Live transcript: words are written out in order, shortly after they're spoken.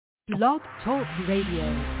Blog Talk Radio.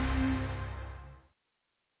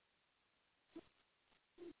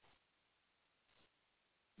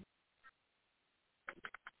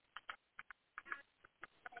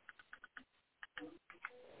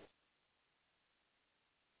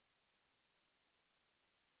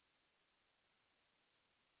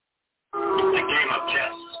 The game of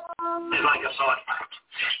chess is like a sword fight.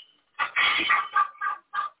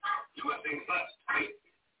 You have things first.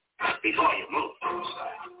 Before you move,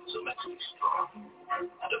 so mentally strong and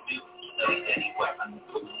abuse any weapon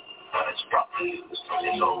that is properly used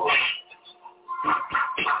is over. I'm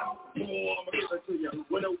gonna give it to you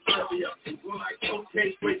with no trivia. Like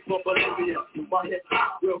okay, straight from Bolivia. My head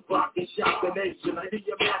will rock and shock the nation. I hear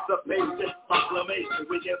your emancipation proclamation.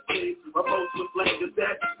 We get paid. My post was like the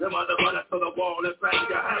dead. Them on the run to the wall and bang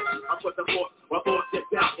your head. I put the force, my force get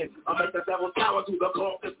down. I make the devil tower to the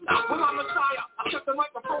ball. When I'm Messiah, I set the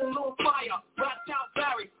microphone on fire. Blast out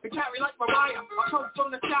Barry and carry like Mariah. I come from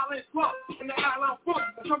the challenge club in the island front.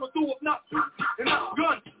 I'm coming through with nuts and nuts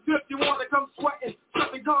gun. If you want to come sweating,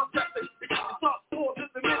 something contacting. You got to stop for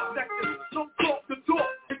just the midsection. Don't talk the talk.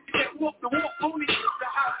 If you can't walk the walk, only the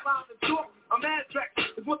outline the talk. A man track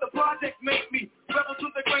is what the project made me. Rebel to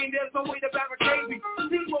the grain, there's no way to barricade me.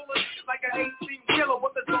 Steamrolling like an 18 killer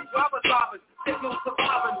with the drunk robber driving. There's no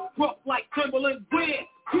surviving. Rough like Timberland Red.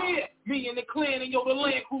 Yeah, me and the clan and yo, the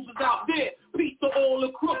Land Cruisers out there. Beat the all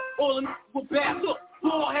the crook, all the niggas with bad look.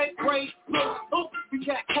 Forehead brain, no, we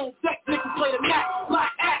can't cone sex, niggas play the Mac,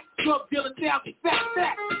 black act, drug dealer, thousand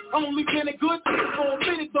fat. Only been a good for a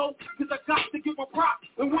minute though, cause I got to get my props.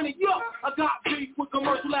 And when it up, I got beef with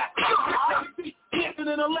commercial act. Dancing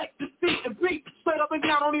in a Lexus seat and beat, straight up and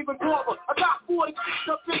down, don't even bother. I got 40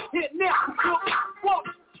 up in here now, fuck.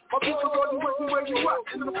 My people tell you with me where you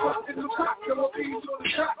at, in the front, in the back, and my bees on the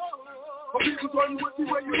track. My people tell you with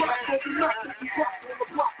me where you at, so be back, if you rock on the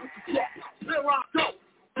block with the jack. Here I go,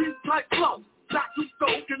 deep tight flow, back to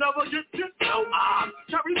stove, you never get this, no,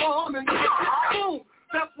 carry on and boom,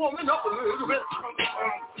 that's warming up a little bit.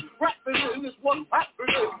 Rapping is what's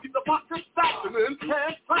happening, keep the box happening,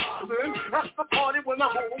 can't happening, that's the party when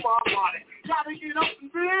I hold my body. Gotta get up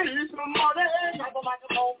and be somebody, have a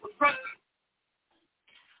microphone for strength.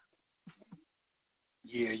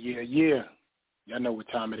 Yeah. Y'all know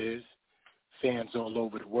what time it is. Fans all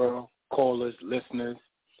over the world, callers, listeners,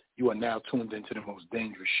 you are now tuned into the most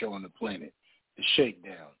dangerous show on the planet, The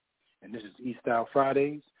Shakedown. And this is E-Style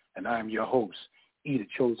Fridays, and I am your host, E, the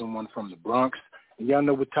chosen one from the Bronx. And y'all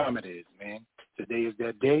know what time it is, man. Today is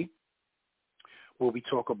that day where we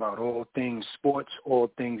talk about all things sports,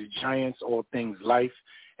 all things Giants, all things life.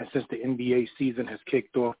 And since the NBA season has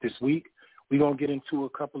kicked off this week, we're going to get into a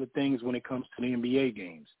couple of things when it comes to the NBA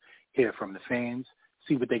games. Hear from the fans,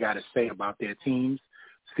 see what they got to say about their teams,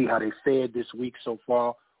 see how they fared this week so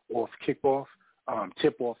far off kickoff,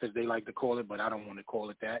 tip-off as they like to call it, but I don't want to call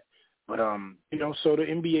it that. But, so the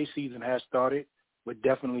NBA season has started. We're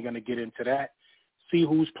definitely going to get into that, see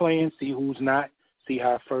who's playing, see who's not, see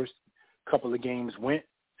how first couple of games went,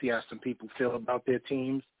 see how some people feel about their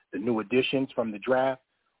teams, the new additions from the draft,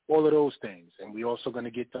 all of those things. And we're also going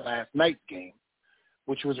to get to last night's game,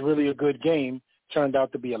 which was really a good game. Turned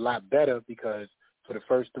out to be a lot better because for the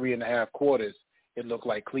first 3.5 quarters, it looked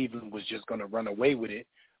like Cleveland was just going to run away with it.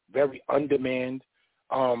 Very undermanned,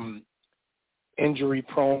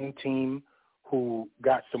 injury-prone team who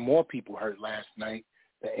got some more people hurt last night,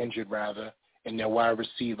 injured rather, and their wide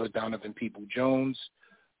receiver, Donovan Peoples-Jones.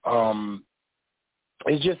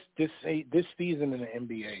 It's just this season in the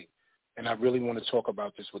NBA, and I really want to talk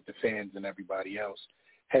about this with the fans and everybody else,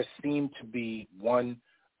 has seemed to be one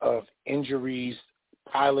of injuries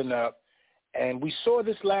piling up. And we saw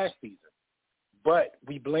this last season, but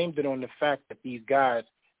we blamed it on the fact that these guys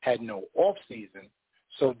had no off season.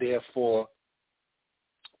 So therefore,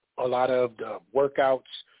 a lot of the workouts,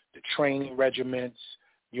 the training regiments,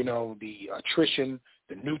 the attrition,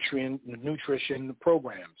 the nutrition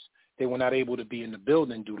programs, they were not able to be in the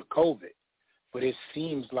building due to COVID. But it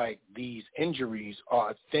seems like these injuries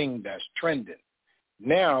are a thing that's trending.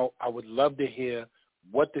 Now, I would love to hear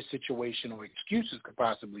what the situation or excuses could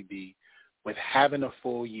possibly be with having a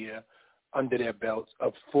full year under their belts, a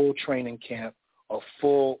full training camp, a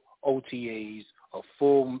full OTAs, a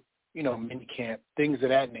full, mini camp, things of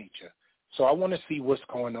that nature. So I want to see what's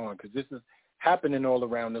going on because this is happening all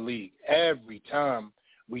around the league. Every time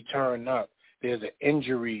we turn up, there's an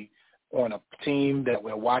injury on a team that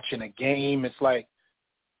we're watching a game. It's like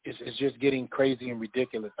it's just getting crazy and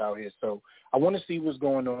ridiculous out here. So I want to see what's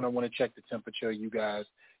going on. I want to check the temperature of you guys,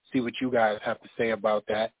 see what you guys have to say about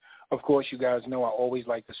that. Of course, you guys know I always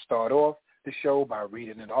like to start off the show by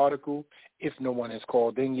reading an article if no one has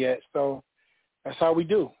called in yet. So that's how we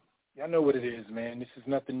do. Y'all know what it is, man. This is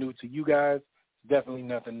nothing new to you guys. It's definitely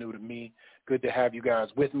nothing new to me. Good to have you guys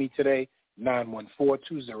with me today.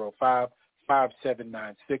 914-205-5796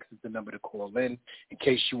 is the number to call in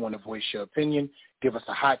case you want to voice your opinion. Give us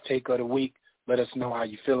a hot take of the week. Let us know how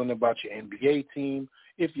you're feeling about your NBA team.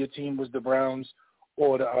 If your team was the Browns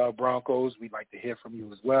or the Broncos, we'd like to hear from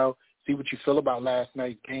you as well. See what you feel about last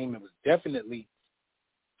night's game. It was definitely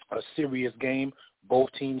a serious game.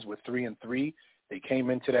 Both teams were 3-3. They came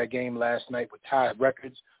into that game last night with tied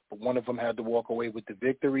records, but one of them had to walk away with the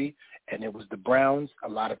victory, and it was the Browns. A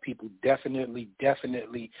lot of people definitely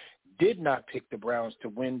did not pick the Browns to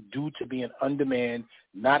win due to being undermanned,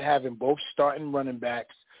 not having both starting running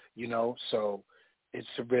backs, so it's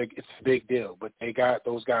a big deal. But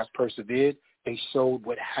those guys persevered. They showed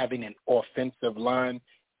what having an offensive line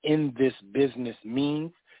in this business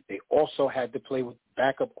means. They also had to play with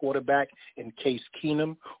backup quarterback in Case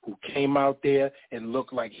Keenum, who came out there and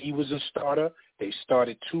looked like he was a starter. They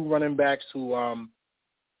started two running backs who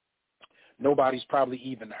nobody's probably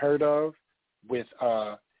even heard of, with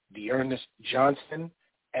Dearness Johnson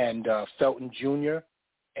and Felton Jr.,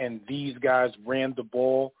 and these guys ran the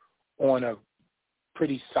ball on a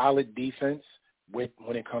pretty solid defense when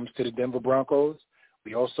it comes to the Denver Broncos.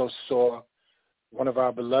 We also saw one of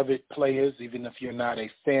our beloved players. Even if you're not a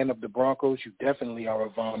fan of the Broncos, you definitely are a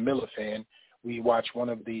Von Miller fan. We watched one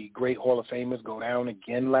of the great Hall of Famers go down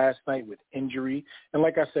again last night with injury. And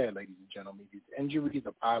like I said, ladies and gentlemen, these injuries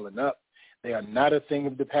are piling up. They are not a thing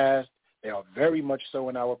of the past. They are very much so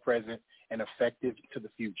in our present and effective to the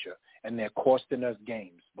future. And they're costing us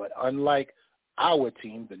games. But unlike our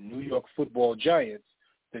team, the New York Football Giants,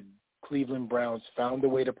 the Cleveland Browns found a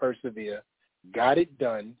way to persevere, got it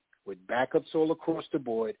done with backups all across the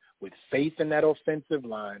board, with faith in that offensive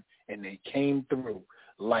line, and they came through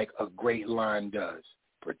like a great line does.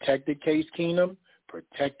 Protected Case Keenum,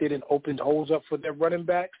 protected and opened holes up for their running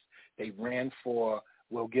backs. They ran for,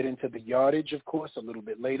 we'll get into the yardage, of course, a little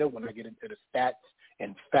bit later when I get into the stats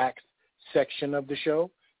and facts section of the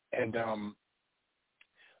show. And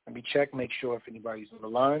let me check, make sure if anybody's on the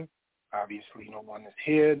line. Obviously, no one is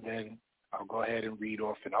here. Then I'll go ahead and read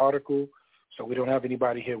off an article. So we don't have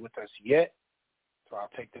anybody here with us yet. So I'll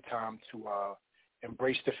take the time to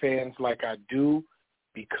embrace the fans like I do,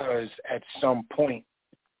 because at some point,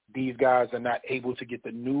 these guys are not able to get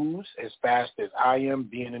the news as fast as I am,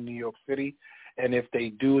 being in New York City. And if they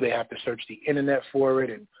do, they have to search the internet for it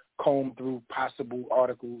and comb through possible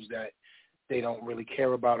articles that they don't really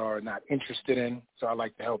care about or are not interested in. So I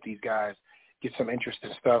like to help these guys get some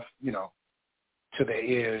interesting stuff, to their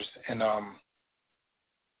ears. And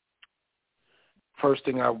first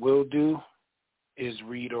thing I will do is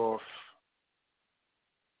read off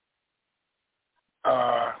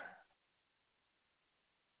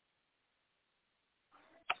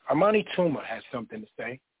Amani Toomer has something to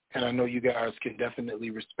say, and I know you guys can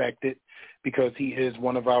definitely respect it because he is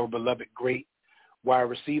one of our beloved great wide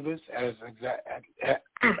receivers.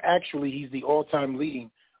 Actually, he's the all-time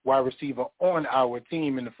leading wide receiver on our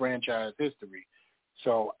team in the franchise history.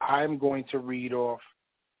 So I'm going to read off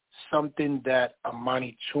something that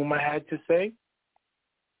Amani Toomer had to say.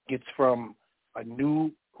 It's from a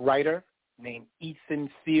new writer named Ethan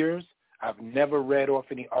Sears. I've never read off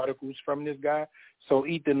any articles from this guy. So,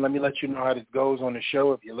 Ethan, let me let you know how this goes on the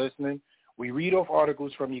show if you're listening. We read off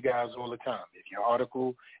articles from you guys all the time. If your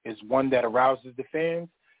article is one that arouses the fans,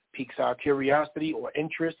 piques our curiosity or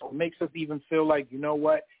interest, or makes us even feel like, you know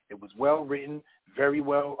what, it was well written, very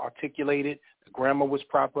well articulated, the grammar was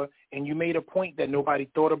proper, and you made a point that nobody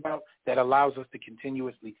thought about that allows us to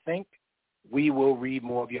continuously think, we will read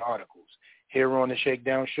more of your articles. Here on the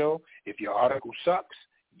Shakedown Show, if your article sucks,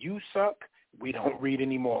 you suck, we don't read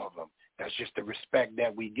any more of them. That's just the respect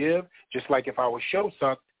that we give. Just like if our show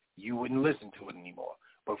sucked, you wouldn't listen to it anymore.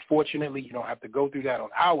 But fortunately, you don't have to go through that on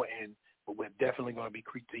our end, but we're definitely going to be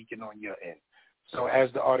critiquing on your end. So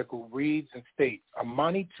as the article reads and states,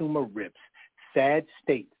 Amani Toomer rips sad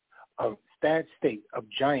state of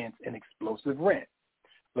Giants in explosive rant.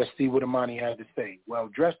 Let's see what Amani had to say.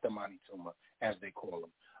 Well-dressed Amani Toomer, as they call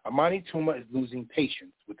him. Amani Toomer is losing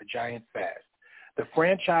patience with the Giants fast. The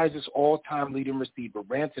franchise's all-time leading receiver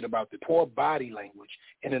ranted about the poor body language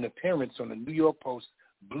in an appearance on the New York Post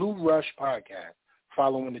Blue Rush podcast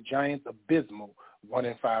following the Giants' abysmal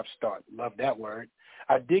 1-5 start. Love that word.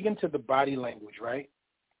 I dig into the body language, right?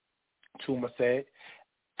 Toomer said.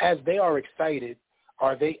 As they are excited,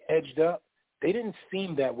 are they edged up? They didn't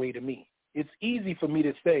seem that way to me. It's easy for me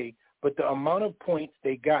to say, but the amount of points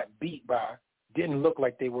they got beat by didn't look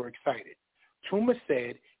like they were excited. Toomer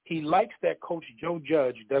said He likes that Coach Joe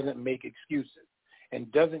Judge doesn't make excuses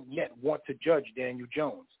and doesn't yet want to judge Daniel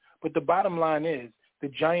Jones. But the bottom line is the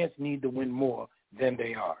Giants need to win more than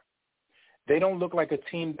they are. They don't look like a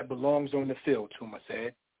team that belongs on the field, Tuma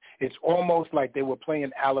said. It's almost like they were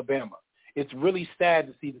playing Alabama. It's really sad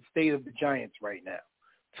to see the state of the Giants right now.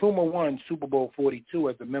 Tuma won Super Bowl 42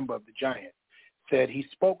 as a member of the Giants. Said he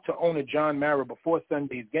spoke to owner John Mara before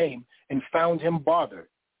Sunday's game and found him bothered.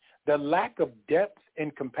 The lack of depth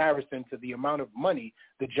in comparison to the amount of money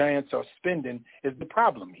the Giants are spending is the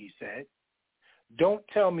problem, he said. Don't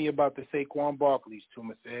tell me about the Saquon Barkleys,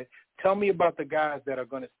 Tuma said. Tell me about the guys that are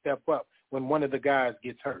going to step up when one of the guys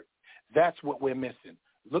gets hurt. That's what we're missing.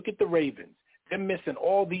 Look at the Ravens. They're missing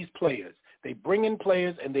all these players. They bring in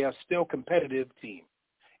players, and they are still a competitive team.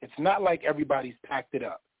 It's not like everybody's packed it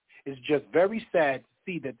up. It's just very sad to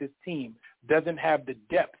see that this team doesn't have the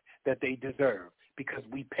depth that they deserve because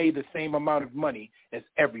we pay the same amount of money as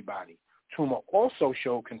everybody. Tuma also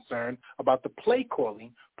showed concern about the play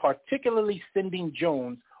calling, particularly sending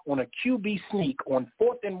Jones on a QB sneak on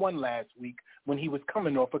 4th and 1 last week when he was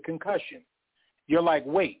coming off a concussion. You're like,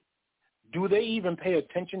 wait, do they even pay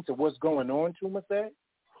attention to what's going on, Tuma said?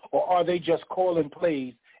 Or are they just calling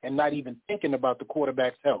plays and not even thinking about the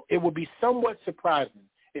quarterback's health? It would be somewhat surprising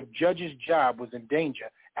if Judge's job was in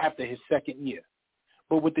danger after his second year.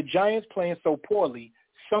 But with the Giants playing so poorly,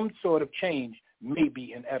 some sort of change may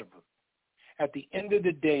be inevitable. At the end of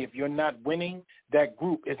the day, if you're not winning, that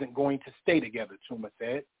group isn't going to stay together, Tuma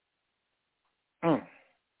said.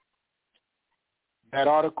 That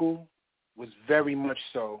article was very much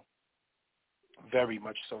so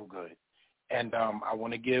good. And I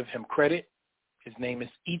want to give him credit. His name is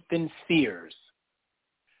Ethan Sears.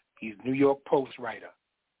 He's New York Post writer.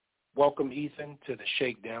 Welcome, Ethan, to the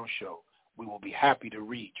Shakedown Show. We will be happy to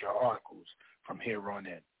read your articles from here on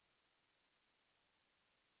in.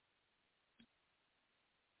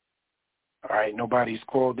 All right, nobody's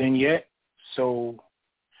called in yet, so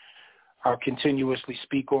I'll continuously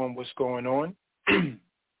speak on what's going on.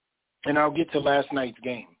 And I'll get to last night's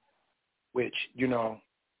game, which,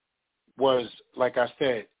 was, like I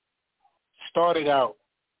said, started out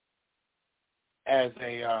as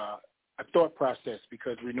a thought process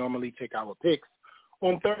because we normally take our picks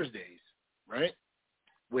on Thursdays, right,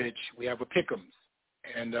 which we have a pick'ems.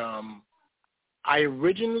 And I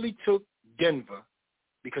originally took Denver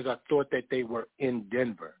because I thought that they were in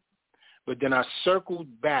Denver. But then I circled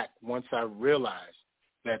back once I realized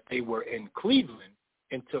that they were in Cleveland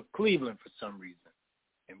and took Cleveland for some reason.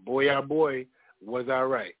 And boy, oh boy, was I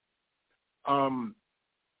right.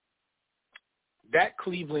 That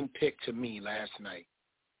Cleveland pick to me last night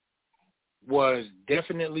was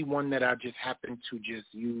definitely one that I just happened to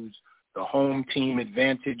just use the home team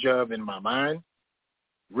advantage of in my mind,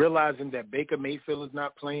 realizing that Baker Mayfield is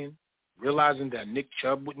not playing, realizing that Nick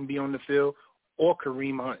Chubb wouldn't be on the field, or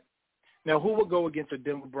Kareem Hunt. Now, who would go against a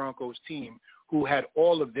Denver Broncos team who had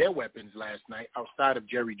all of their weapons last night outside of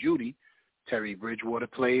Jerry Jeudy? Terry Bridgewater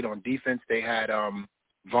played. On defense, they had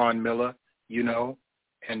Von Miller,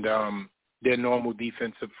 and their normal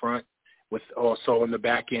defensive front, with also on the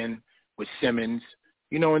back end with Simmons,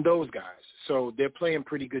 and those guys. So they're playing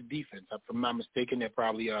pretty good defense. If I'm not mistaken, they're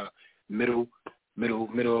probably middle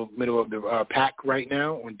of the pack right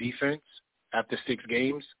now on defense after 6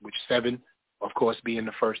 games, which 7, of course, being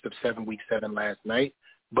the first of 7, week 7 last night.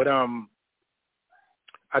 But I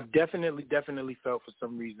definitely felt for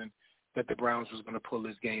some reason that the Browns was going to pull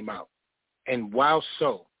this game out. And while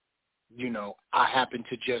so, I happened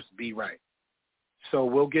to just be right. So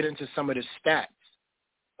we'll get into some of the stats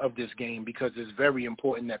of this game because it's very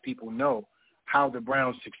important that people know how the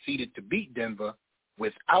Browns succeeded to beat Denver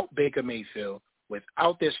without Baker Mayfield,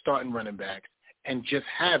 without their starting running backs, and just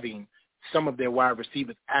having some of their wide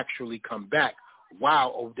receivers actually come back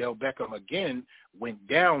while Odell Beckham again went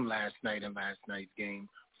down last night in last night's game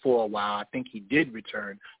for a while. I think he did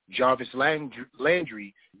return. Jarvis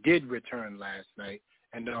Landry did return last night.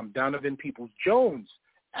 And Donovan Peoples-Jones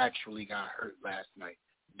actually got hurt last night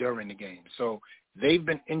during the game. So they've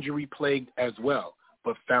been injury-plagued as well,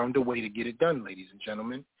 but found a way to get it done, ladies and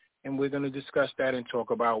gentlemen. And we're going to discuss that and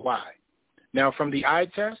talk about why. Now, from the eye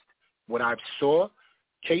test, what I saw,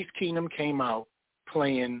 Case Keenum came out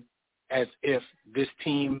playing as if this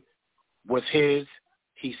team was his.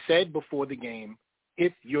 He said before the game,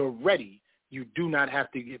 if you're ready, you do not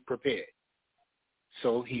have to get prepared.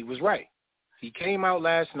 So he was right. He came out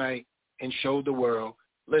last night and showed the world,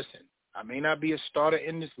 listen, I may not be a starter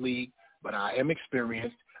in this league, but I am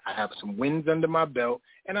experienced. I have some wins under my belt,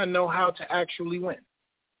 and I know how to actually win.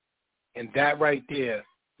 And that right there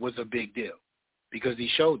was a big deal because he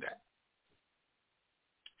showed that.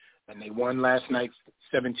 and they won last night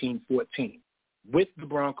 17-14, with the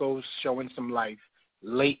Broncos showing some life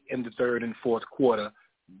late in the third and fourth quarter.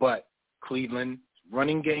 But Cleveland's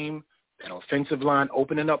running game, that offensive line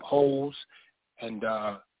opening up holes, and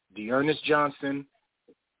D'Ernest Johnson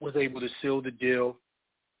was able to seal the deal.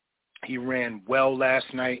 He ran well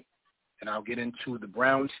last night, and I'll get into the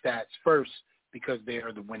Browns stats first because they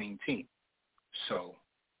are the winning team. So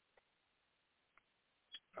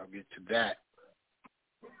I'll get to that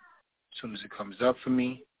as soon as it comes up for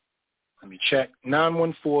me. Let me check.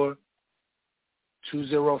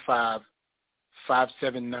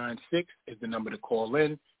 914-205-5796 is the number to call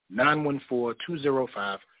in.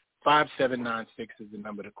 914-205-5796 is the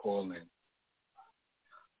number to call in.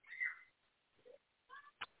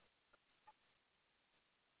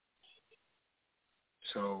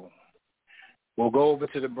 So we'll go over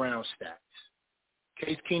to the Brown stats.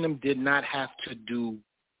 Case Keenum did not have to do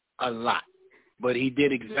a lot, but he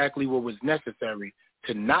did exactly what was necessary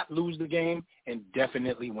to not lose the game and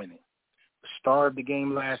definitely win it. The star of the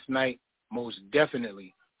game last night most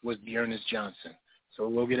definitely was D'Ernest Johnson. So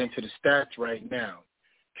we'll get into the stats right now.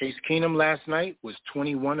 Case Keenum last night was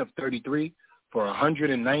 21 of 33 for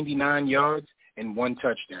 199 yards and 1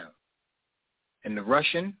 touchdown. In the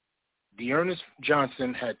rushing, D'Ernest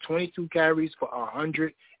Johnson had 22 carries for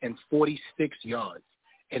 146 yards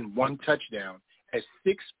and 1 touchdown at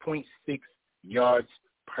 6.6 yards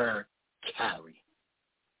per carry.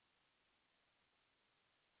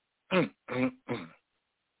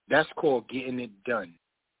 That's called getting it done.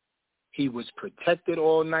 He was protected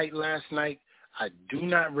all night last night. I do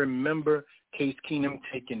not remember Case Keenum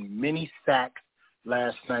taking many sacks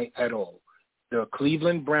last night at all. The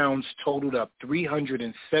Cleveland Browns totaled up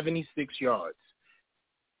 376 yards.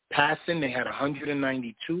 Passing, they had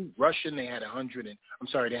 192. Rushing, they had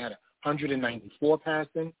 194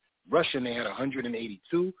 passing. Rushing, they had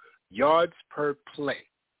 182. Yards per play,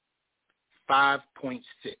 5.6.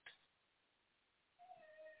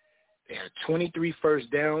 They had 23 first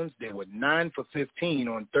downs. They were 9 for 15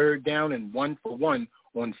 on third down and 1 for 1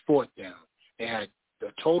 on fourth down. They had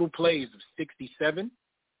the total plays of 67,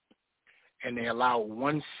 and they allowed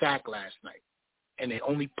 1 sack last night. And they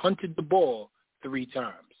only punted the ball 3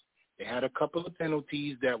 times. They had a couple of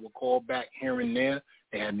penalties that were called back here and there.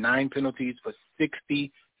 They had 9 penalties for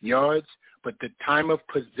 60 yards, but the time of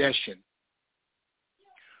possession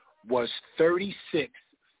was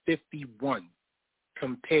 36-51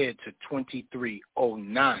 compared to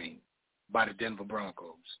 23-09 by the Denver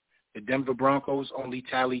Broncos. The Denver Broncos only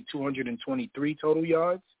tallied 223 total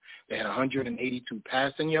yards. They had 182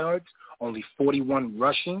 passing yards, only 41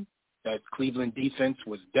 rushing. That Cleveland defense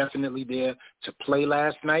was definitely there to play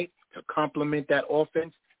last night, to complement that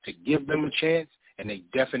offense, to give them a chance, and they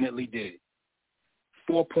definitely did.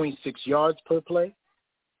 4.6 yards per play.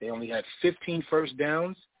 They only had 15 first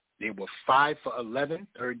downs. They were 5 for 11,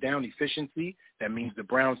 third down efficiency. That means the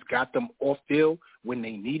Browns got them off field when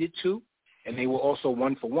they needed to, and they were also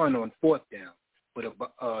 1 for 1 on fourth down. With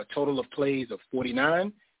a total of plays of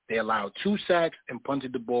 49, they allowed 2 sacks and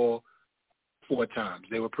punted the ball 4 times.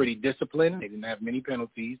 They were pretty disciplined. They didn't have many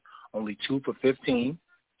penalties, only 2 for 15.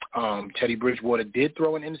 Teddy Bridgewater did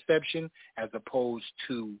throw an interception as opposed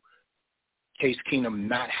to Case Keenum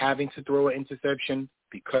not having to throw an interception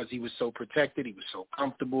because he was so protected, he was so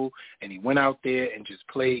comfortable, and he went out there and just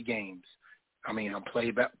played games.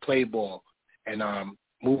 Play ball. And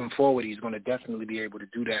moving forward, he's going to definitely be able to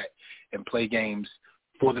do that and play games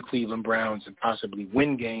for the Cleveland Browns and possibly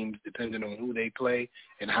win games depending on who they play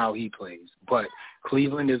and how he plays. But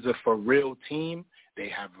Cleveland is a for-real team. They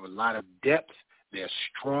have a lot of depth. They're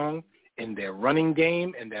strong in their running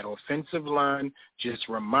game, and that offensive line just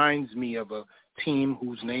reminds me of a team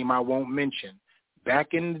whose name I won't mention.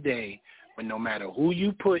 Back in the day, when no matter who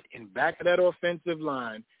you put in back of that offensive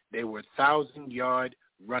line, they were 1,000-yard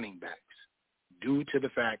running backs due to the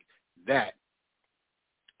fact that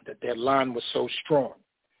their line was so strong.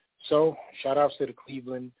 So shout-outs to the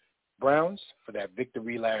Cleveland Browns for that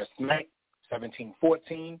victory last night,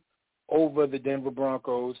 17-14, over the Denver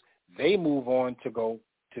Broncos. They move on to go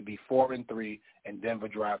to be 4-3, and Denver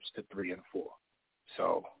drops to 3-4.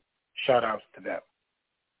 So shout-outs to them.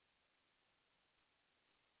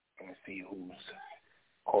 Let me see who's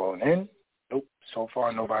calling in. Nope, so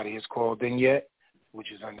far nobody has called in yet,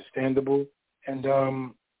 which is understandable. And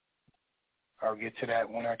I'll get to that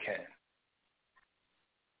when I can.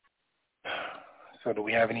 So do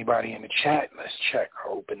we have anybody in the chat? Let's check.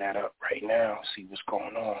 I'll open that up right now, see what's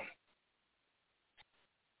going on.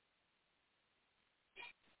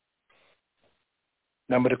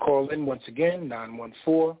 Number to call in once again,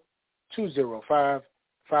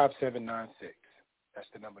 914-205-5796. That's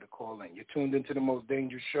the number to call in. You're tuned into the most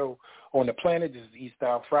dangerous show on the planet. This is East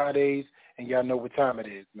Style Fridays, and y'all know what time it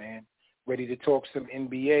is, man. Ready to talk some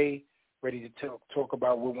NBA, ready to talk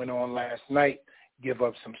about what went on last night, give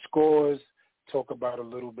up some scores, talk about a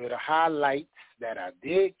little bit of highlights that I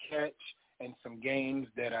did catch and some games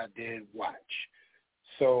that I did watch.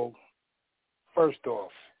 So, first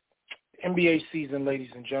off, NBA season,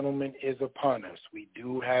 ladies and gentlemen, is upon us. We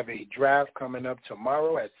do have a draft coming up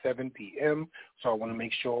tomorrow at 7 p.m., so I want to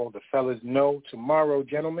make sure all the fellas know tomorrow,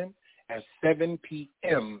 gentlemen, at 7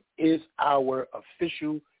 p.m. is our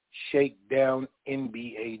official shakedown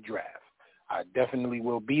NBA draft. I definitely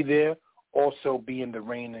will be there, also being the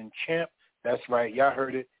reigning champ. That's right, y'all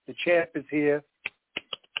heard it. The champ is here.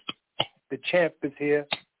 The champ is here.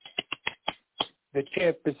 The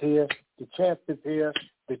champ is here. The champ is here.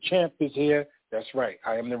 The champ is here. That's right.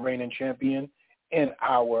 I am the reigning champion in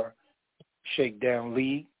our Shakedown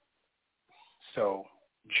League. So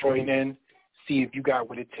join in, see if you got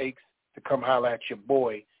what it takes to come holler at your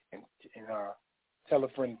boy and tell a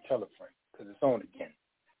friend, because it's on again.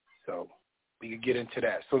 So we can get into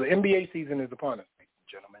that. So the NBA season is upon us, ladies and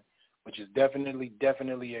gentlemen, which is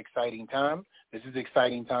definitely an exciting time. This is an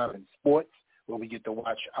exciting time in sports where we get to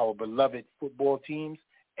watch our beloved football teams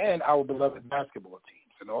and our beloved basketball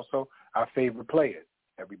teams, and also our favorite players.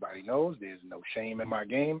 Everybody knows there's no shame in my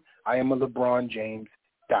game. I am a LeBron James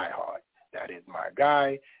diehard. That is my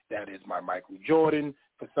guy. That is my Michael Jordan.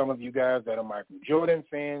 For some of you guys that are Michael Jordan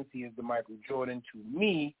fans, he is the Michael Jordan to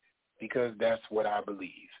me because that's what I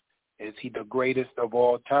believe. Is he the greatest of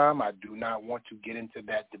all time? I do not want to get into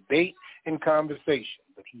that debate and conversation,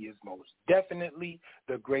 but he is most definitely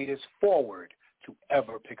the greatest forward to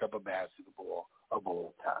ever pick up a basketball of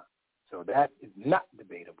all time. So that is not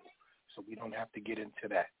debatable. So we don't have to get into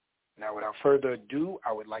that. Now, without further ado,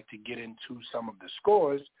 I would like to get into some of the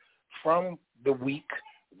scores from the week,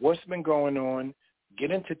 what's been going on, get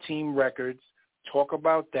into team records, talk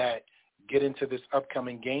about that, get into this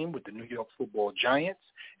upcoming game with the New York Football Giants,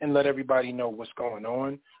 and let everybody know what's going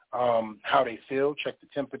on, how they feel, check the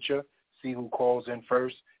temperature, see who calls in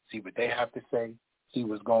first, see what they have to say, see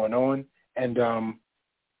what's going on, and,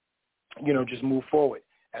 just move forward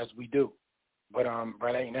as we do. But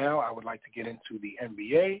right now, I would like to get into the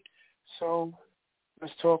NBA. So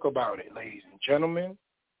let's talk about it, ladies and gentlemen.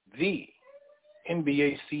 The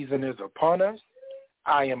NBA season is upon us.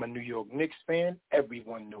 I am a New York Knicks fan.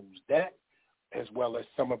 Everyone knows that, as well as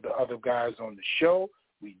some of the other guys on the show.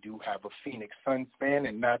 We do have a Phoenix Suns fan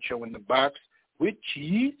and Nacho in the box with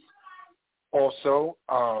cheese. Also,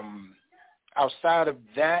 outside of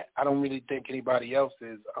that, I don't really think anybody else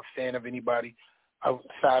is a fan of anybody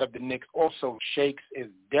outside of the Knicks. Also, Shakes is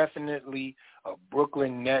definitely a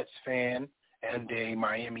Brooklyn Nets fan and a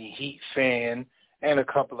Miami Heat fan and a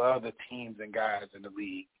couple of other teams and guys in the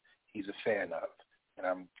league he's a fan of. And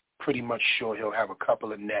I'm pretty much sure he'll have a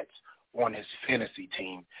couple of Nets on his fantasy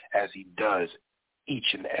team as he does each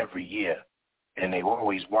and every year. And they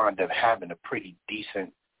always wind up having a pretty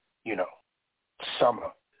decent,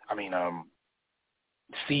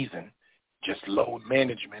 season. Just load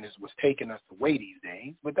management is what's taking us away these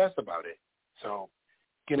days, but that's about it. So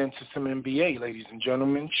get into some NBA, ladies and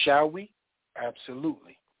gentlemen, shall we?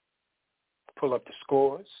 Absolutely. Pull up the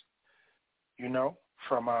scores,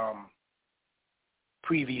 from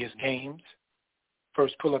previous games.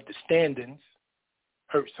 First, pull up the standings,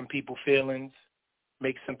 hurt some people's feelings,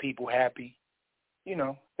 make some people happy,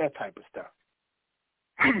 that type of stuff.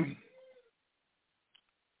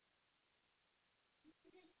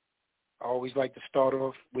 I always like to start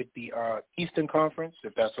off with the Eastern Conference,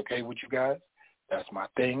 if that's okay with you guys. That's my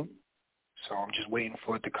thing. So I'm just waiting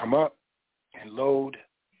for it to come up and load,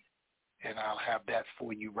 and I'll have that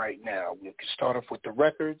for you right now. We can start off with the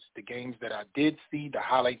records, the games that I did see, the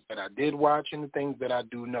highlights that I did watch, and the things that I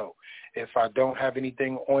do know. If I don't have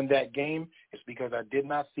anything on that game, it's because I did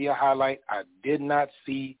not see a highlight, I did not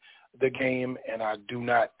see the game, and I do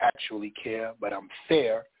not actually care, but I'm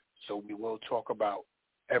fair, so we will talk about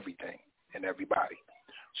everything and everybody.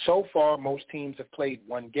 So far, most teams have played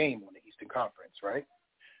one game on the Eastern Conference, right?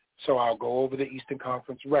 So I'll go over the Eastern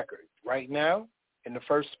Conference record. Right now, in the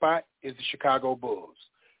first spot is the Chicago Bulls.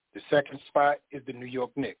 The second spot is the New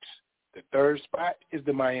York Knicks. The third spot is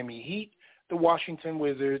the Miami Heat. The Washington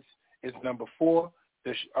Wizards is number 4.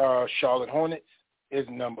 The Charlotte Hornets is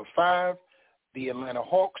number 5. The Atlanta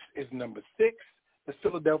Hawks is number 6. The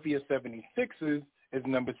Philadelphia 76ers is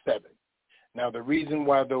number 7. Now, the reason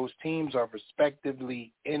why those teams are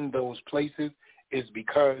respectively in those places is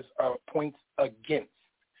because of points against,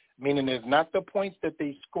 meaning it's not the points that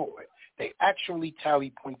they scored. They actually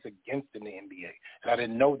tally points against in the NBA. And I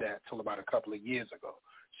didn't know that until about a couple of years ago.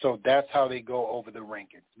 So that's how they go over the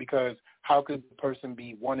rankings. Because how could the person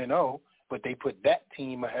be 1-0, but they put that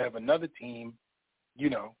team ahead of another team,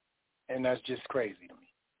 and that's just crazy to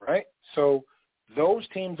me, right? So those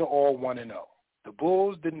teams are all 1-0. The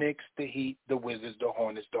Bulls, the Knicks, the Heat, the Wizards, the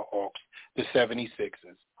Hornets, the Hawks, the 76ers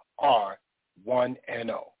are 1-0.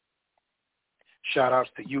 Shout-outs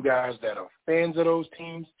to you guys that are fans of those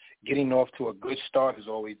teams. Getting off to a good start is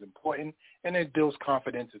always important, and it builds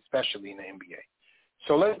confidence, especially in the NBA.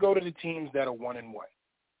 So let's go to the teams that are 1-1.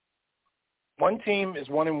 One team is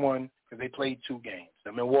 1-1 because they played 2 games.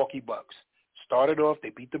 The Milwaukee Bucks started off. They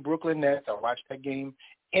beat the Brooklyn Nets. I watched that game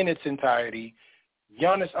in its entirety.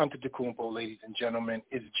 Giannis Antetokounmpo, ladies and gentlemen,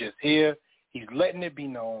 is just here. He's letting it be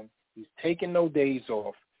known. He's taking no days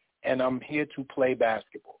off, and I'm here to play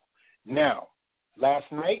basketball. Now,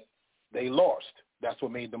 last night, they lost. That's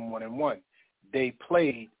what made them 1-1. They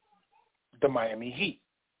played the Miami Heat,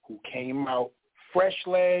 who came out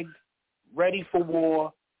fresh-legged, ready for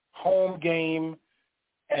war, home game,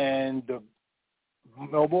 and the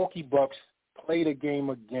Milwaukee Bucks played a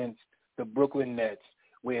game against the Brooklyn Nets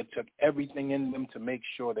where it took everything in them to make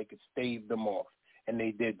sure they could stave them off, and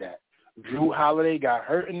they did that. Drew Holiday got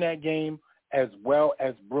hurt in that game, as well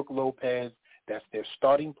as Brook Lopez. That's their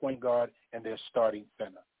starting point guard and their starting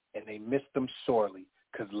center, and they missed them sorely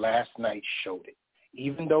because last night showed it.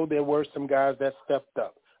 Even though there were some guys that stepped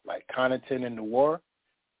up, like Connaughton and Noir,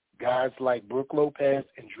 guys like Brook Lopez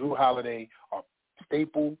and Drew Holiday are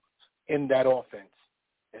staples in that offense,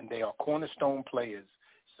 and they are cornerstone players.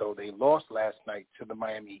 So they lost last night to the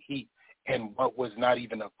Miami Heat in what was not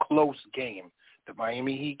even a close game. The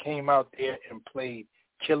Miami Heat came out there and played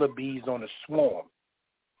killer bees on a swarm.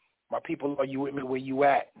 My people, are you with me where you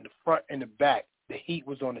at? In the front and the back, the Heat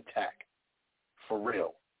was on attack. For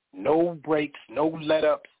real. No breaks, no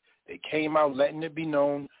let-ups. They came out letting it be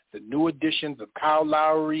known. The new additions of Kyle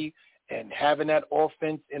Lowry and having that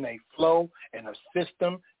offense in a flow and a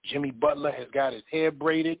system. Jimmy Butler has got his hair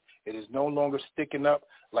braided. It is no longer sticking up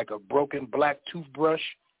like a broken black toothbrush.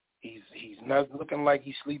 He's not looking like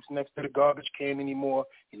he sleeps next to the garbage can anymore.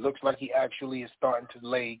 He looks like he actually is starting to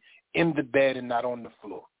lay in the bed and not on the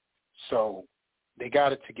floor. So they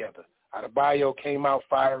got it together. Adebayo came out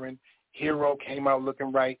firing. Hero came out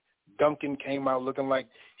looking right. Duncan came out looking like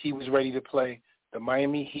he was ready to play. The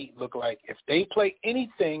Miami Heat look like if they play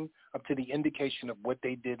anything up to the indication of what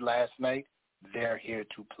they did last night, they're here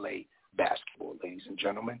to play basketball, ladies and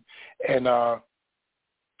gentlemen. And the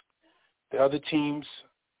other teams,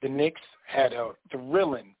 the Knicks had a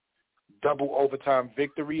thrilling double overtime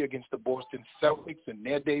victory against the Boston Celtics in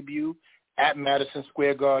their debut at Madison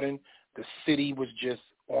Square Garden. The city was just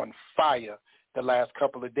on fire the last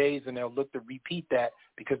couple of days, and they'll look to repeat that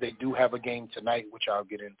because they do have a game tonight, which I'll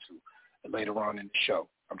get into later on in the show.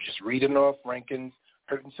 I'm just reading off rankings,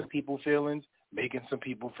 hurting some people's feelings, making some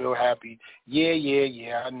people feel happy.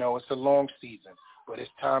 Yeah, I know it's a long season, but it's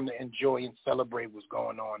time to enjoy and celebrate what's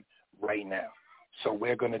going on right now. So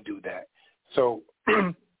we're going to do that. So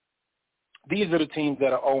these are the teams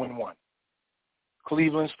that are 0-1.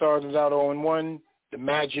 Cleveland started out 0-1. The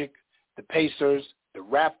Magic, the Pacers, the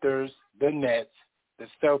Raptors, the Nets, the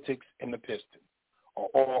Celtics, and the Pistons are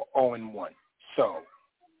all 0-1. So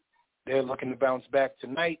they're looking to bounce back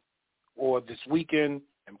tonight or this weekend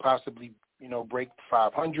and possibly, break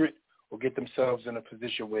 500 or get themselves in a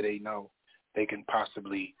position where they know they can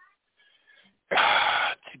possibly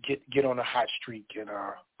to get on a hot streak and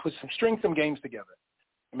string some games together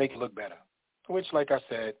and make it look better. Which, like I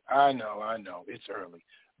said, I know, it's early,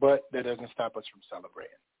 but that doesn't stop us from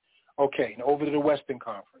celebrating. Okay, now over to the Western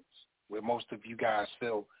Conference, where most of you guys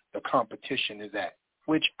feel the competition is at,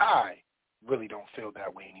 which I really don't feel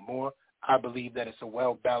that way anymore. I believe that it's a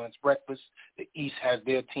well-balanced breakfast. The East has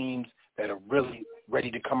their teams that are really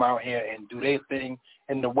ready to come out here and do their thing,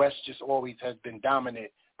 and the West just always has been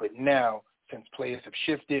dominant. But now, since players have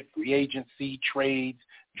shifted, free agency, trades,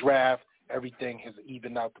 draft, everything has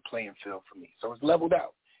evened out the playing field for me. So it's leveled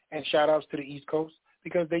out. And shout-outs to the East Coast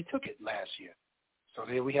because they took it last year. So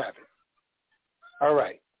there we have it. All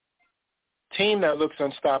right. Team that looks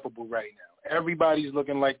unstoppable right now. Everybody's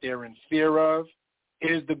looking like they're in fear of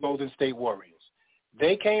is the Golden State Warriors.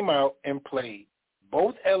 They came out and played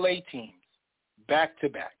both LA teams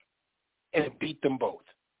back-to-back and beat them both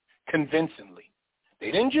convincingly.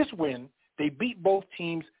 They didn't just win. They beat both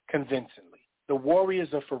teams convincingly. The Warriors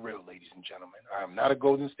are for real, ladies and gentlemen. I am not a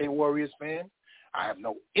Golden State Warriors fan. I have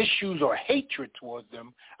no issues or hatred towards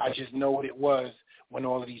them. I just know what it was when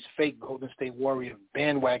all of these fake Golden State Warrior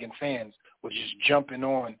bandwagon fans were just jumping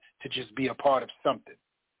on to just be a part of something.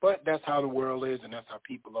 But that's how the world is, and that's how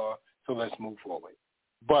people are, so let's move forward.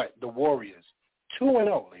 But the Warriors,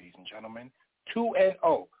 2-0, ladies and gentlemen,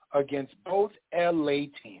 2-0 against both L.A.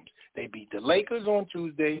 teams. They beat the Lakers on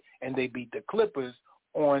Tuesday, and they beat the Clippers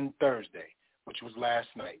on Thursday, which was last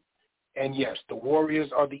night. And, yes, the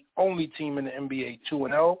Warriors are the only team in the NBA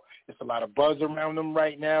 2-0. There's a lot of buzz around them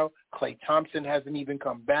right now. Klay Thompson hasn't even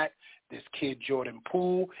come back. This kid, Jordan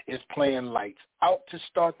Poole, is playing lights out to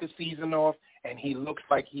start the season off, and he looks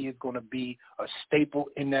like he is going to be a staple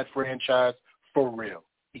in that franchise for real.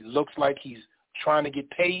 He looks like he's trying to get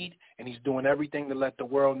paid, and he's doing everything to let the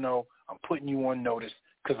world know I'm putting you on notice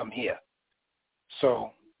because I'm here.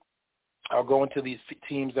 So I'll go into these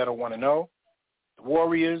teams that I want to know. The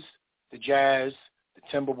Warriors, the Jazz, the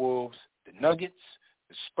Timberwolves, the Nuggets,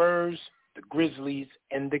 the Spurs, the Grizzlies,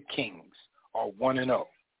 and the Kings are 1-0.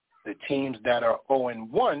 The teams that are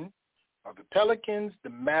 0-1 are the Pelicans, the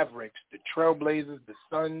Mavericks, the Trailblazers, the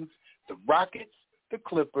Suns, the Rockets, the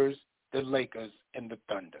Clippers, the Lakers, and the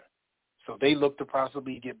Thunder. So they look to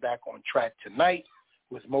possibly get back on track tonight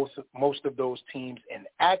with most of those teams in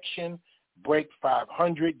action, break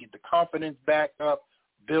 500, get the confidence back up,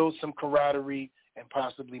 build some camaraderie, and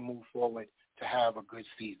possibly move forward to have a good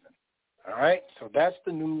season. All right? So that's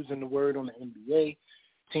the news and the word on the NBA.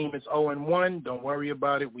 Team is 0-1. Don't worry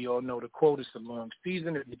about it. We all know the quote. It's a long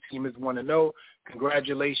season. If your team is 1-0,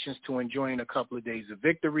 congratulations to enjoying a couple of days of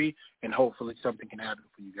victory, and hopefully something can happen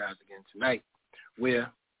for you guys again tonight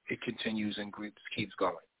where it continues and keeps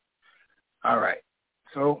going. All right.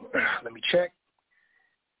 So let me check.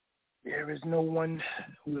 There is no one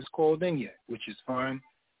who has called in yet, which is fine.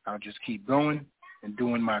 I'll just keep going and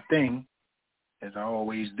doing my thing as I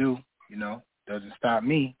always do. You know, doesn't stop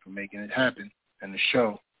me from making it happen in the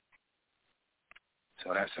show.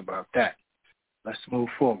 So that's about that. Let's move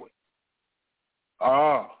forward.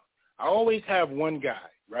 Oh, I always have one guy,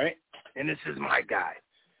 right? And this is my guy.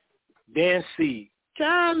 Dan C.,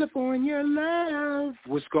 California Love.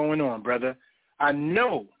 What's going on, brother? I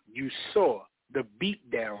know you saw the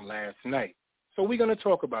beatdown last night. So we're going to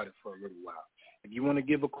talk about it for a little while. If you want to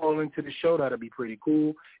give a call into the show, that'll be pretty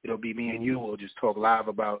cool. It'll be me and you. We'll just talk live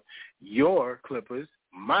about your Clippers,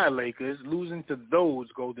 my Lakers, losing to those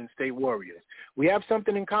Golden State Warriors. We have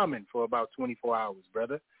something in common for about 24 hours,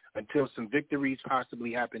 brother, until some victories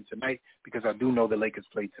possibly happen tonight, because I do know the Lakers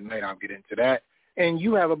play tonight. I'll get into that. And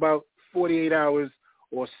you have about 48 hours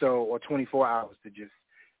or so, or 24 hours to just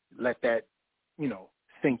let that,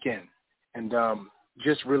 sink in. And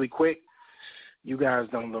just really quick, you guys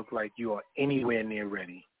don't look like you are anywhere near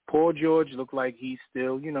ready. Paul George looked like he's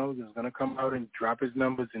still, is going to come out and drop his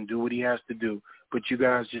numbers and do what he has to do. But you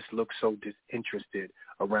guys just look so disinterested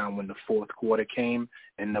around when the fourth quarter came,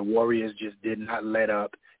 and the Warriors just did not let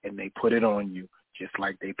up, and they put it on you just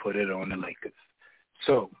like they put it on the Lakers.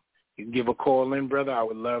 So you can give a call in, brother. I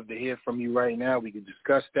would love to hear from you right now. We can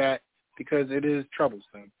discuss that, because it is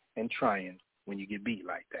troublesome and trying when you get beat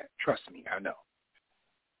like that. Trust me, I know.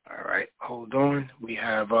 All right, hold on. We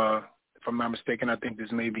have, if I'm not mistaken, I think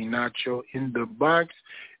this may be Nacho in the box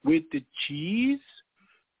with the cheese.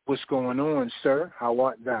 What's going on, sir? How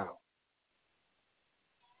art thou?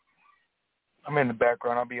 I'm in the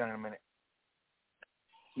background. I'll be on in a minute.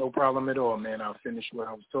 No problem at all, man. I'll finish what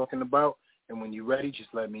I was talking about, and when you're ready, just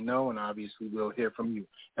let me know, and obviously we'll hear from you.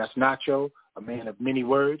 That's Nacho, a man of many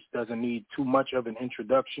words, doesn't need too much of an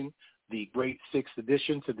introduction. The great sixth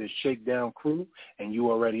edition to this Shakedown crew, and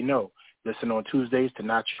you already know. Listen on Tuesdays to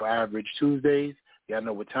Nacho Average Tuesdays. Y'all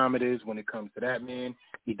know what time it is when it comes to that man.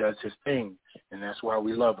 He does his thing, and that's why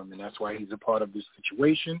we love him, and that's why he's a part of this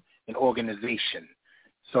situation and organization.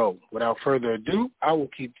 So without further ado, I will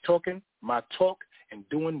keep talking my talk and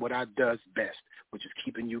doing what I does best, which is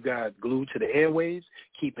keeping you guys glued to the airwaves,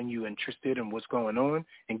 keeping you interested in what's going on,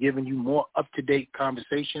 and giving you more up-to-date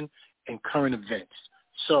conversation and current events.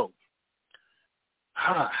 So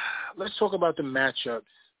let's talk about the matchups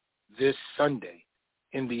this Sunday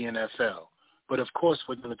in the NFL. But, of course,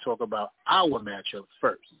 we're going to talk about our matchup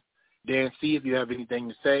first. Dan C., if you have anything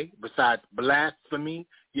to say besides blasphemy,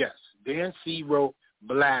 yes, Dan C. wrote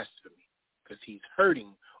blasphemy because he's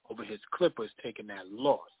hurting over his Clippers taking that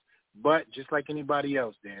loss. But just like anybody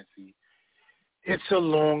else, Dan C., it's a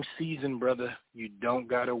long season, brother. You don't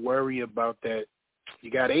got to worry about that. You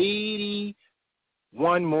got 81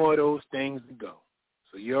 more of those things to go.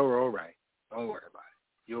 So you're all right. Don't worry about it.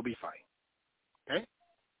 You'll be fine. Okay?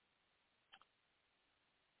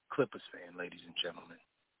 Clippers fan, ladies and gentlemen.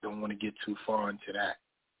 Don't want to get too far into that.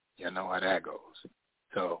 You know how that goes.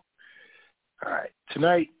 So, all right.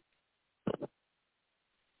 Tonight,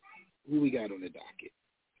 who we got on the docket?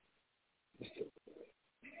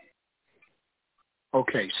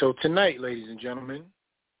 Okay, so tonight, ladies and gentlemen,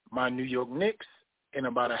 my New York Knicks, in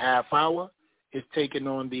about a half hour, is taking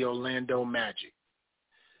on the Orlando Magic.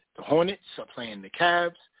 The Hornets are playing the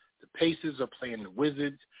Cavs, the Pacers are playing the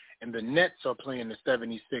Wizards, and the Nets are playing the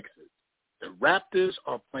 76ers. The Raptors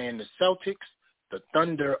are playing the Celtics, the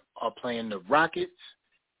Thunder are playing the Rockets,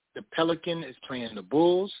 the Pelican is playing the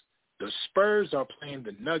Bulls, the Spurs are playing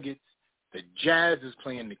the Nuggets, the Jazz is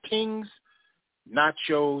playing the Kings,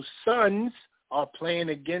 Nacho's Suns are playing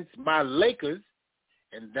against my Lakers,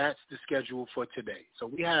 and that's the schedule for today. So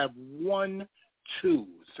we have 1, 2,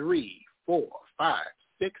 3, 4, 5,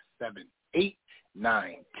 6, 7, 8,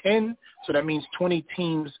 9, 10. So that means 20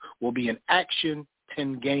 teams will be in action,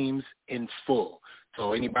 10 games in full.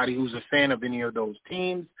 So anybody who's a fan of any of those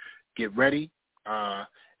teams, get ready.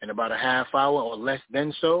 In about a half hour or less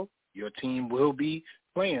than so, your team will be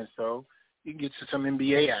playing. So you can get to some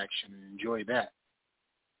NBA action and enjoy that.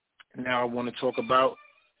 Now I want to talk about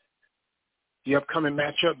the upcoming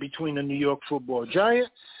matchup between the New York Football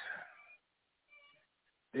Giants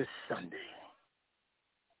this Sunday.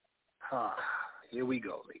 Here we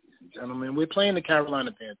go, ladies and gentlemen. We're playing the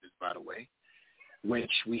Carolina Panthers, by the way, which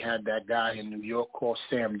we had that guy in New York called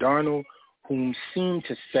Sam Darnold, whom seemed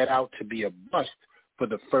to set out to be a bust for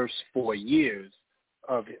the first 3 years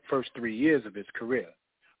of his career.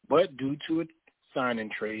 But due to a sign-in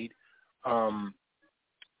trade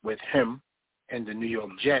with him and the New York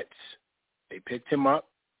Jets, they picked him up.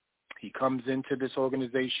 He comes into this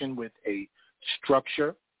organization with a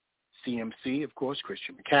structure, CMC, of course,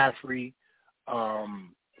 Christian McCaffrey,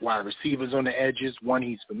 wide receivers on the edges, one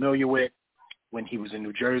he's familiar with. When he was in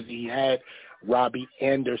New Jersey, he had Robbie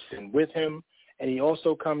Anderson with him, and he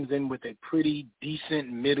also comes in with a pretty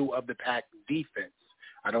decent middle-of-the-pack defense.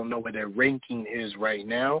 I don't know where their ranking is right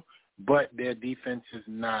now, but their defense is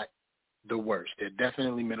not the worst. They're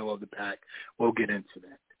definitely middle of the pack. We'll get into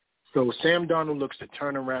that. So Sam Darnold looks to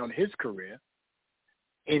turn around his career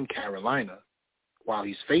in Carolina while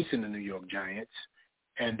he's facing the New York Giants,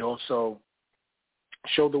 and also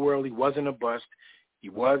show the world he wasn't a bust. He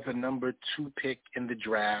was a number 2 pick in the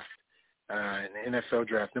draft, in the NFL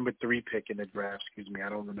draft, number 3 pick in the draft, I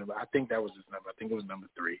don't remember. I think that was his number. I think it was number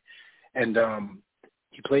 3. And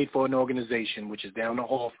he played for an organization which is down the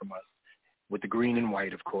hall from us, with the green and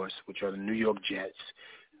white, of course, which are the New York Jets,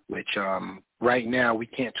 which right now we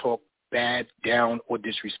can't talk bad, down, or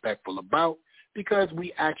disrespectful about because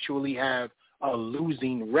we actually have a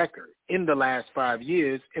losing record in the last 5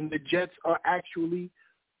 years, and the Jets are actually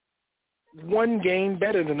 1 game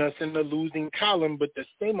better than us in the losing column, but the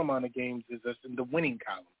same amount of games as us in the winning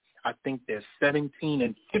column. I think they're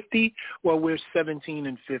 17-50, well, we're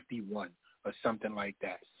 17-51 or something like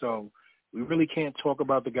that. So we really can't talk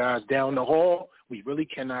about the guys down the hall. We really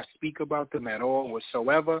cannot speak about them at all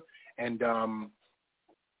whatsoever. And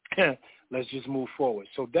let's just move forward.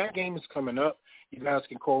 So that game is coming up. You guys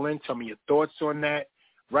can call in, tell me your thoughts on that.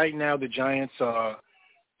 Right now the Giants are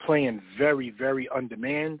playing very, very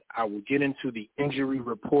undermanned. I will get into the injury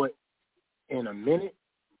report in a minute,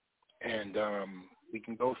 and we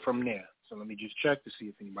can go from there. So let me just check to see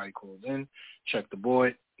if anybody calls in. Check the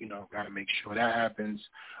board. Got to make sure that happens.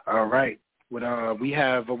 All right. We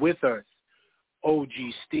have with us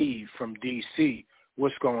OG Steve from D.C.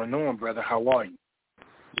 What's going on, brother? How are you?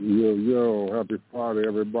 Yo, happy Friday,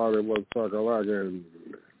 everybody. What's talking like?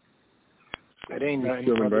 It ain't nothing,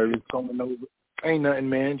 chilling, brother. baby. Going over, ain't nothing,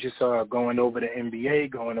 man. Just going over the NBA,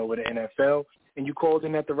 going over the NFL. And you called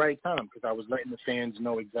in at the right time because I was letting the fans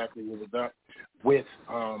know exactly what was up with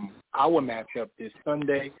our matchup this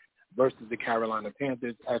Sunday versus the Carolina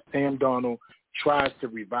Panthers as Sam Darnold tries to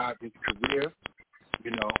revive his career,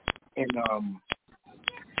 in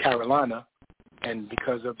Carolina. And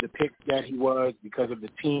because of the pick that he was, because of the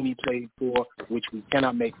team he played for, which we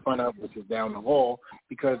cannot make fun of, which is down the hall,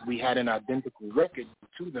 because we had an identical record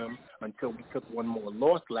to them until we took 1 more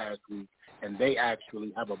loss last week, and they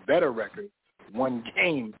actually have a better record, 1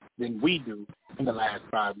 game, than we do in the last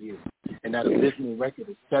 5 years. And that abysmal record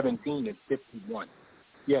is 17-51.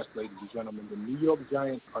 Yes, ladies and gentlemen, the New York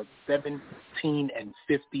Giants are 17-51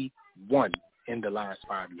 in the last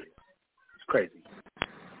 5 years. It's crazy.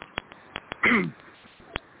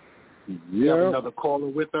 We have another caller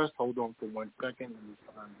with us. Hold on for 1 second. Let me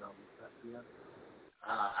find out what's here.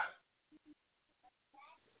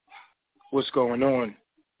 What's going on?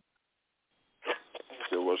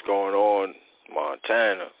 So what's going on,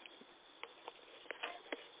 Montana?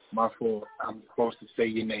 My fault. I'm supposed to say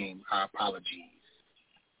your name. Our apologies.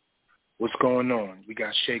 What's going on? We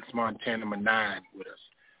got Shakes Montana Manine with us.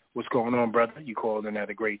 What's going on, brother? You called in at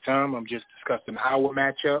a great time. I'm just discussing our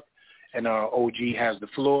matchup, and OG has the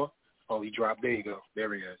floor. Oh, he dropped. There you go.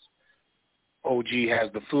 There he is. OG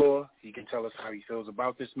has the floor. He can tell us how he feels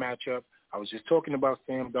about this matchup. I was just talking about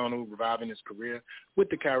Sam Darnold reviving his career with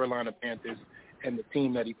the Carolina Panthers and the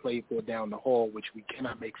team that he played for down the hall, which we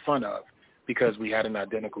cannot make fun of because we had an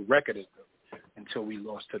identical record as them until we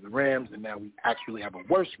lost to the Rams, and now we actually have a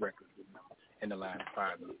worse record than them in the last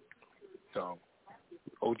 5 years. So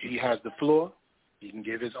OG has the floor. He can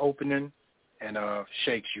give his opening, and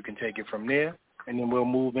Shakes, you can take it from there, and then we'll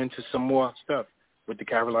move into some more stuff with the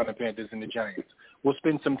Carolina Panthers and the Giants. We'll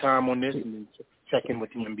spend some time on this and then check in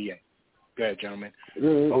with the NBA. Go ahead, gentlemen.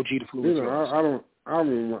 Yeah, OG, the floor is yours. I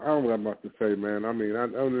don't have much to say, man. I mean, I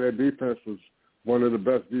know that defense was one of the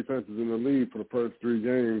best defenses in the league for the first 3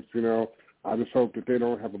 games. You know, I just hope that they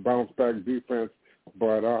don't have a bounce-back defense.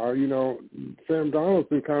 But, you know, Sam Darnold's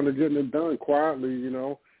been kind of getting it done quietly, you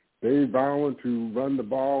know. They vowing to run the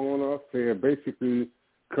ball on us. They basically,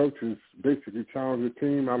 coaches basically challenge the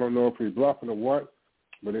team. I don't know if he's bluffing or what,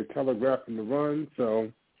 but they're telegraphing the run.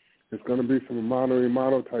 So it's going to be some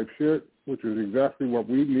mano type shit, which is exactly what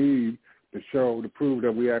we need to prove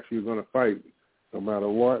that we actually are going to fight no matter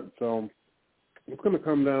what. So it's going to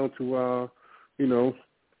come down to, you know,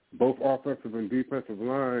 both offensive and defensive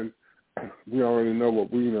line. We already know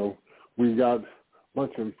what we know. We got a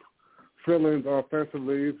bunch of fill-ins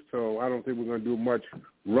offensively, so I don't think we're going to do much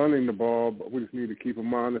running the ball, but we just need to keep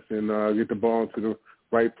them honest and get the ball into the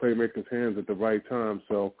right playmakers' hands at the right time.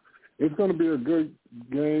 So it's going to be a good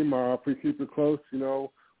game. If we keep it close, you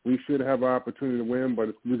know, we should have an opportunity to win,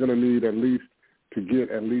 but we're going to need at least to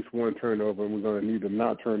get at least one turnover, and we're going to need to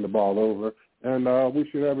not turn the ball over, and we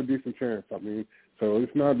should have a decent chance. I mean, so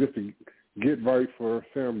it's not just to get right for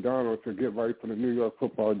Sam Darnold, to get right for the New York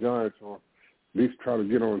Football Giants, or at least try to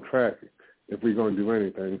get on track if we're going to do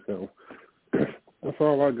anything. So that's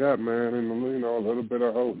all I got, man, and, you know, a little bit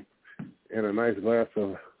of hope and a nice glass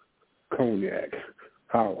of cognac.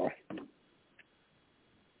 Holla.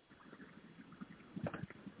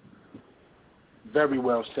 Very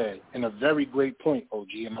well said, and a very great point, OG,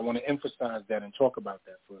 and I want to emphasize that and talk about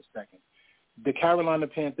that for a second. The Carolina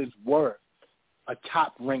Panthers were a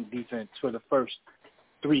top-ranked defense for the first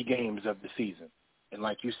 3 games of the season. And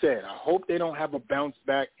like you said, I hope they don't have a bounce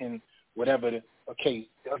back in whatever the case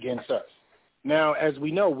against us. Now, as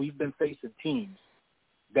we know, we've been facing teams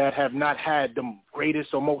that have not had the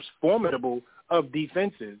greatest or most formidable of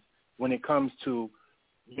defenses when it comes to,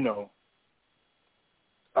 you know,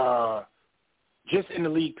 just in the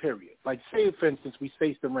league period. Like, say, for instance, we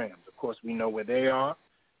face the Rams. Of course, we know where they are,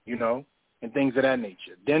 you know, and things of that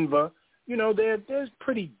nature. Denver, you know, there's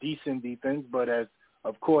pretty decent defense, but as,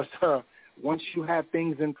 of course, once you have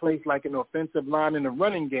things in place like an offensive line and a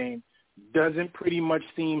running game, doesn't pretty much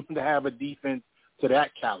seem to have a defense to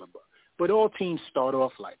that caliber. But all teams start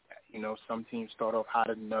off like that. You know, some teams start off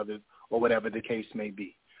hotter than others or whatever the case may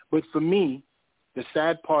be. But for me, the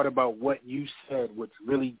sad part about what you said, what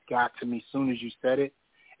really got to me as soon as you said it,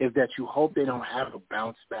 is that you hope they don't have a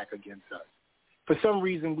bounce back against us. For some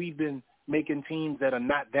reason, we've been making teams that are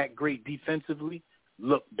not that great defensively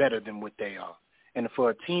look better than what they are. And for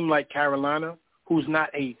a team like Carolina, who's not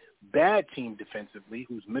a bad team defensively,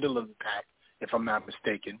 who's middle of the pack, if I'm not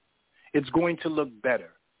mistaken, it's going to look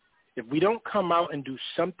better. If we don't come out and do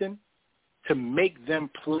something to make them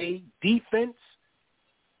play defense,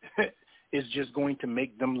 it's just going to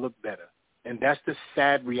make them look better. And that's the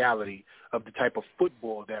sad reality of the type of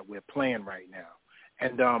football that we're playing right now.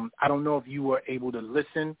 And I don't know if you were able to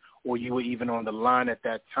listen or you were even on the line at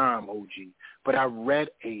that time, OG, but I read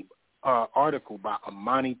a article by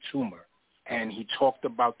Amani Toomer, and he talked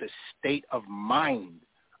about the state of mind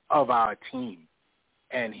of our team.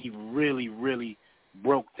 And he really, really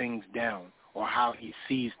broke things down, or how he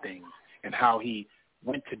sees things, and how he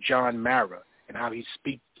went to John Mara, and how he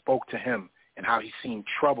spoke to him, and how he seemed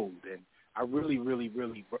troubled. And I really,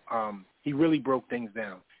 he really broke things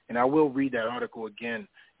down. And I will read that article again,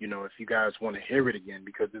 you know, if you guys want to hear it again,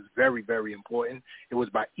 because it's very, very important. It was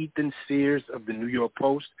by Ethan Sears of the New York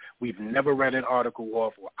Post. We've never read an article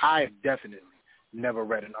off, or I have definitely never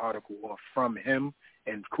read an article off from him,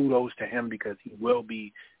 and kudos to him, because he will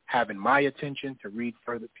be having my attention to read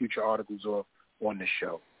further future articles off on the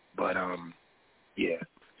show. But, yeah.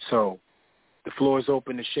 So the floor is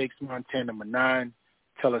open to Shakes Montana number 9.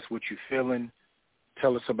 Tell us what you're feeling.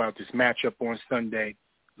 Tell us about this matchup on Sunday.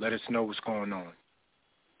 Let us know what's going on.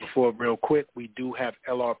 Before, real quick, we do have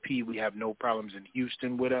LRP. We have No Problems in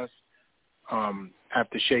Houston with us.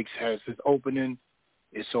 After Shakes has his opening,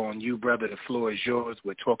 it's on you, brother. The floor is yours.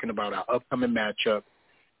 We're talking about our upcoming matchup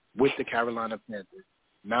with the Carolina Panthers.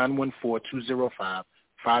 914-205-5796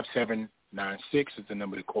 is the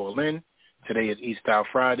number to call in. Today is East-Style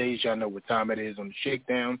Fridays. Y'all know what time it is on the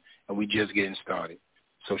shakedown, and we just getting started.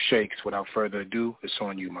 So, Shakes, without further ado, it's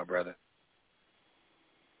on you, my brother.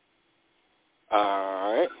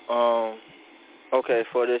 All right. Okay,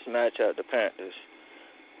 for this matchup, the Panthers.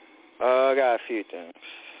 I got a few things.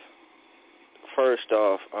 First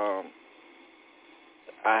off,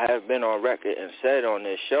 I have been on record and said on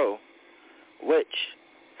this show, which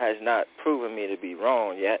has not proven me to be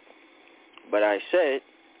wrong yet, but I said,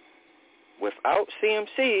 without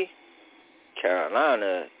CMC,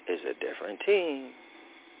 Carolina is a different team.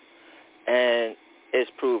 And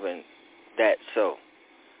it's proven that so.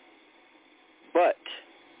 But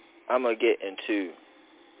I'm going to get into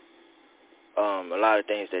a lot of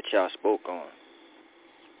things that y'all spoke on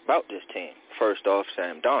about this team. First off,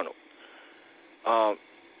 Sam Darnold.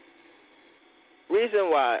 Reason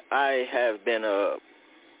why I have been a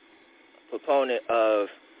proponent of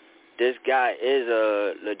this guy is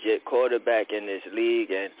a legit quarterback in this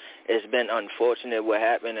league, and it's been unfortunate what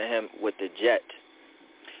happened to him with the Jets.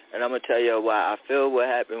 And I'm going to tell you why I feel what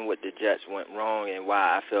happened with the Jets went wrong and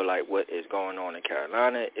why I feel like what is going on in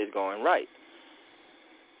Carolina is going right.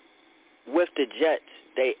 With the Jets,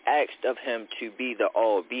 they asked of him to be the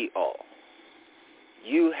all-be-all.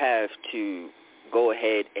 You have to go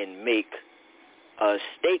ahead and make a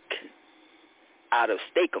steak out of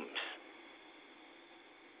steakums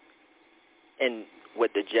and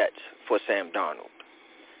with the Jets for Sam Darnold.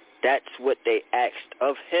 That's what they asked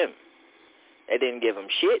of him. They didn't give him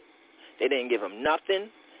shit. They didn't give him nothing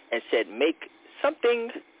and said make something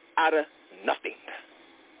out of nothing.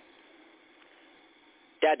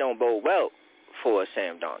 That don't bode well for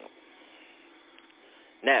Sam Darnold.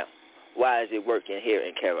 Now, why is it working here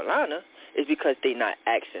in Carolina? Is because they're not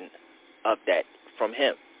asking of that from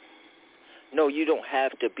him. No, you don't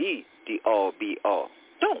have to be the all-be-all.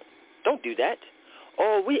 Don't do that.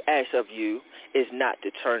 All we ask of you is not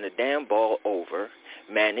to turn the damn ball over,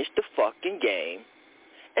 manage the fucking game,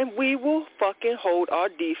 and we will fucking hold our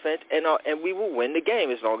defense and we will win the game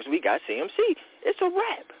as long as we got CMC. It's a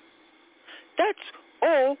wrap. That's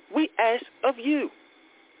all we ask of you.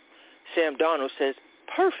 Sam Darnold says,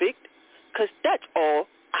 perfect, because that's all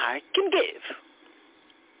I can give.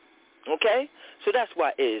 Okay? So that's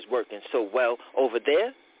why it is working so well over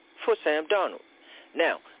there for Sam Darnold.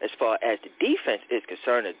 Now, as far as the defense is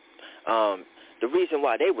concerned, the reason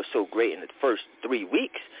why they were so great in the first 3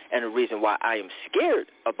 weeks and the reason why I am scared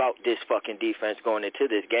about this fucking defense going into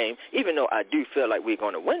this game, even though I do feel like we're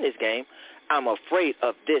going to win this game, I'm afraid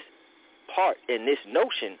of this part and this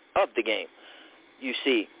notion of the game. You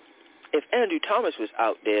see, if Andrew Thomas was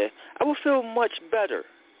out there, I would feel much better.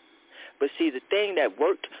 But see, the thing that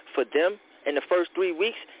worked for them in the first 3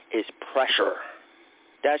 weeks is pressure.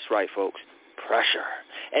 That's right, folks. Pressure.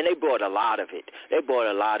 And they brought a lot of it. They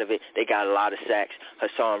got a lot of sacks.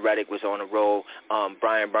 Hassan Reddick was on a roll.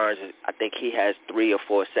 Brian Burns, I think he has 3 or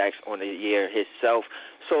 4 sacks on the year himself.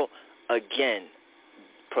 So, again,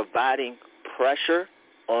 providing pressure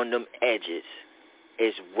on them edges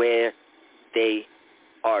is where they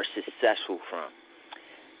are successful from.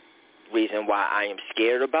 Reason why I am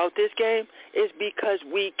scared about this game is because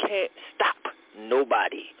we can't stop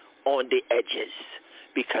nobody on the edges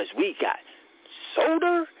because we got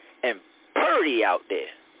Soder and Purdy out there.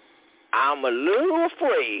 I'm a little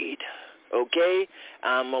afraid, okay?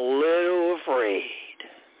 I'm a little afraid.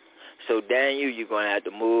 So, Daniel, you're going to have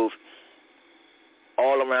to move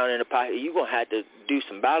all around in the pocket. You're going to have to do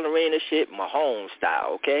some ballerina shit, Mahomes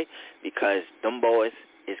style, okay? Because them boys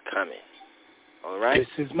is coming, all right?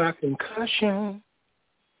 This is my concussion.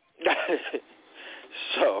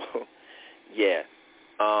 So, yeah.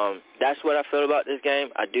 That's what I feel about this game.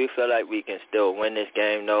 I do feel like we can still win this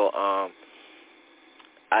game, though.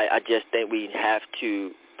 I just think we have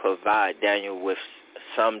to provide Daniel with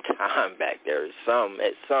some time back there. At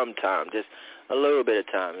some time, just a little bit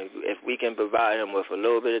of time. If we can provide him with a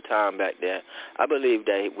little bit of time back there, I believe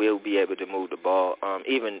that we'll be able to move the ball.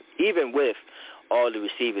 Even with all the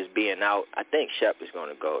receivers being out, I think Shep is going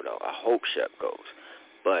to go, though. I hope Shep goes.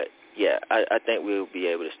 But yeah, I think we'll be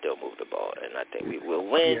able to still move the ball, and I think we will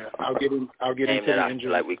win. Yeah, I'll get into the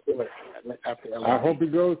injury. Like I hope he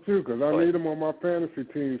goes too, because I need him on my fantasy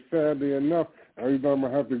team. Sadly enough, every time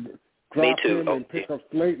I have to drop him and pick up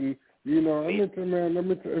Slayton, you know, I'm in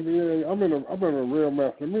a real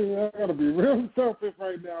mess. I gotta be real selfish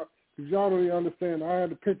right now, because y'all don't even understand. I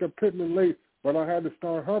had to pick up Pittman late, but I had to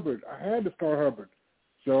start Hubbard.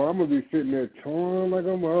 So I'm going to be sitting there torn like a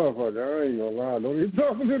motherfucker. I ain't going to lie. Don't even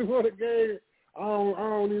talk to me before the game. I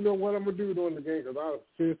don't even know what I'm going to do during the game because I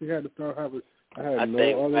seriously had to start having – I had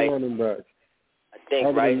no other running back. I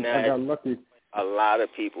think right now – I got lucky. a lot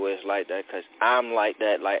of people is like that because I'm like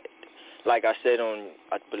that. Like I said on,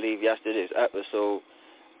 I believe, yesterday's episode,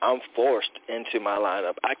 I'm forced into my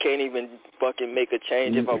lineup. I can't even fucking make a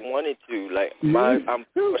change if I wanted to. Like, I'm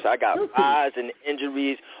forced. I got buys and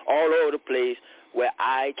injuries all over the place where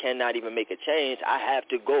I cannot even make a change. I have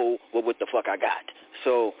to go with what the fuck I got.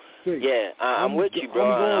 So, yeah, I'm with you,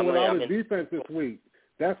 bro. I'm going without a defense this week.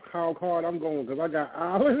 That's how hard I'm going because I got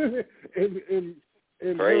Allen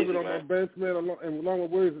and Herbert on my bench, man, along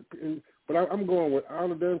with Williams. But I'm going with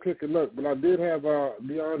all of them kicking. Look, but I did have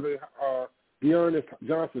Dearness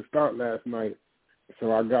Johnson start last night,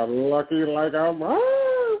 so I got lucky like I'm. Baby.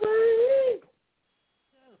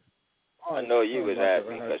 I know you was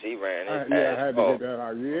happy because he ran his ass. Yeah, I had to get that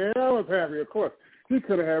out. Yeah, I was happy, of course. He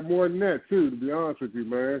could have had more than that, too, to be honest with you,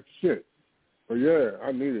 man. Shit. But, yeah,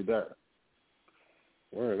 I needed that.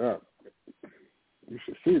 Word up. You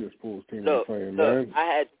should see this Bulls team playing, man. I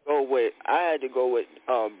had to go with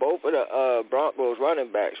both of the Broncos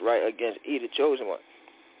running backs, right, against either chosen one.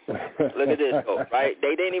 Look at this, though, right?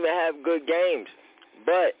 They didn't even have good games.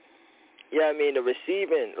 But, yeah, I mean, the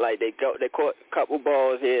receiving, like, they caught a couple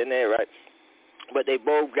balls here and there, right? But they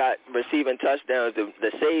both got receiving touchdowns to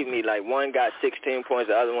save me. Like, one got 16 points,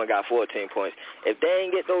 the other one got 14 points. If they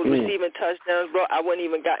ain't get those receiving touchdowns, bro, I wouldn't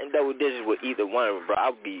even got in double digits with either one of them, bro. I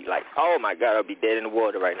would be like, oh, my God, I'll be dead in the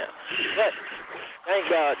water right now. But thank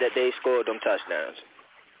God that they scored them touchdowns.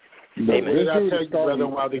 What did I tell you, brother,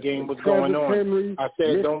 while the game was going on? I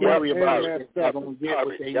said, don't worry about it. I don't get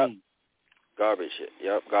what they need. Garbage shit.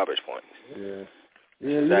 Yep, garbage points. Yeah.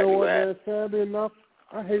 Yeah, you know what, man? Sadly enough,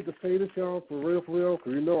 I hate to say this, y'all, for real,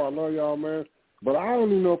 because you know I love y'all, man. But I don't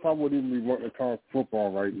even know if I would even be wanting to talk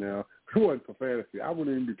football right now. If it wasn't for fantasy, I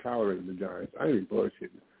wouldn't even be tolerating the Giants. I ain't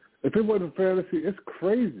bullshitting. If it wasn't for fantasy, it's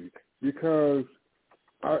crazy because,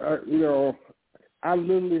 I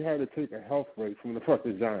literally had to take a health break from the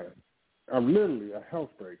fucking Giants. I'm literally a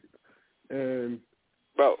health break. And,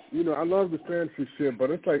 bro, you know, I love the fantasy shit,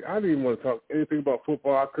 but it's like I didn't even want to talk anything about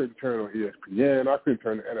football. I couldn't turn on ESPN. I couldn't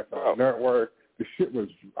turn the NFL Network. The shit was,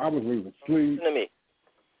 I was losing sleep.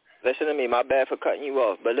 Listen to me. My bad for cutting you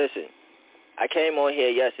off. But listen, I came on here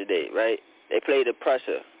yesterday, right? They played the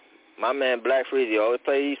presser. My man Black Freezy always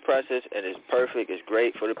play these pressers, and it's perfect. It's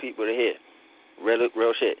great for the people to hear.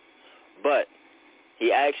 Real shit. But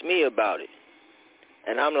he asked me about it.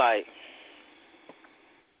 And I'm like,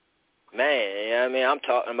 man, you know what I mean? I'm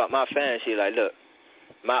talking about my fantasy. Like, look,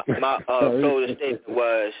 my closing statement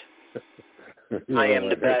was, I am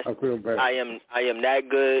the best. I am that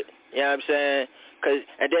good. You know what I'm saying?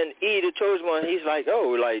 And then the chosen one, he's like,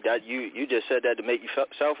 oh, like that. You just said that to make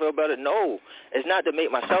yourself feel better. No, it's not to make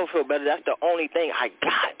myself feel better. That's the only thing I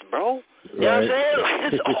got, bro. You know what I'm saying? Like,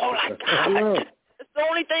 that's all I got. It's the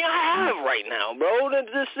only thing I have right now, bro.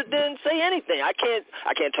 Just didn't say anything. I can't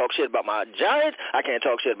talk shit about my Giants. I can't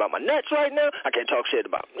talk shit about my Nets right now. I can't talk shit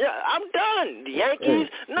about. Yeah, I'm done. The Yankees,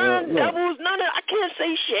 none. Devils, none. I can't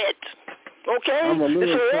say shit. Okay? So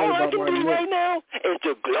all I can do right now is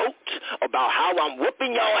to gloat about how I'm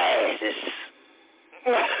whooping your asses.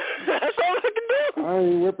 That's all I can do. I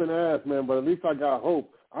ain't whipping ass, man, but at least I got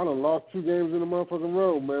hope. I done lost 2 games in a motherfucking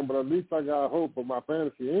row, man, but at least I got hope. But my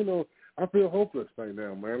fantasy, I feel hopeless right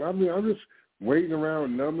now, man. I mean, I'm just waiting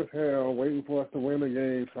around numb as hell, waiting for us to win a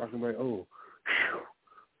game, so I can be like, oh,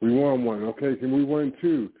 we won one. Okay, can we win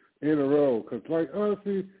 2 in a row? Because, like,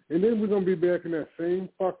 honestly, and then we're going to be back in that same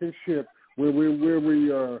fucking ship where we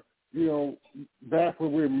back where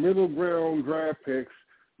we're middle ground draft picks,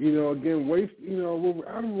 again, waste, I don't know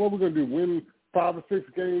what we're going to do, win 5 or 6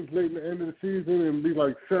 games late in the end of the season and be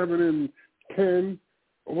like 7-10.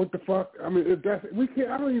 What the fuck? I mean, if that's, we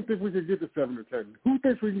can't. I don't even think we can get to 7-10. Who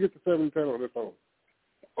thinks we can get to 7-10 on this phone?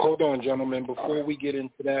 Hold on, gentlemen. Before we get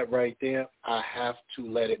into that right there, I have to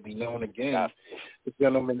let it be known again. The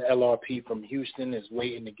gentleman LRP from Houston is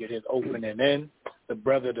waiting to get his opening in. The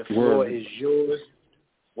brother, the floor is yours.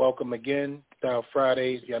 Welcome again. Style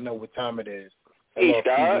Fridays. Y'all know what time it is.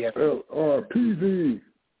 PZ.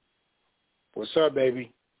 What's up,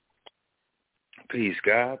 baby? Peace,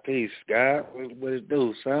 God. Peace, God. What it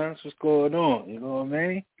do, sons? What's going on? You know what I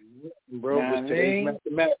mean? Bro, what's today's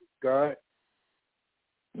mathematics, God?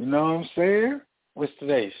 You know what I'm saying? What's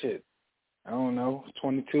today? Shit. I don't know.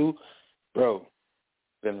 22. Bro,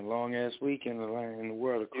 been a long-ass week in the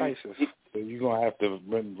world of crisis. So you're going to have to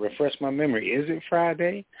refresh my memory. Is it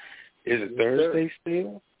Friday? Is it Thursday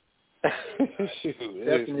still? Shoot,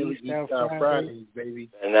 definitely East Fridays, baby.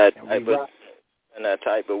 And that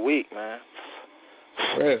type of week, man.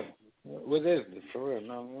 Well, what is it? For real?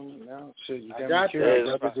 No, shit, you got me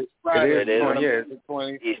curious. It is Friday. It's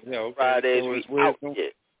 20. Fridays we out.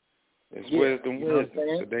 It's wisdom.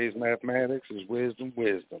 Today's mathematics is wisdom.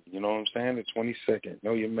 You know what I'm saying? The 22nd.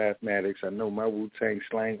 Know your mathematics. I know my Wu-Tang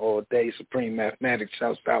slang all day. Supreme mathematics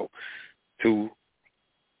shouts out to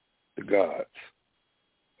the gods.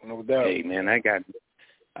 No doubt. Hey, man,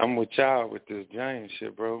 I'm with y'all with this giant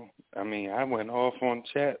shit, bro. I mean, I went off on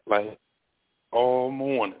chat like all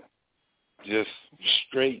morning. Just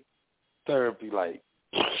straight therapy, like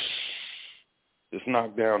just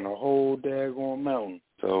knocked down the whole daggone mountain.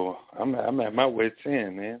 So I'm at my wit's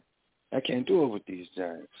end, man. I can't do it with these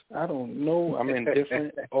giants. I don't know. I'm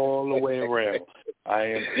indifferent all the way around. I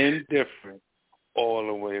am indifferent all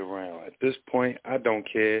the way around. At this point, I don't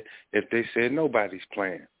care if they said nobody's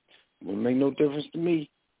playing. It wouldn't make no difference to me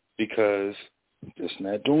because just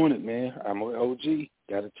not doing it, man. I'm an OG.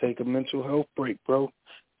 Got to take a mental health break, bro.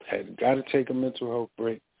 Got to take a mental health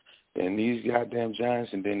break. And these goddamn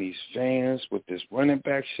Giants and then these fans with this running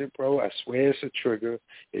back shit, bro, I swear it's a trigger.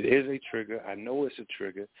 It is a trigger. I know it's a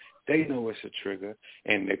trigger. They know it's a trigger.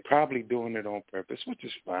 And they're probably doing it on purpose, which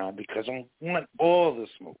is fine because I want all the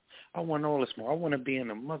smoke. I want all the smoke. I want to be in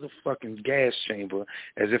a motherfucking gas chamber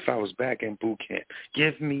as if I was back in boot camp.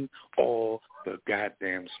 Give me all the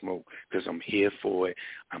goddamn smoke because I'm here for it.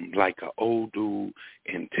 I'm like an old dude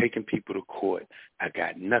and taking people to court. I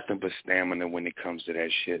got nothing but stamina when it comes to that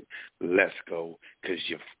shit. Let's go because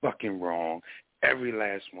you're fucking wrong. Every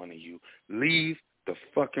last one of you. Leave the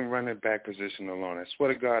fucking running back position alone. I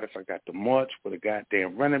swear to God, if I got to march with a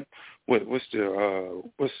goddamn running, what's the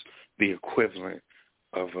equivalent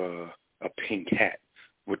of a pink hat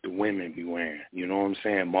with the women be wearing? You know what I'm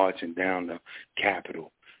saying? Marching down the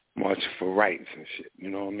Capitol, marching for rights and shit.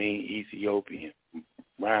 You know what I mean? Ethiopian,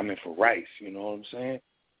 rhyming for rights. You know what I'm saying?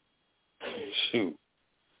 Shoot.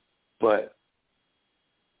 But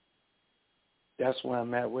that's where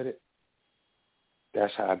I'm at with it.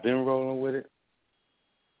 That's how I've been rolling with it.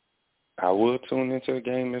 I will tune into the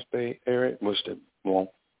game if they air it, which they won't,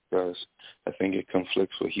 because I think it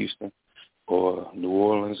conflicts with Houston or New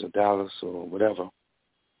Orleans or Dallas or whatever.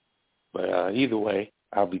 But either way,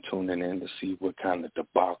 I'll be tuning in to see what kind of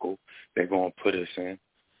debacle they're going to put us in.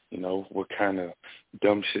 You know, what kind of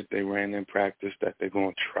dumb shit they ran in practice that they're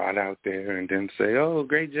going to trot out there and then say, oh,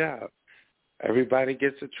 great job. Everybody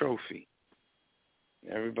gets a trophy.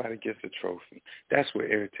 Everybody gets a trophy. That's what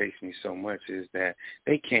irritates me so much is that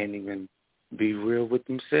they can't even be real with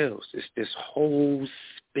themselves. It's this whole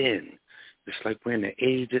spin. It's like we're in the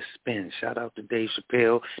age of spin. Shout out to Dave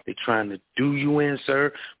Chappelle. They're trying to do you in,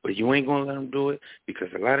 sir, but you ain't going to let them do it because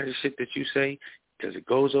a lot of the shit that you say, because it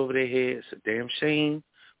goes over their head, it's a damn shame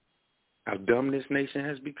how dumb this nation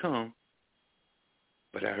has become.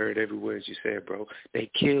 But I heard every word you said, bro. They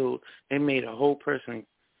made a whole person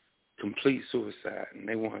complete suicide, and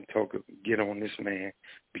they want to get on this man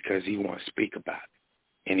because he wants to speak about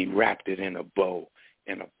it. And he wrapped it in a bow,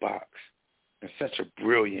 in a box, in such a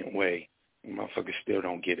brilliant way. Motherfuckers still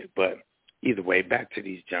don't get it. But either way, back to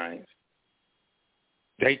these Giants.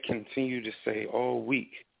 They continue to say all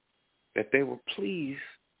week that they were pleased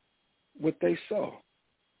with what they saw.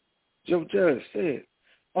 Joe Judge said,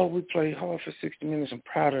 oh, we played hard for 60 minutes. I'm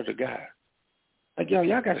proud of the guy. Like, y'all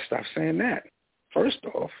got to stop saying that, first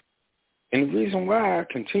off. And the reason why I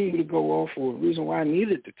continue to go off, or the reason why I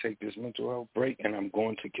needed to take this mental health break, and I'm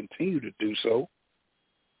going to continue to do so,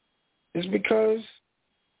 is because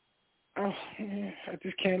I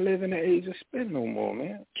just can't live in the age of spin no more,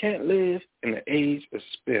 man. Can't live in the age of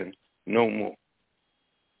spin no more.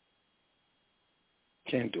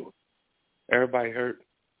 Can't do it. Everybody hurt,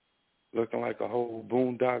 looking like a whole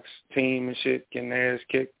Boondocks team and shit, getting their ass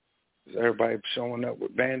kicked. Everybody showing up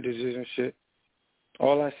with bandages and shit.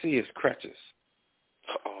 All I see is crutches.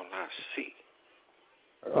 All I see.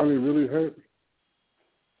 Are they really hurt?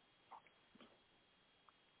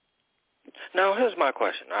 Now, here's my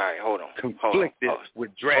question. All right, hold on. Conflicted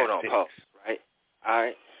with draft picks. Right? All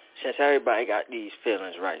right. Since everybody got these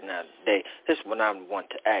feelings right now today, this is what I want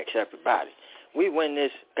to ask everybody. We win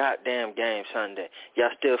this goddamn game Sunday. Y'all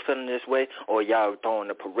still feeling this way? Or y'all throwing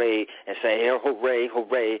a parade and saying, hey, hooray,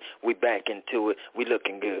 hooray, we back into it, we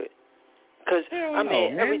looking good? Because, I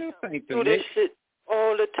mean, every time we do this shit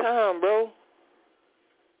all the time, bro.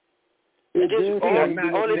 All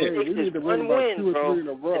it takes is one win, bro.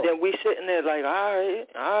 And then we sitting there like, all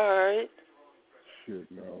right. Shit,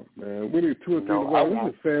 no, man. We need 2 or 3 in a row.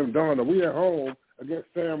 This is Sam Darnold. We at home against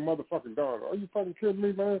Sam motherfucking Darnold. Are you fucking kidding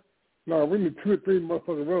me, man? No, we need 2 or 3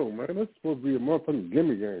 motherfucking row, man. That's supposed to be a motherfucking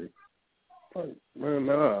gimme game. Like, man,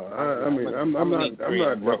 nah. I'm not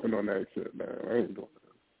jumping on that shit, man. I ain't doing that.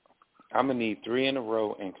 I'm going to need 3 in a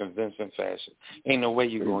row in convincing fashion. Ain't no way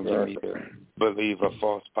you're going to get me to believe a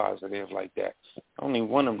false positive like that. I only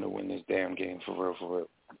want them to win this damn game for real, for real.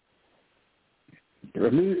 I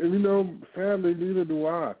mean, you know, sadly, neither do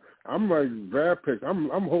I. I'm like draft picks. I'm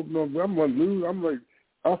hoping I'm going to lose. I'm like,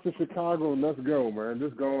 us in Chicago, let's go, man.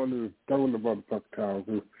 Just go on and throw in the motherfucking towels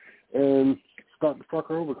and start the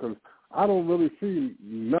fuck over because I don't really see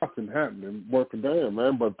nothing happening working damn,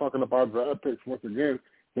 man. But fucking up our draft picks once again.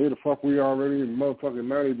 Here the fuck we already in motherfucking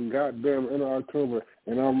not even goddamn in October,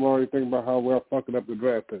 and I'm already thinking about how we're fucking up the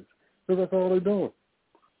draft picks. Because that's all they're doing.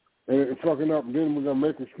 And fucking up, and then we're going to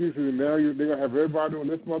make excuses, and now they're going to have everybody on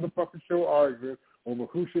this motherfucking show arguing over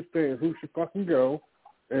who should stay and who should fucking go.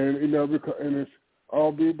 And, you know, because, and it's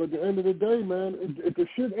all be, but at the end of the day, man, if the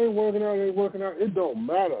shit ain't working out, it ain't working out, it don't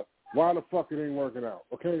matter why the fuck it ain't working out,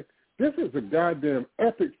 okay? This is a goddamn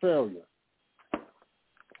epic failure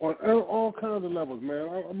on all kinds of levels,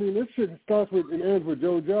 man. I mean, this shit starts with and ends with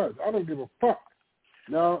Joe Judge. I don't give a fuck.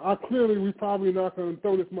 Now, we probably not going to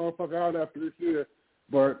throw this motherfucker out after this year,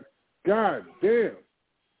 but god damn.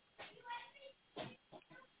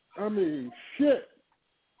 I mean, shit.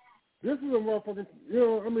 This is a motherfucking, you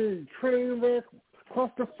know, I mean, train wreck,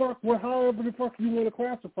 clusterfuck, however the fuck you want to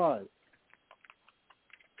classify it.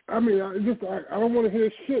 I mean, I don't want to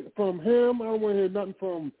hear shit from him. I don't want to hear nothing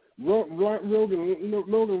from Logan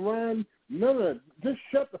Ryan. None of that. Just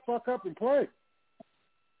shut the fuck up and play.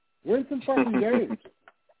 Win some fucking games.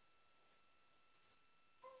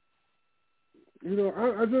 You know,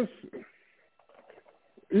 I just,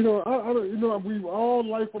 you know, we all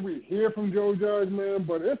like what we hear from Joe Judge, man.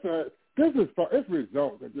 But it's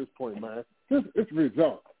results at this point, man. It's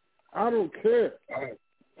results. I don't care. All right.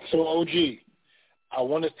 So, OG, I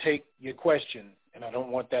want to take your question, and I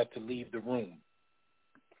don't want that to leave the room.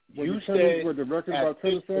 You said the record about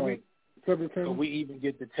 10 and 7, 7 and 10. So we even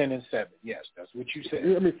get to 10 and 7. Yes, that's what you said.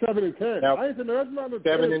 I mean 7 and 10. Now, I ain't saying that's not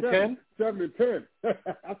 7 and 10. 7 and 10. I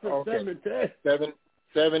said okay. 7 and 10.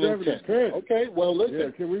 7 and 10. Okay, well listen.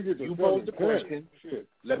 Yeah, can we get to you posed the question. Shit.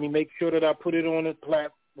 Let me make sure that I put it on a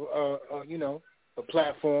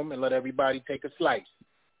platform and let everybody take a slice.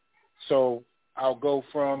 So I'll go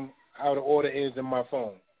from how the order is in my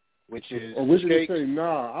phone, which is. Or we can say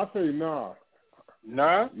nah. I say nah.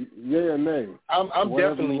 Nah? Yeah or nay? I'm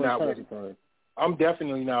definitely not with it. I'm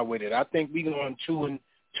definitely not with it. I think we going 2 and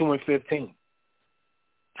 15.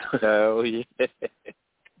 Hell yeah.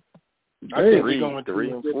 I think we're going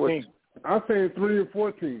 3 and 15. I'm saying 3 and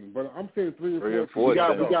 14, but I'm saying 3 and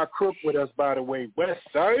 14. We got Crook with us, by the way. West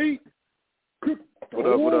Side. What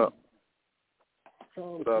up?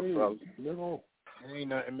 What up, fellas? Ain't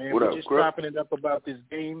nothing, man. We're just chopping it up about this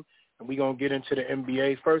game, and we're going to get into the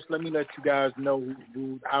NBA. First, let me let you guys know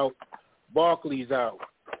who's out. Barkley's out.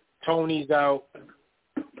 Tony's out.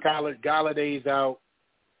 Galladay's out.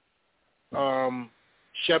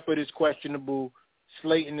 Shepard is questionable.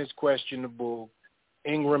 Slayton is questionable.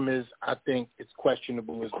 Ingram is, I think, it's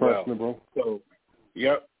questionable as well. So,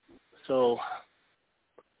 yep. So,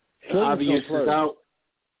 Obvious is out.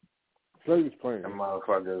 Slayton's playing. That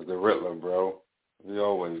motherfucker is the Riddler, bro. We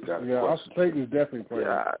always got Slayton's definitely playing.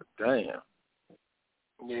 God damn.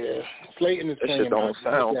 Yeah, Slayton is playing. That shit don't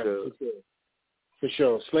sound good. For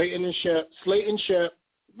sure. Slayton, Shep,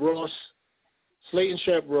 Ross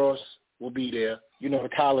will be there. You know, the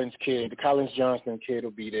Collins Johnson kid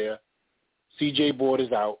will be there. C.J. Board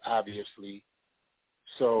is out, obviously.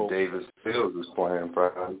 So Davis Fields is playing,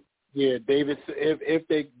 probably. Yeah, Davis. If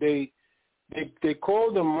they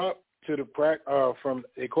called him up to the from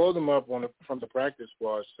the practice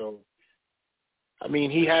squad. So, I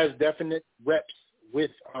mean, he has definite reps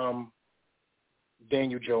with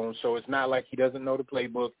Daniel Jones. So it's not like he doesn't know the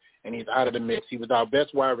playbook and he's out of the mix. He was our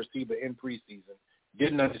best wide receiver in preseason.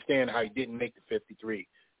 Didn't understand how he didn't make the 53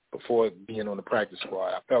 before being on the practice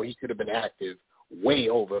squad. I felt he should have been active way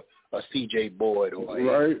over a C.J. Boyd or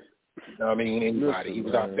right. Anybody. Listen, he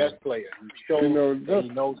was our best player. He showed that he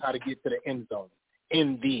knows how to get to the end zone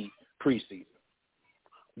in the preseason.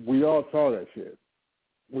 We all saw that shit.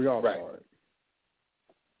 We all saw it.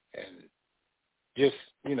 And just,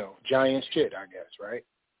 Giants shit, I guess, right?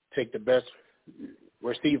 Take the best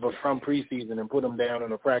receiver from preseason and put them down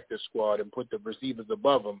on a practice squad and put the receivers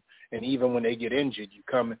above them. And even when they get injured, you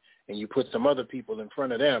come and you put some other people in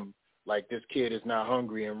front of them. Like, this kid is not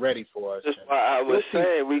hungry and ready for us. That's why I was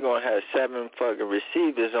saying we're going to have 7 fucking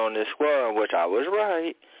receivers on this squad, which I was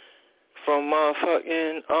right. From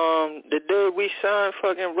motherfucking, the day we signed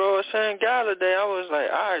fucking Ross and Galladay, I was like,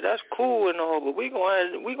 all right, that's cool and all, but we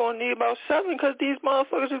gonna need about 7 because these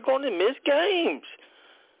motherfuckers are going to miss games.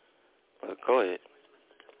 But go ahead.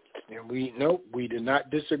 And we did not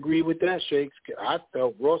disagree with that, Shakes. I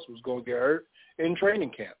felt Ross was going to get hurt in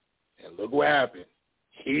training camp. And look what happened.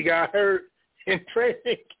 He got hurt in training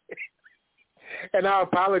camp. And I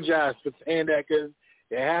apologize for saying that because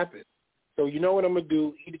it happened. So you know what I'm going to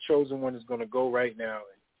do? He the chosen one is going to go right now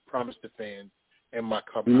and promise the fans and my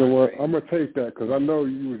cover. You know what? I'm going to take that because I know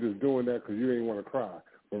you was just doing that because you didn't want to cry.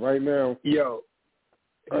 But right now. Yo,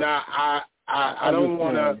 I don't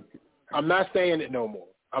want to. I'm not saying it no more.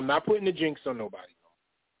 I'm not putting the jinx on nobody.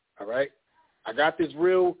 All right? I got this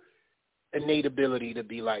real innate ability to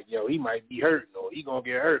be like, yo, he might be hurt or he going to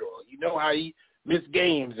get hurt or you know how he missed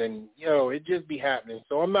games and, it just be happening.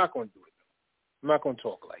 So I'm not going to do it. I'm not going to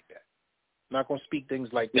talk like that. I'm not going to speak things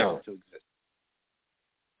like that into existence.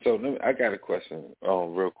 So I got a question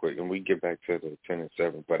real quick, and we get back to the 10 and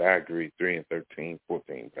 7, but I agree, 3 and 13,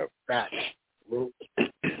 14.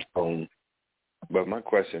 But my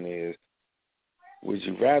question is, would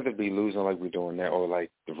you rather be losing like we're doing now or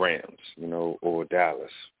like the Rams, or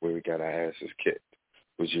Dallas, where we got our asses kicked?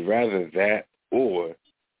 Would you rather that or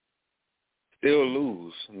still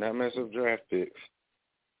lose, not mess up draft picks,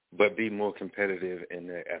 but be more competitive in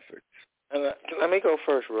their efforts? Let me go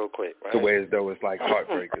first real quick, right? The way as though it's like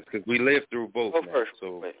heartbreakers, because we lived through both now.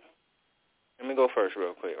 Let me go first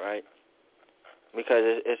real quick, right? Because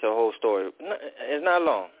it's a whole story. It's not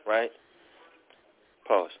long, right?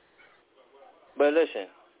 Pause. But listen,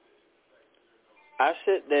 I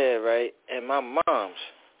sit there, right, and my mom's,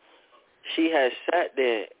 she has sat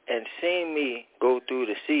there and seen me go through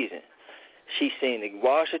the season. She seen the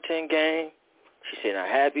Washington game. She seen how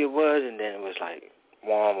happy it was, and then it was like,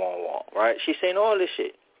 wah, wah, wah, right? She seen all this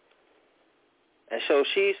shit. And so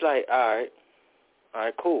she's like, all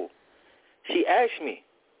right, cool. She asked me,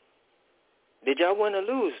 did y'all win or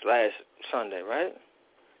lose last Sunday, right?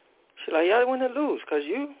 She's like, y'all win or lose, because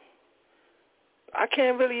I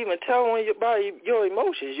can't really even tell by your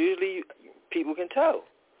emotions. Usually people can tell.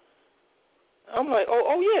 I'm like,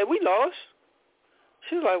 oh yeah, we lost.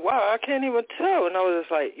 She's like, wow, I can't even tell. And I was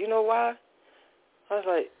just like, you know why? I was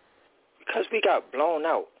like, because we got blown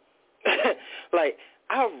out. Like,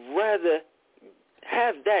 I'd rather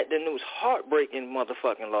have that than those heartbreaking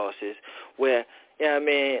motherfucking losses where,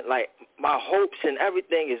 like, my hopes and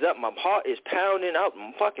everything is up. My heart is pounding out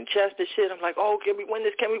my fucking chest and shit. I'm like, oh, can we win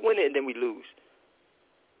this? Can we win it? And then we lose.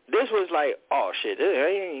 This was like, oh, shit,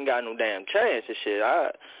 I ain't got no damn chance and shit.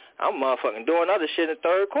 I'm motherfucking doing other shit in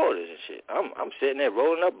third quarters and shit. I'm sitting there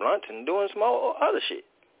rolling up blunts and doing small other shit.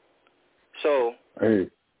 So, hey,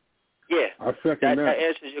 yeah, I second that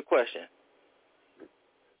answers your question.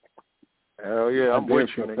 Hell yeah, I'm with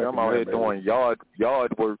you, nigga. I'm out here doing yard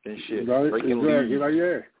work and shit. Breaking leaves. Like,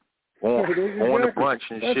 yeah. On the brunch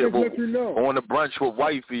and That's shit. On the brunch with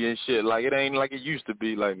wifey and shit. Like, it ain't like it used to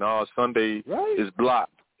be. Like, nah, Sunday is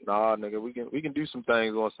blocked. Nah, nigga, we can do some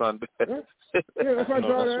things on Sunday. Yeah, that's why I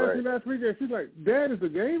tried to ask you last weekend. She's like, Dad, is the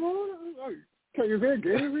game on? I'm like, is there a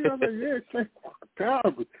game? I'm like, yeah, it's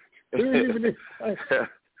terrible.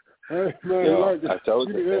 I told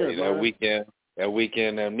you that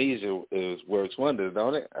weekend amnesia works wonders,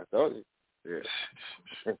 don't it? I told you.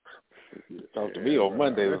 Yeah. Talked to me on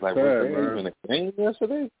Monday. It was like, was there even a game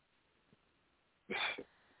yesterday?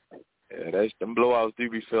 Yeah, them blowouts do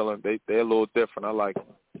be feeling. They're a little different. I like them.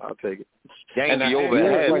 I'll take it. Game be over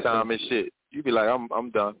at halftime and shit. You be like, I'm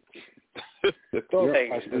done. The thought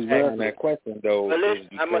on that question though. But listen,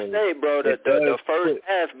 I must say, bro, the first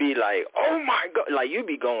half be like, oh my god, like you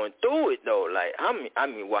be going through it though. Like I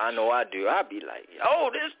mean, well, I know I do. I be like, oh,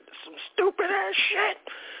 this some stupid ass shit.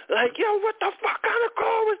 Like, yo, what the fuck kind of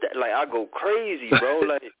call was that? Like I go crazy, bro.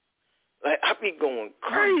 like I be going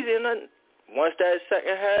crazy, and then once that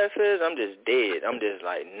second half is, I'm just dead. I'm just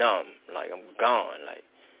like numb. Like I'm gone. Like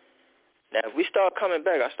now, if we start coming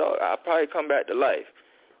back, I'll probably come back to life.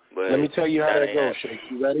 But let me tell you how that goes, Shake.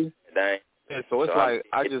 You ready? Dang. Yeah, so it's like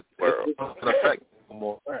I just it doesn't affect no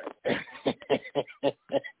more.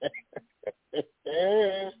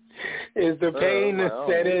 Is the pain to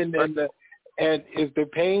set in and is the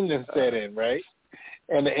pain to set in, right?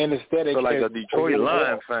 And the anesthetic. So like a Detroit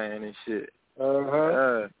Lions fan and shit.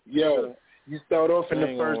 Yo, you start off in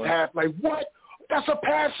the first half like, what? That's a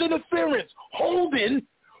pass interference. Holding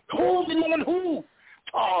on who?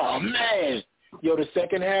 Oh man. Yo, the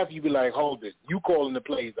second half, you be like, hold it. You calling the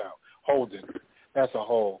plays out. Hold it. That's a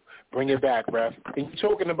hold. Bring it back, ref. And you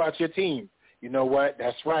talking about your team. You know what?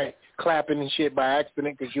 That's right. Clapping and shit by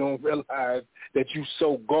accident because you don't realize that you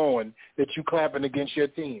so gone that you clapping against your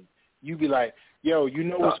team. You be like, yo, you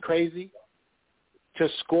know what's crazy? To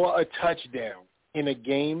score a touchdown in a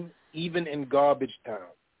game, even in garbage time,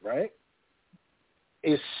 right,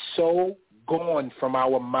 is so gone from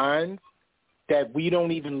our minds that we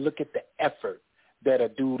don't even look at the effort that a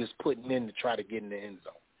dude is putting in to try to get in the end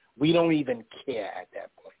zone. We don't even care at that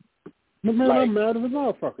point. Man, I'm mad as a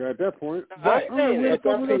motherfucker at that point. I know what you're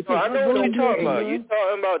talking about. You're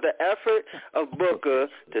talking about the effort of Booker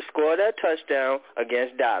to score that touchdown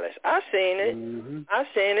against Dallas. I seen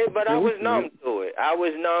it. But I was numb to it.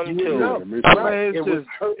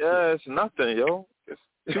 It's nothing, yo.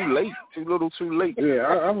 It's too late. Too little, too late. Yeah,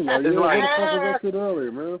 I was like, what the fuck was that shit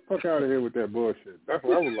earlier, man? Fuck out of here with that bullshit. That's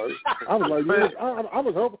what I was like. I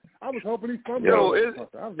was hoping he fumbled. Yo, it's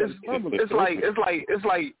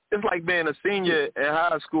like being a senior in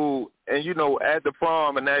high school and at the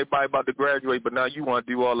prom and everybody about to graduate, but now you want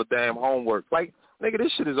to do all the damn homework. Like, nigga,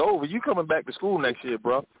 this shit is over. You coming back to school next year,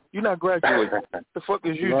 bro? You're not graduating. The fuck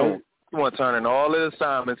is you doing? You want to turn in all the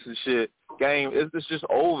assignments and shit. It's just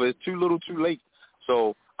over. It's too little, too late.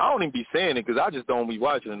 So I don't even be saying it because I just don't be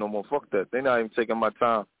watching it no more. Fuck that. They're not even taking my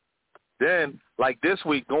time. Then, like this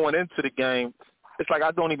week, going into the game, it's like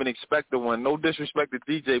I don't even expect to win. No disrespect to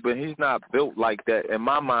DJ, but he's not built like that. In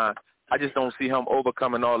my mind, I just don't see him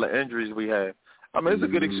overcoming all the injuries we had. I mean, it's a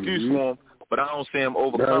good excuse for him, but I don't see him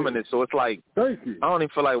overcoming it. So it's like, I don't even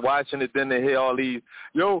feel like watching it then to hear all these,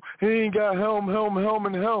 yo, he ain't got helm.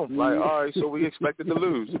 Like, all right, so we expected to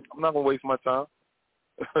lose. I'm not going to waste my time.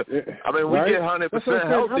 I mean, we get 100%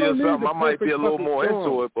 healthy or something, I might be a little more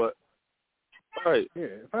into it, but right. Yeah,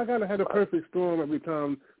 if I gotta have a perfect storm every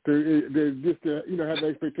time to have the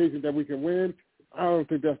expectation that we can win, I don't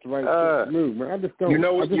think that's the right move, man. I just don't. You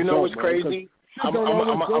know what's crazy? I'm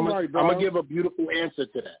gonna give a beautiful answer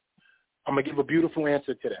to that.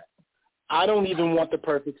 I don't even want the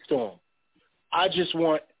perfect storm. I just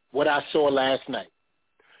want what I saw last night.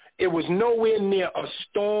 It was nowhere near a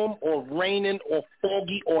storm or raining or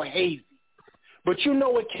foggy or hazy. But you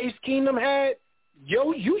know what Case Keenum had?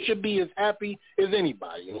 Yo, you should be as happy as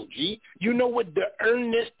anybody, OG. You know what the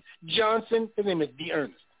Ernest Johnson, his name is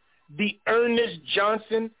the Ernest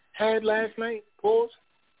Johnson had last night, Pause?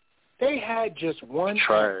 They had just one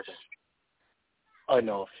trash, an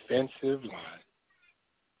offensive line.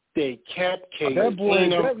 They kept Case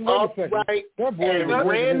Keenum upright and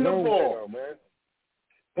ran the ball.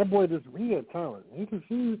 That boy he had talent. We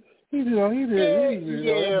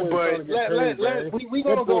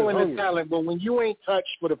gonna go into talent, but when you ain't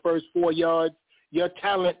touched for the first 4 yards, your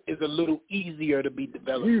talent is a little easier to be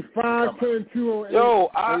developed. You 5'10", 208. Yo,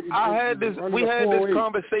 we had this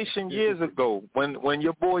conversation years ago when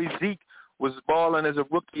your boy Zeke was balling as a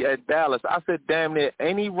rookie at Dallas. I said, damn near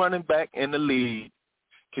any running back in the league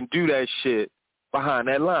can do that shit behind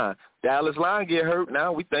that line. Dallas line get hurt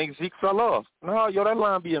now. We think Zeke fell off. No, that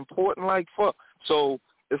line be important like fuck. So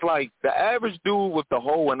it's like the average dude with the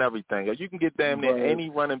hole and everything. You can get damn near any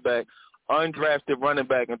running back, undrafted running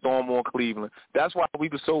back, and throw him on Cleveland. That's why we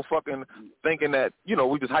were so fucking thinking that,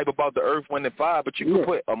 we just hype about the Earth winning 5, but you can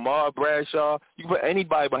put Ahmad Bradshaw, you can put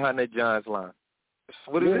anybody behind that Giants line. That's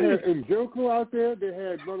what it is. They had Njoku out there, they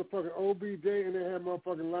had motherfucking OBJ, and they had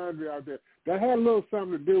motherfucking Landry out there. That had a little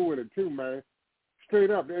something to do with it too, man. Straight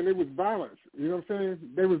up, and it was balanced. You know what I'm saying?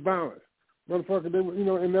 They was balanced. Motherfucker,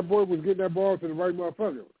 and that boy was getting that ball to the right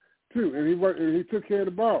motherfucker too, and he took care of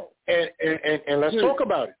the ball. And let's talk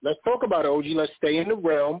about it. Let's talk about it, OG. Let's stay in the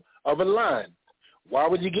realm of a line. Why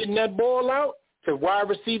was he getting that ball out to wide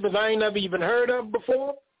receivers I ain't never even heard of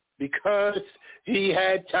before? Because he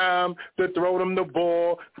had time to throw them the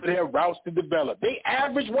ball for their routes to develop. They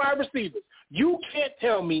average wide receivers. You can't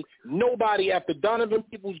tell me nobody after Donovan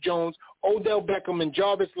Peoples-Jones, Odell Beckham, and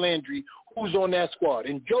Jarvis Landry who's on that squad.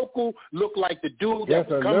 And Njoku looked like the dude that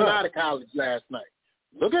was coming out of college last night.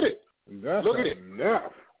 Look at it. Look at it.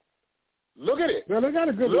 Look at it. Now, they got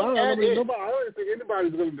a good line. I don't think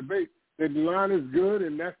anybody's going to debate that the line is good,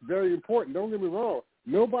 and that's very important. Don't get me wrong.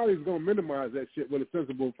 Nobody's going to minimize that shit with a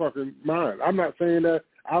sensible fucking mind. I'm not saying that.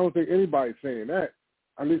 I don't think anybody's saying that.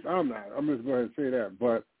 At least I'm not. I'm just going to say that.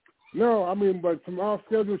 But, no, I mean, but some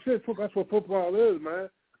off-schedule shit, that's what football is, man.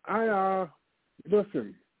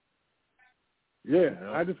 Listen. Yeah,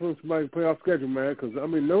 I just want somebody to play off schedule, man, because, I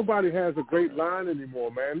mean, nobody has a great line anymore,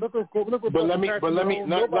 man. Look at we're not going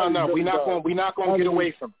to get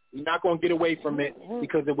away from it. We're not going to get away from it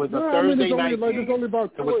because it was a Thursday night game. It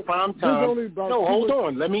was prime time. No, hold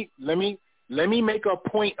on. Let me make a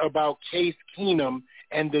point about Case Keenum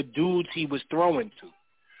and the dudes he was throwing to.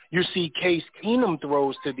 You see, Case Keenum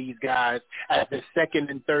throws to these guys as the second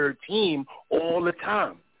and third team all the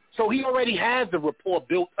time. So he already has the rapport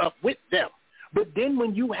built up with them. But then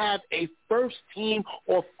when you have a first-team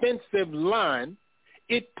offensive line,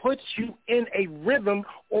 it puts you in a rhythm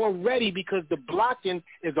already because the blocking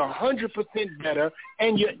is 100% better,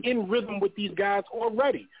 and you're in rhythm with these guys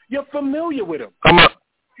already. You're familiar with them.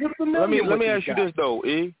 You're familiar Let me with ask you this though,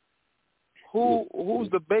 E. Who's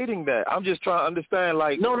debating that? I'm just trying to understand.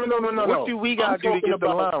 Like, no. What do we got to do to get the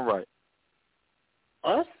line right?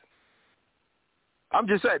 Us? I'm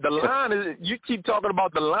just saying, the line is, you keep talking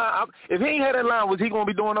about the line. If he ain't had that line, was he going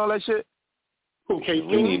to be doing all that shit? Who, KC?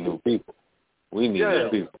 We need new people. New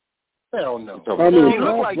people. Hell no. He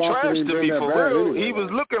looked like trash to me, for real. Anyway. He was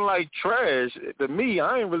looking like trash to me.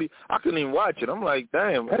 I couldn't even watch it. I'm like,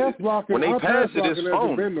 damn. When they pass it, it's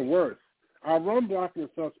phony. Been the worst. Our run blocking is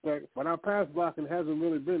suspect, but our pass blocking hasn't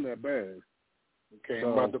really been that bad. Okay,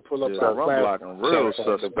 I'm about to pull up our run blocking real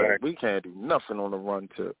suspect. We can't do nothing on the run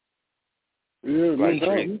tip. Yeah,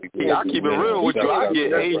 I keep it real with you. I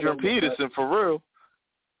get Adrian Peterson for real.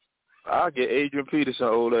 I get Adrian Peterson,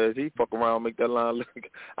 old ass. He fuck around and make that line look.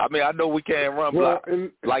 I mean, I know we can't run block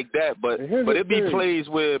like that, but it be plays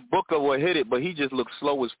where Booker will hit it, but he just looks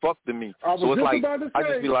slow as fuck to me. So it's like I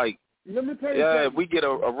just be like, let me tell you something. We get a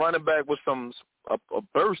running back with a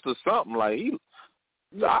burst or something like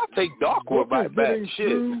I'll take Darkwood right back.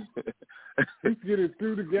 Shit. He's getting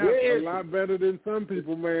through the gap a lot better than some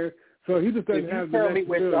people, man. So he just doesn't have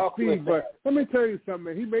the speed. But let me tell you something,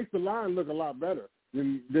 man. He makes the line look a lot better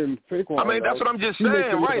than Saquon. I mean, that's what I'm just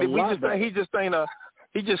saying, right? If we just think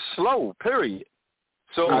he just slow, period.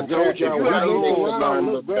 So I told you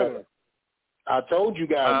I told you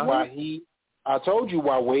guys I told you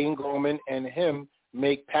why Wayne Gorman and him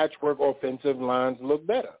make patchwork offensive lines look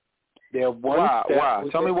better. They're one step. Why?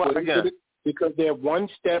 Tell me why again. Because they're one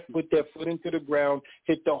step, put their foot into the ground,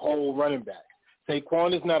 hit the hole, running back.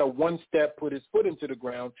 Saquon is not a one-step, put his foot into the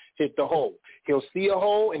ground, hit the hole. He'll see a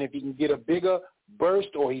hole, and if he can get a bigger burst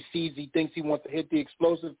or he thinks he wants to hit the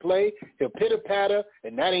explosive play, he'll pitter-patter,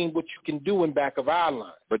 and that ain't what you can do in back of our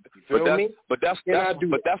line. But that's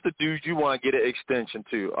the dude you want to get an extension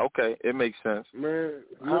to. Okay, it makes sense. Man,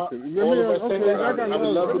 listen, I would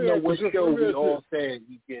love to know what show we all said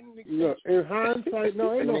he's getting an extension. In hindsight, ain't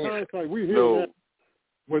no hindsight. We hear that.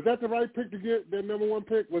 Was that the right pick to get, that number one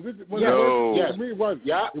pick? Was it? No. Yes. To me, it wasn't.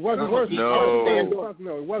 Yeah. It wasn't worth it. No. It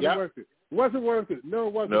wasn't worth it. It wasn't worth it. No,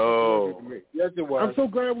 it wasn't no. worth it to me. Yes, it was. I'm so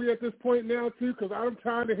glad we're at this point now, too, because I'm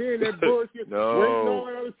tired of hearing that bullshit. No. Waiting and all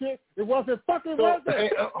that other shit. It wasn't fucking worth it.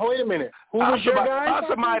 Hey, wait a minute. Who was your guy?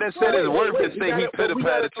 Somebody that said it's worth it say he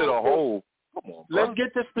pitter-patted to the hole. Come on, let's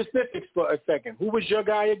get the specifics for a second. Who was your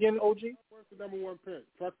guy again, OG? What's the number one pick?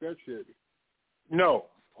 Fuck that shit. No.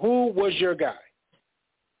 Who was your guy?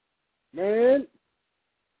 Man.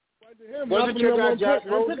 Was it your guy, Josh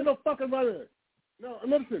Rosen? I'm picking no fucking runner. No,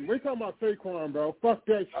 listen, we're talking about Saquon, bro. Fuck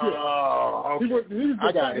that shit. Oh, okay.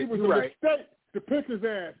 He was a mistake to pick his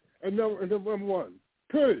ass and number one.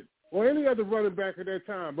 Period. Or any other running back at that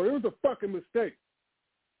time. But it was a fucking mistake.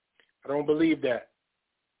 I don't believe that.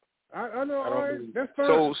 I know. All right, that's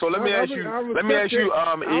fine. So let me ask you,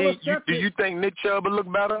 E, do you think Nick Chubb would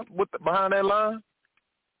look better behind that line?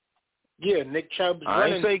 Yeah, Nick Chubb's I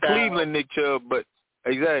ain't say style. Cleveland Nick Chubb, but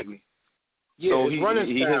exactly. Yeah, so he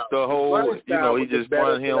hits the whole, he just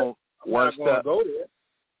run him one step. Go there.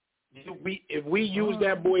 If we use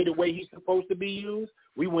that boy the way he's supposed to be used,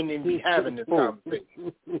 we wouldn't even be having this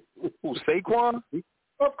conversation. Who, Saquon?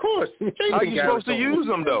 Of course. How you supposed to use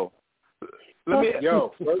him, though?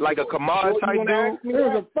 Like a Kamara type dude? It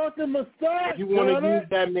was a fucking mistake. You want to use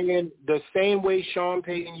that man the same way Sean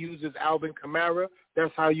Payton uses Alvin Kamara,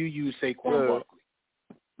 that's how you use Saquon Barkley.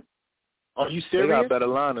 Are you serious? They got better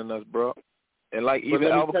line than us, bro. And like even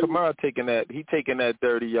Alvin Kamara taking that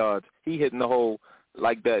 30 yards. He hitting the hole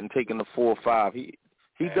like that and taking the 4 or 5. He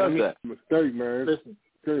does that. Mistake, man. Listen.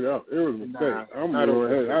 Straight up, it was a mistake. I'm gonna go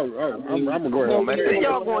ahead. Man.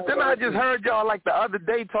 Then I just heard y'all like the other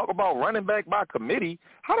day talk about running back by committee.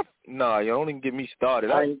 You don't even get me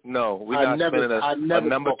started. We're not spending a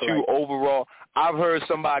number 2 overall. I've heard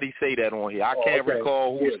somebody say that on here. I can't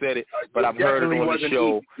recall who said it, but I've heard it on the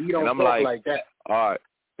show. And I'm like that. All right.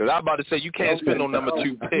 Because I'm about to say you can't spend no number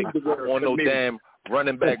 2 pick on no damn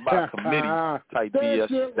running back by committee type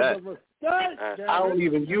BS. I don't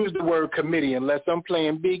even use the word committee unless I'm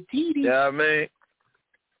playing Big TD. Yeah, man.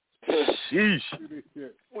 Sheesh.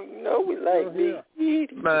 We know we like Big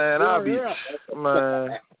TD.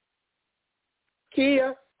 Man,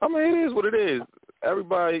 Kia. I mean, it is what it is.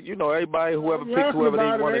 Everybody, whoever picks whoever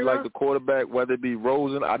they wanted, like the quarterback, whether it be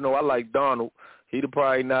Rosen. I know I like Donald. He'd have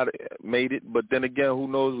probably not made it, but then again, who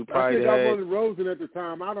knows? We probably I wanted Rosen at the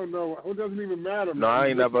time. I don't know. It doesn't even matter. No, I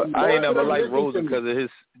ain't never liked Rosen because of his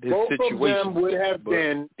both situation. Both of them would have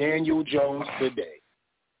been Daniel Jones today.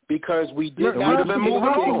 because we did we'd have been moving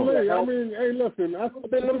on. I mean, hey, listen, I ain't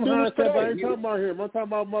talking about him. I'm talking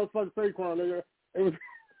about motherfucking Saquon. Nigga. It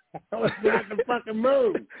was not the fucking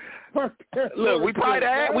move. Look, we'd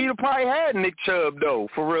probably had Nick Chubb though,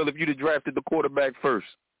 for real, if you'd have drafted the quarterback first.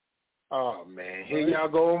 Oh man, here y'all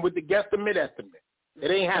going with the guesstimate estimate.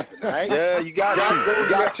 It ain't happening, all right? Yeah, you got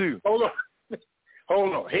to. Hold on.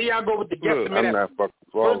 Here y'all go with the guesstimate estimate.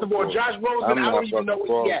 First of all, Josh Rosen, I don't even know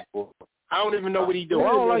what he at. I don't even know what he doing.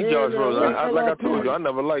 Well, I don't like Josh Rosen. Like I told you, I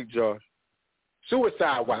never liked Josh.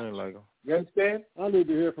 Suicide watch. I ain't like him. You understand? I need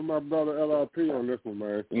to hear from my brother LRP on this one,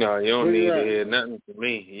 man. No, you don't need to hear nothing from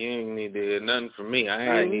me. You ain't need to hear nothing from me.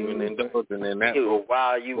 I ain't even indulging in that.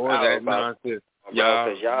 While you out about nonsense,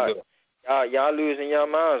 y'all losing your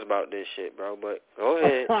minds about this shit, bro. But go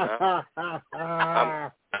ahead. I'm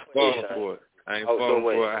falling for it. I ain't falling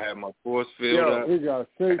for it. I had my force filled up. We got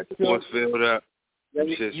force filled up.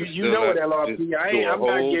 You know what, LRP? I'm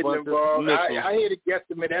not getting involved. I hear the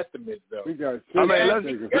guesstimate estimates though.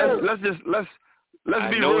 Let's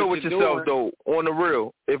be real with yourself though. On the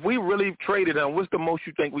real, if we really traded him, what's the most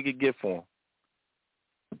you think we could get for him?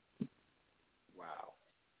 Wow.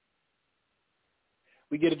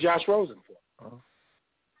 We get a Josh Rosen for him.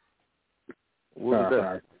 What was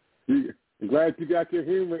that? I'm glad you got your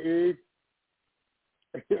humor, Eve.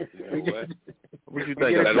 What you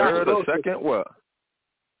think? A third or second? What?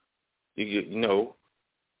 You get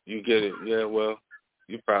it. Yeah, well,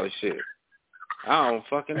 you probably should. I don't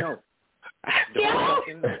fucking know. I don't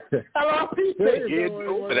fucking know.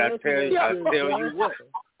 But I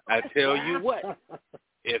tell you what.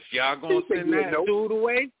 If y'all gonna send that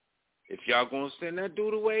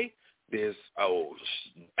dude away, there's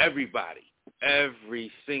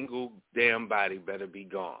every single damn body better be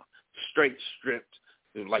gone, straight stripped,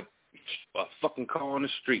 like a fucking car on the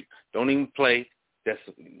street. Don't even play. That's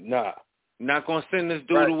nah. Not gonna send this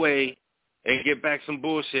dude away and get back some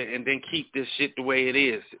bullshit and then keep this shit the way it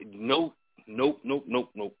is. Nope. No, man,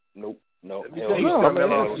 it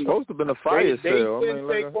was supposed to have been a fire sale. They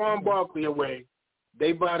sent Saquon Barkley away.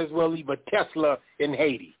 They might as well leave a Tesla in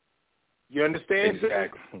Haiti. You understand?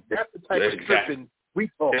 Exactly. That's the type of tripping we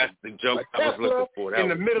talk. That's the joke I was looking for. In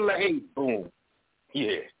the middle of Haiti. Boom.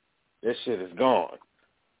 Yeah. That shit is gone.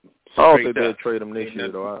 I don't think they'll trade him this year,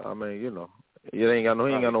 though. I mean, he ain't got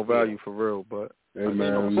no value for real, but. Hey,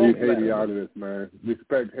 man, leave Haiti out of this, man.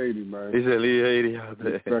 Respect Haiti, man. He said leave Haiti out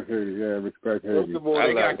there. Respect Haiti, yeah, respect Haiti. First of all,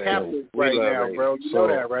 they got captains right now, bro. You know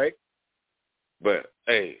that, right? But,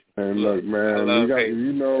 hey. And look, man,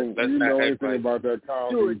 you know anything about that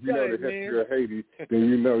colony, you know the history of Haiti, then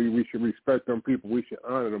you know we should respect them people. We should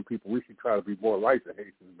honor them people. We should try to be more like the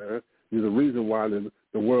Haitians, man. There's a reason why the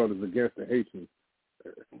world is against the Haitians.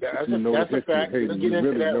 That's a fact. We'll get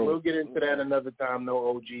into that. We'll get into that another time,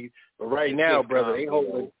 OG. But right now, brother, they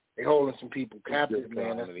holding some people captive,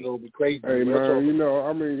 man. That's a little bit crazy. Hey, man, I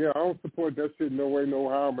don't support that shit no way, no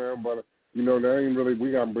how, man. But that ain't really.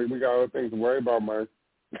 We got other things to worry about, man.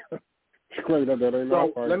 Straight up, that ain't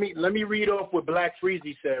no fight. Let me read off what Black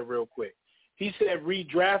Freezy said real quick. He said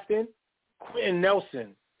redrafting Quentin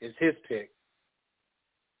Nelson is his pick,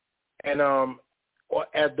 and or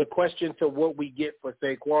as the question to what we get for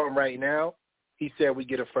Saquon right now, he said we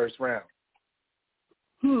get a first round.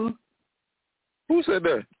 Who said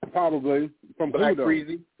that? Probably from Black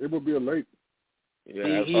Freezy. It would be a late.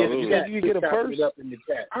 Yeah, you get a first?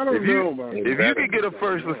 I don't know, man. If you could get a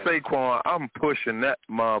first for Saquon, I'm pushing that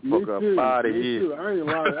motherfucker out of here. I ain't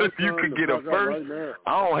lying. If you could get a first,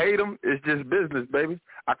 I don't hate him. It's just business, baby.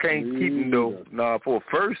 I can't keep him, though. Nah, for a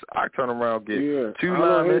first, I turn around and get 2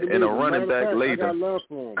 linemen and a running back later.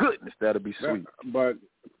 Goodness, that'll be sweet. But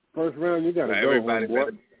first round, you got to go.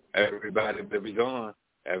 Everybody better be gone.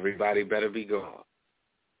 Everybody better be gone.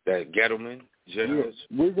 That Gettleman, Judge.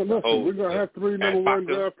 We're gonna have 3 number 1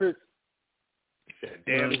 draft picks.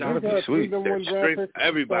 Damn, that'll be sweet.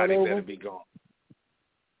 Everybody better be gone.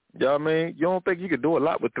 Yeah, I mean, you don't think you could do a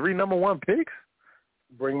lot with 3 number 1 picks?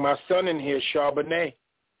 Bring my son in here, Charbonnet.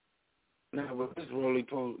 But this Rolly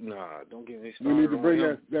Post, don't get me started. We need to bring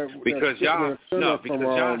that because y'all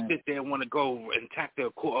sit there and want to go and attack the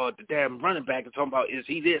damn running back and talking about is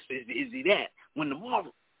he this, is he that? When the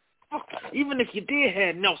Marvel, even if you did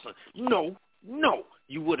have Nelson, no,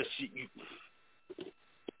 you would have.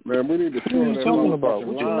 Man, we need to throw that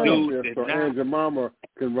motherfucking line up there so Aunt Jemima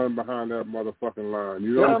can run behind that motherfucking line.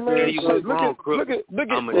 You know what I'm saying? Look at is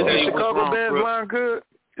the Chicago Bears line good?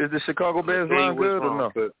 Is the Chicago Bears line good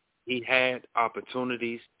or no? He had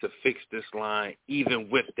opportunities to fix this line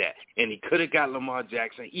even with that. And he could have got Lamar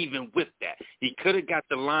Jackson even with that. He could have got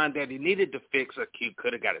the line that he needed to fix. He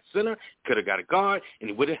could have got a center, could have got a guard,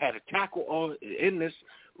 and he would have had a tackle all in this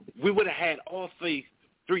we would have had all three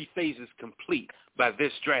phases complete by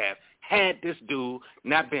this draft had this dude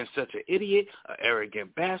not been such an idiot, an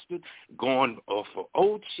arrogant bastard, going off of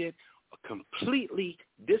old shit, a completely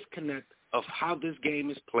disconnect of how this game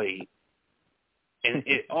is played. And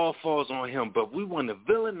it all falls on him. But we want to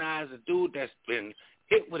villainize a dude that's been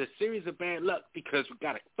hit with a series of bad luck because we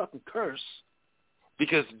got a fucking curse.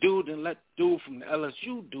 Because dude didn't let dude from the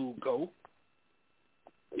LSU dude go.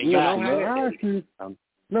 And no,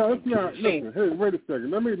 it's not. Listen, hey, wait a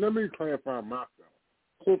second. Let me clarify myself.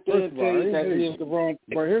 First of all, here's the wrong.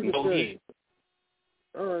 But here's the thing.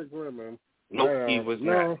 All right, go ahead, man. No, he was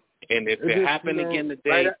not. And if it happened again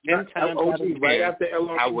today, 10 times out of 10, after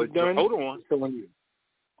I would done, hold on.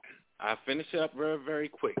 I'll finish up very, very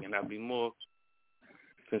quick, and I'll be more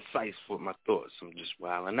concise with my thoughts. I'm just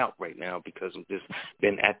wilding out right now because I've just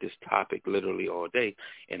been at this topic literally all day,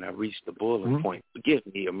 and I reached the boiling point. Forgive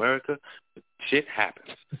me, America, but shit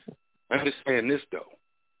happens. Understand this, though.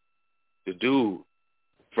 The dude,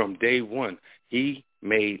 from day one, he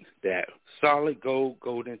made that solid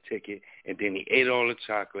golden ticket, and then he ate all the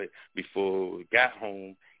chocolate before he got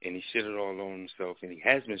home, and he shitted all on himself, and he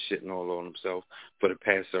has been shitting all on himself for the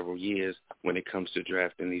past several years when it comes to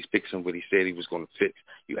drafting. He's fixing what he said he was going to fix.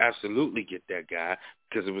 You absolutely get that guy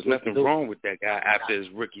because there was nothing wrong with that guy after his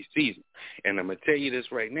rookie season. And I'm going to tell you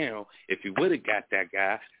this right now, if you would have got that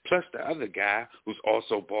guy, plus the other guy who's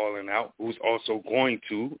also balling out, who's also going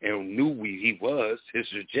to, and knew he was, his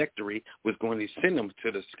trajectory was going to send him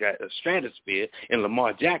to the stratosphere, in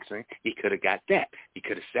Lamar Jackson, he could have got that. He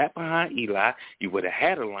could have sat behind Eli. You would have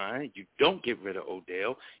had a line. You don't get rid of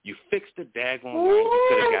Odell. You fixed the daggone line. You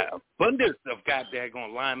could have got abundance of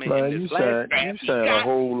goddamn linemen in this last draft. You saying a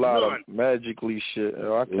whole lot of magically shit.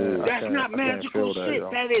 That's not magical shit.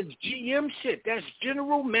 That is GM shit. That's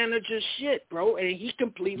general manager shit, bro. And he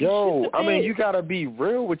completely I mean, you got to be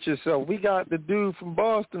real with yourself. We got the dude from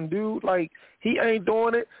Boston, dude. Like, he ain't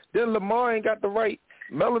doing it. Then Lamar ain't got the right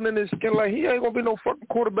melanin in his skin. Like, he ain't going to be no fucking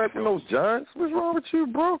quarterback for those Giants. What's wrong with you,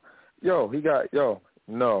 bro? No,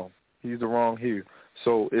 he's the wrong Hugh.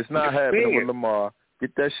 So it's not happening with Lamar.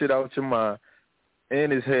 Get that shit out your mind. And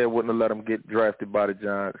his head wouldn't have let him get drafted by the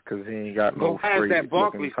Giants because he ain't got no straight. Why is that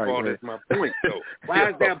Barkley's fault? That's my point, though. Why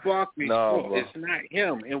is that Barkley's fault? It's not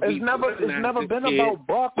him. And it's never been about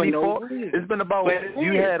Barkley's fault. It's been about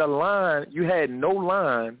you had a line, you had no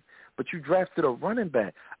line, but you drafted a running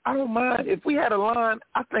back. I don't mind. If we had a line,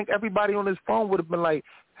 I think everybody on this phone would have been like,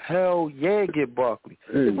 hell yeah, get Barkley.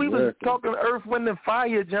 Exactly. If we was talking Earth, Wind, and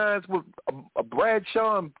Fire Giants with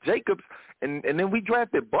Bradshaw and Jacobs, and then we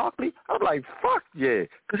drafted Barkley, I was like, fuck yeah,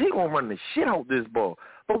 because he going to run the shit out this ball.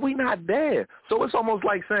 But we not there. So it's almost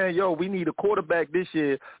like saying, yo, we need a quarterback this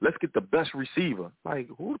year. Let's get the best receiver. Like,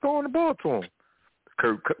 who's throwing the ball to him?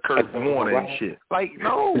 Kurt Warner and shit. Like,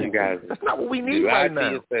 no, you guys, that's not what we need right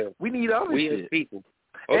now. We need other shit. As people.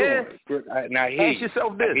 Now, ask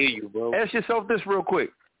yourself this. Ask yourself this real quick.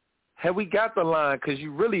 Have we got the line? Because he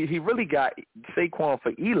really got Saquon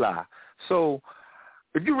for Eli. So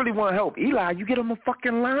if you really want to help Eli, you get him a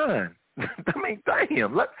fucking line. I mean,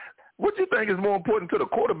 damn. What do you think is more important to the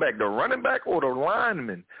quarterback, the running back or the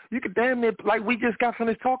lineman? You could damn near, like we just got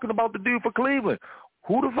finished talking about the dude for Cleveland.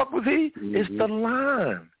 Who the fuck was he? Mm-hmm. It's the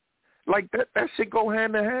line. Like, that shit go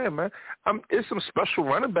hand in hand, man. It's some special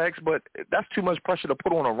running backs, but that's too much pressure to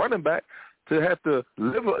put on a running back to have to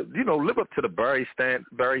live up to the Barry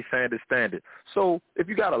Sanders standard. So if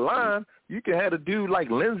you got a line, you can have a dude like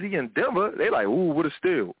Lindsey in Denver. They like, ooh, what a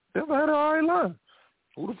steal. Denver had an all right line.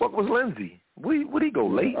 Who the fuck was Lindsey? Would he go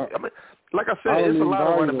late? I mean, like I said, it's a lot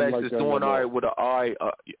of running backs that's doing all right with an all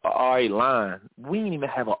right line. We didn't even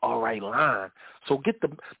have an all right line. So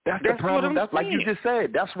that's the problem. That's like you just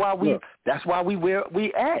said. That's why we where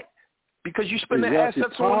we at. Because you spend the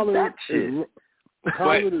assets on that shit.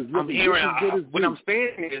 I'm hearing what I'm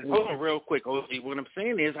saying is, hold on real quick, OG. What I'm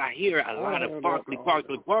saying is I hear a lot of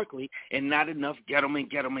Barkley, and not enough Gettleman,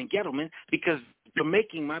 because you're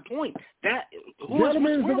making my point. That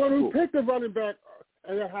Gettleman is the one who picked the running back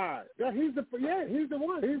high. He's the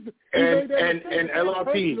one. And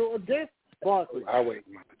LRP against Barkley. I wait.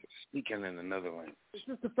 Speaking in another language. It's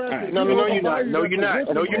just the fact No, you're not. No, you're not,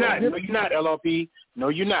 LRP. No,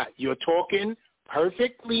 you're not. You're talking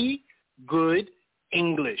perfectly good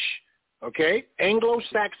English, okay?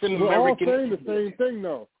 Anglo-Saxon American. We're all saying the same thing,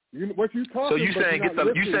 though. What you talking? So you saying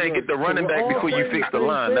get the running back before you fix the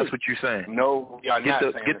line? That's what you're saying. No,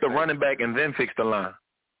 get the running back and then fix the line.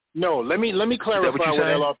 No, let me clarify what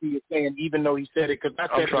LRP is saying, even though he said it, because I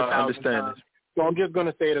said it 1,000 times. So I'm just going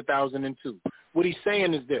to say it 1,002. What he's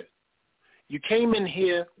saying is this: you came in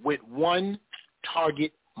here with one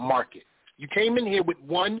target market. You came in here with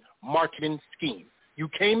one marketing scheme. You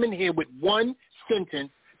came in here with one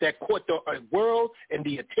sentence that caught the world and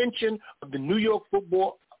the attention of the New York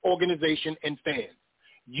football organization and fans.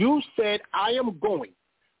 You said, I am going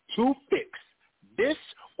to fix this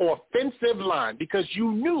offensive line because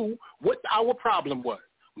you knew what our problem was.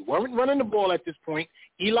 We weren't running the ball at this point.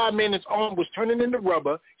 Eli Manning's arm was turning into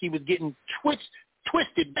rubber. He was getting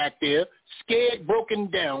twisted back there, scared, broken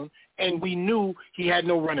down, and we knew he had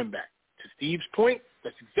no running back. To Steve's point,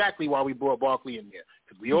 that's exactly why we brought Barkley in there.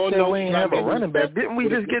 Because we all know we ain't have a running back. Didn't we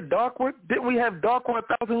just get Darkwood? Didn't we have Darkwood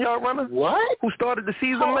 1,000-yard runner? What? Who started the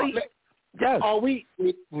season late? Yes. Are we?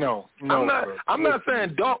 No. I'm not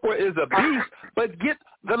saying Darkwood is a beast, but get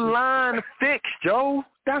the line fixed, Joe.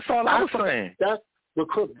 That's all I was saying.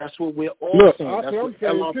 That's what we're all saying. That's what I'm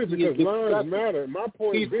saying too, because lines matter. My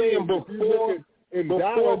point He's saying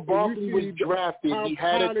before Barkley was drafted, he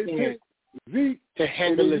had a chance to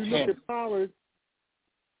handle his hand.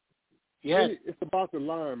 Yeah, it's about the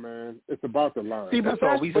line, man. It's about the line. See, that's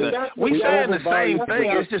all we saying. We saying the same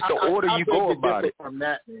thing. It's just the order you go about it.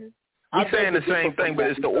 We saying the same thing, but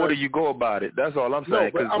it's the order you go about it. That's all I'm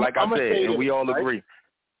saying. Because, like I said, and we all agree.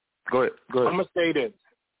 Go ahead. I'm gonna say this.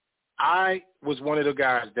 I was one of the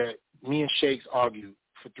guys that me and Shakes argued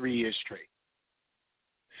for 3 years straight.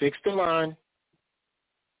 Fix the line,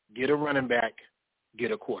 get a running back,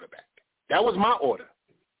 get a quarterback. That was my order.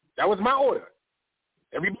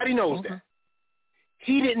 Everybody knows that.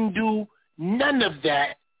 He didn't do none of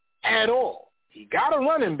that at all. He got a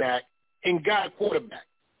running back and got a quarterback.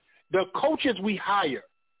 The coaches we hire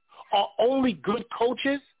are only good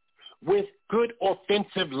coaches with good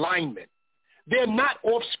offensive linemen. They're not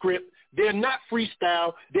off script. They're not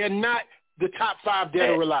freestyle. They're not the top 5 dead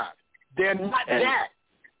or alive. They're not that.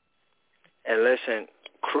 And listen,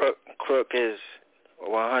 Crook is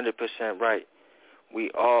 100% right. We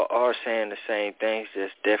all are saying the same things,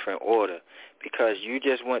 just different order. Because you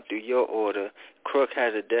just went through your order. Crook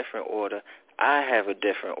has a different order. I have a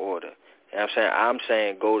different order. You know what I'm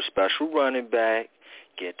saying go to special running back,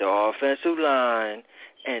 get the offensive line,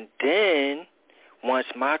 and then once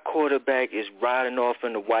my quarterback is riding off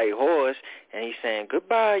in the white horse and he's saying,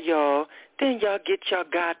 goodbye, y'all, then y'all get your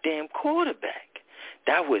goddamn quarterback.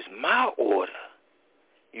 That was my order.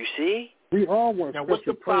 You see? We all want now, what's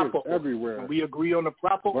the proper order? Everywhere. Can we agree on the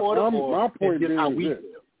proper order? My point being how we this.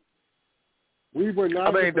 We were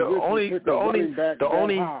not the only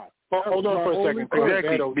hold on for a second.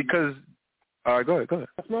 Exactly, because all right, go ahead.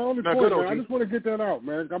 That's my only point, man. I just want to get that out,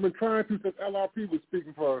 man. I've been trying to since LRP was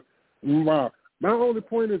speaking for a while. My only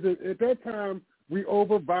point is that at that time, we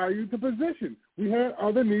overvalued the position. We had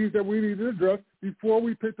other needs that we needed to address before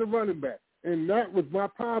we picked the running back. And that was my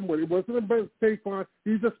problem with it. It wasn't about Saquon.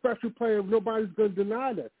 He's a special player. Nobody's going to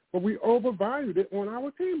deny that. But we overvalued it on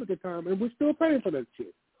our team at the time, and we're still paying for that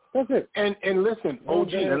shit. That's it. And listen,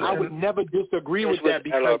 OG, and I would never disagree with that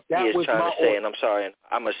because LRP that was my order. And I'm sorry, and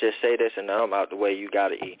I'm going to just say this, and then I'm out the way. You got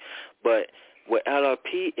to eat. But what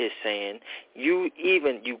LRP is saying, you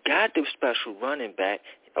got the special running back.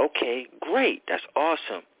 Okay, great. That's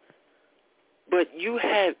awesome. But you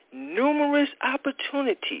had numerous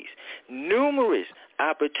opportunities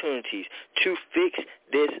to fix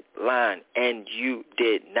this line, and you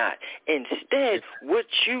did not. Instead, what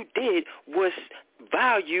you did was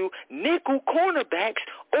value nickel cornerbacks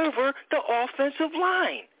over the offensive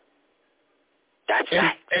line. That's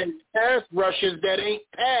fact. And pass rushes that ain't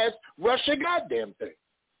pass rush a goddamn thing.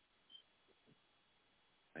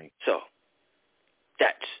 So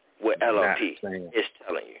that's what LRP is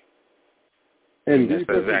telling you. And that's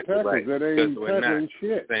exactly tackles, right. that ain't we're not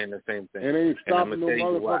shit. saying the same thing. It ain't stopping no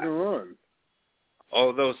motherfucking runs.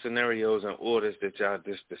 All those scenarios and orders that y'all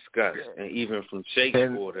just discussed, and even from Shake's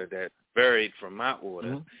order that varied from my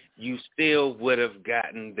order, you still would have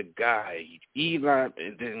gotten the guy, Eli,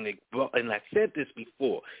 and I said this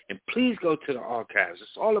before, and please go to the archives.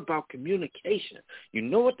 It's all about communication. You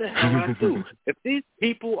know what the hell I do. If these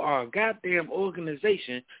people are a goddamn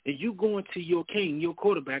organization, and you going to your king, your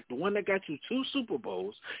quarterback, the one that got you 2 Super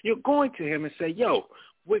Bowls, you're going to him and say, yo,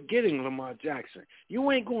 we're getting Lamar Jackson.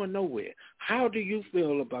 You ain't going nowhere. How do you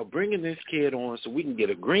feel about bringing this kid on so we can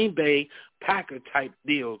get a Green Bay Packer-type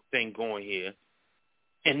deal thing going here,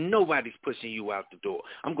 and nobody's pushing you out the door?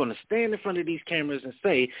 I'm going to stand in front of these cameras and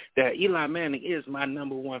say that Eli Manning is my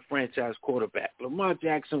number 1 franchise quarterback. Lamar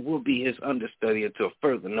Jackson will be his understudy until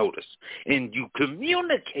further notice. And you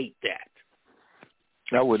communicate that.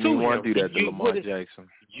 I wouldn't even want to do that to Lamar Jackson.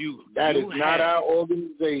 That is not our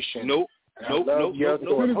organization. Nope. As soon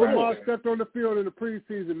as Lamar stepped on the field in the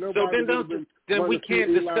preseason, nobody then we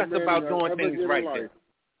can't discuss about doing things right then.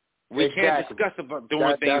 We can't discuss about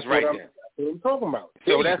doing things right then. what I'm talking about.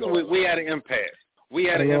 So that's what we had an impasse. We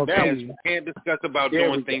had an impasse. We can't discuss about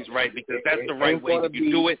doing things right because that's the right way.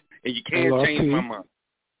 You do it, and you can't change my mind.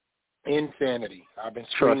 Insanity. I've been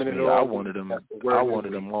screaming it all. I wanted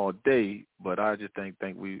them all day, but I just think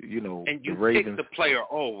we, and you the Ravens, pick the player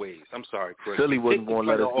always. I'm sorry, Chris. Philly wasn't going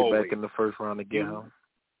to let us get back in the first round to get him.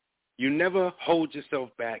 You never hold yourself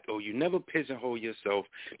back, or you never pigeonhole yourself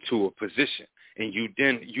to a position, and you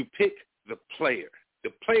pick the player, the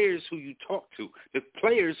players who you talk to, the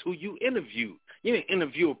players who you interview. You didn't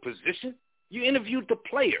interview a position. You interviewed the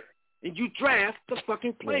player. And you draft the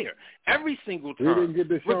fucking player every single time, we didn't get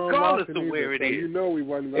the regardless of either, where it is. You know we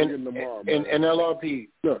wasn't going to get Lamar. And LRP,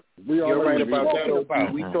 look, you're right about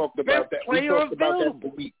that. We talked about that. We talked about that for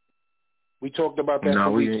weeks. We talked about that for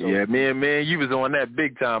weeks. Yeah, man, you was on that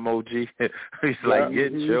big time, OG. He's like,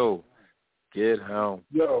 get home.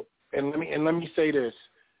 Yo, and let me say this,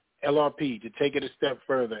 LRP, to take it a step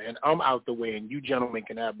further, and I'm out the way, and you gentlemen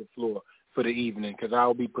can have the floor for the evening because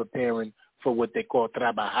I'll be preparing for what they call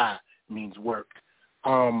trabajar, means work.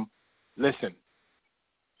 Listen,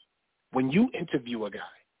 when you interview a guy,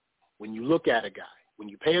 when you look at a guy, when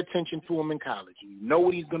you pay attention to him in college, you know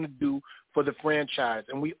what he's going to do for the franchise,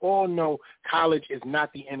 and we all know college is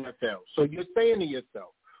not the NFL. So you're saying to yourself,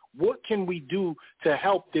 what can we do to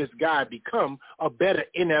help this guy become a better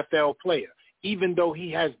NFL player, even though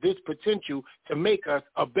he has this potential to make us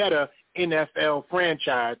a better NFL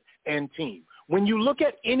franchise and team? When you look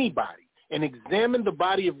at anybody and examine the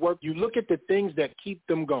body of work, you look at the things that keep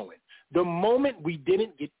them going. The moment we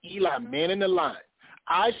didn't get Eli man in the line,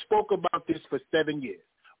 I spoke about this for 7 years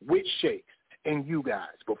with Shakes and you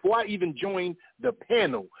guys. Before I even joined the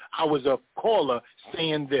panel, I was a caller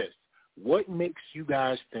saying this. What makes you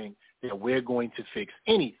guys think that we're going to fix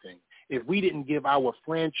anything if we didn't give our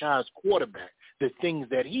franchise quarterback the things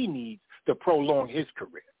that he needs to prolong his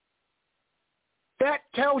career? That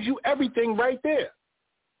tells you everything right there.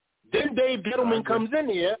 Then Dave Gettleman comes in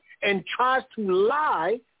here and tries to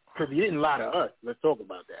lie, because he didn't lie to us. Let's talk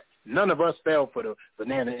about that. None of us fell for the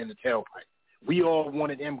banana in the tailpipe. We all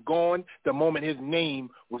wanted him gone the moment his name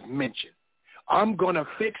was mentioned. I'm going to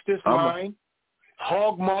fix this line.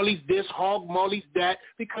 Hog Molly's this, Hog Molly's that,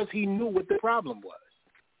 because he knew what the problem was.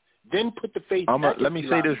 Then put the faith back let me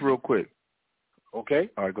say this real quick. Okay?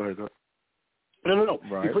 All right, go ahead. No.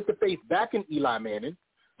 Right. You put the faith back in Eli Manning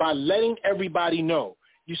by letting everybody know.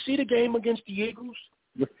 You see the game against the Eagles?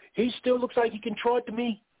 He still looks like he can throw it to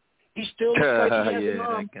me. He still looks like he has an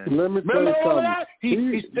arm. Let me tell you something.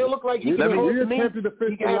 He still looks like he can throw it to me. We attempted to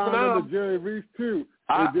fix the line under Jerry Reese, too.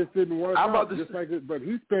 It just didn't work out. But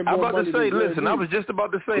he spent more money. I'm about to say, listen, I was just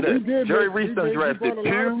about to say that. Jerry Reese done drafted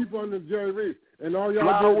Pugh, and all y'all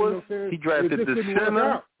Flowers, he drafted the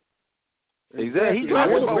center. Exactly. He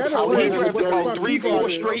drafted about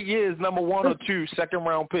 3-4 straight years, number 1 or 2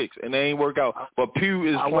 second-round picks, and they ain't work out. But Pugh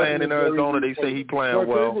is playing in Arizona. They say he playing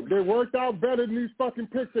well. They worked out better than these fucking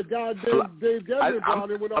picks that God Dave Gettleman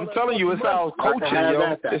brought in with all I'm telling you, it's our coaching,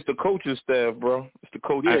 yo. It's the coaching staff, bro. It's the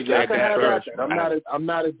coaching staff. I'm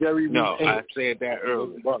not a Jerry Reese. No, I said that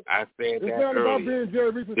earlier. It's not about being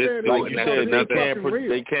Jerry Reese. Like you said,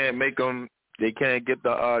 they can't make them. They can't get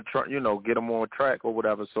the get them on track or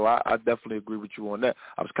whatever. So I definitely agree with you on that.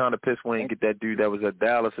 I was kind of pissed when he didn't get that dude that was at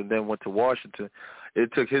Dallas and then went to Washington.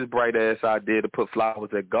 It took his bright ass idea to put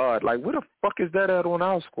Flowers at guard. Like, where the fuck is that at on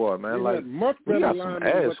our squad, man? Like, we got some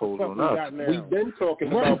assholes on us. We've been talking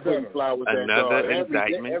about putting Flowers at guard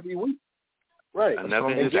every week. Right.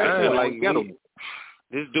 Another indictment. Like,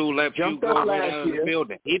 this dude let Pugh go out of the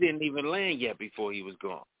building. He didn't even land yet before he was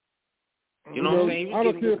gone. You know what I'm saying?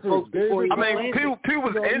 Pugh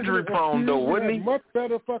was injury prone though, wasn't he? Much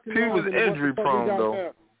better fucking Pugh was injury prone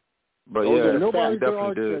though. But yeah, he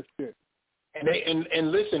definitely did.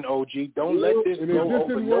 And listen, OG, don't let this go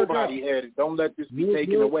over nobody's head. Don't let this be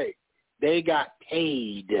taken away. They got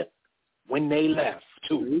paid when they left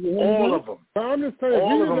too. All of them. I'm just saying,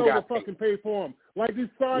 we didn't know the fucking pay for them. Like these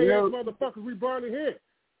sorry ass motherfuckers we brought in here.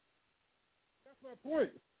 That's my point.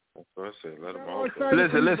 That's what I said. Let them all Listen,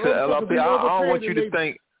 LRP, I don't want you to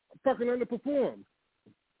think fucking underperform.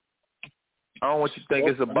 I don't want you to think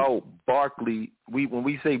it's about Barkley. When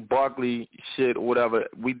we say Barkley shit or whatever,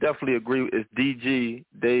 we definitely agree. It's DG,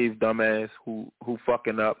 Dave dumbass, who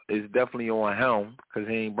fucking up. Is definitely on him because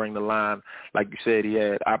he ain't bring the line. Like you said, he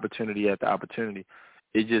had opportunity after opportunity.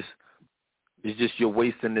 It's just you're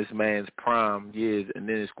wasting this man's prime years, and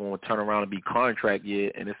then it's going to turn around and be contract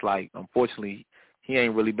year, and it's like, unfortunately, he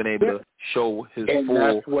ain't really been able to show his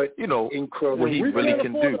full, what he really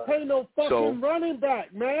can do. Pay no fucking running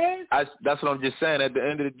back, man. That's what I'm just saying. At the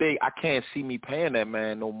end of the day, I can't see me paying that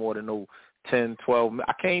man no more than no 10, 12.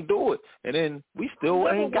 I can't do it. And then we still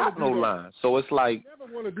ain't got no line. So it's like,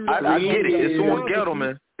 I get it. It's on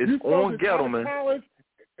Gettleman. It's on Gettleman.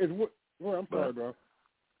 Well, I'm sorry, bro.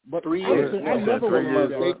 But 3 years. I never want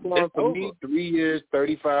to do that. Saquon, for me, 3 years,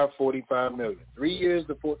 35, 45 million. 3 years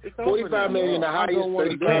to 45 million, the highest,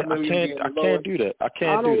 35 million. I can't do that. I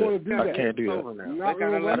can't do that. I can't do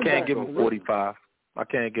that. I can't give him 45. I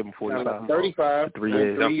can't give him 45. 35. 3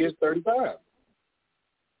 years. 3 years, 35.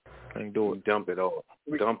 Can't do it. Dump it all.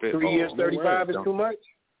 Dump it 3 years, 35 is too much?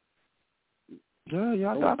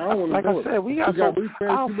 Yeah, like I said, we got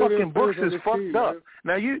our fucking books is fucked up.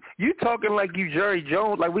 Now you talking like you Jerry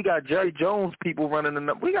Jones, like we got Jerry Jones people running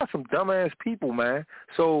the we got some dumbass people, man.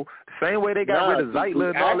 So the same way they got rid of Zeitler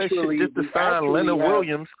and all that shit just to sign Leonard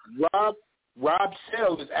Williams. Rob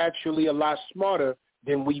Sell is actually a lot smarter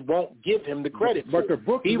than we won't give him the credit for. But the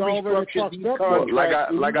book he is restructured these up.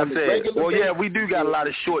 contracts. Like I said, well, yeah, we do got a lot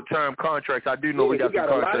of short-term contracts. I do know we got some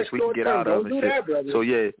contracts we can get out of and shit. So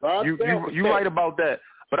yeah, you right about that.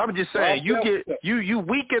 But I'm just saying, you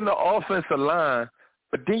weaken the offensive line,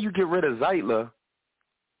 but then you get rid of Zeitler,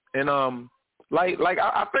 and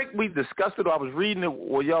I think we discussed it. Or I was reading it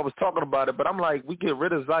while y'all was talking about it, but I'm like, we get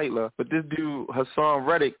rid of Zeitler, but this dude Hassan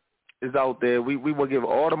Reddick is out there. We will give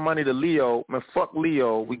all the money to Leo. Man, fuck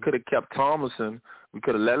Leo. We could have kept Tomlinson. We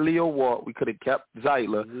could have let Leo walk. We could have kept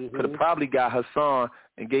Zeitler. Could have probably got Hassan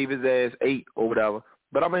and gave his ass 8 or whatever.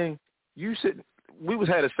 But I mean, we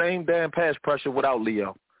had the same damn pass pressure without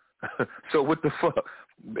Leo. So what the fuck?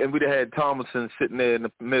 And we'd have had Tomlinson sitting there in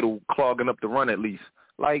the middle clogging up the run at least.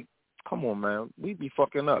 Like, come on, man. We be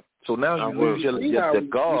fucking up. So now you lose your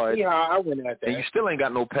guard, you see how I went at that. and you still ain't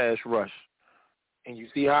got no pass rush. And you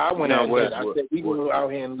see how I went out there. I said we go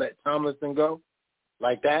out here and let Tomlinson go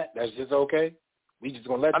like that. That's just okay. We just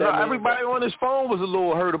gonna let that. I know everybody on his phone was a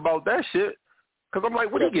little hurt about that shit. Cause I'm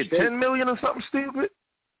like, what did he get? $10 million or something stupid?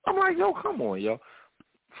 I'm like, yo, come on, yo.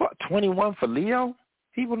 Fuck, 21 for Leo.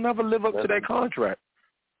 He will never live up to that contract.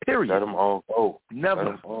 Period. Let them all go. Never.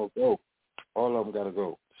 Let them all go. All of them gotta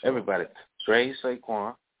go. Everybody. Trade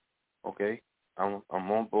Saquon. Okay, I'm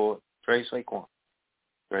on board. Trade Saquon.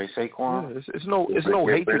 Trade Saquon. Yeah, it's no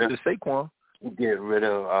hatred to Saquon. Get rid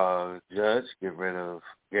of Judge. Get rid of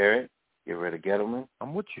Garrett. Get rid of Gettleman.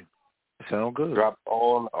 I'm with you. Sound good. Drop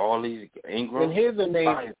all these Ingram. And here's the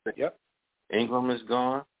name. Yep. Ingram is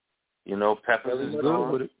gone. You know, Peppers is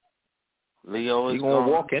gone. With it. Leo is gone. He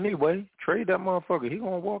gonna walk anyway. Trade that motherfucker. He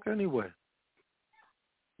gonna walk anyway.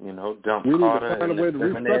 You know, dump we Carter. We need to find a way to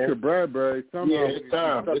restructure Bradbury. Yeah, it's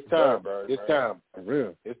time. It's time. It's time. For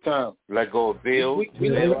real. It's time. Let go of Bill.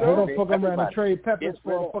 They're gonna fuck around and trade Peppers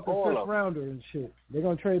for a fucking first rounder and shit. They're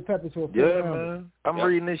gonna trade Peppers for a first rounder. Man. I'm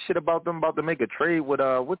reading this shit about them about to make a trade with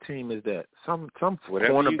what team is that? Some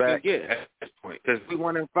cornerback. Yeah, at this point, because we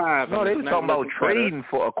 1-5. No, they were talking about trading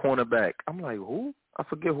for a cornerback. I'm like, who? I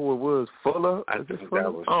forget who it was. Fuller. I think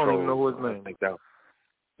that was. I don't even know who his name. I think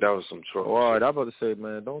that was some troll. All right, I'm about to say,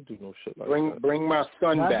 man, don't do no shit like that. Bring my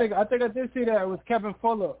son back. I think I did see that. It was Kevin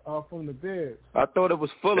Fuller from the Bears. I thought it was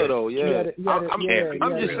Fuller though. Yeah. I'm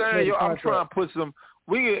just saying, yo, I'm trying to put some.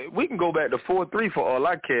 We can go back to 4-3 for all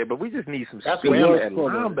I care, but we just need some speed at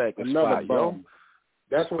linebacker spot, yo.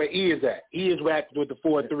 That's where E is at. E is at with the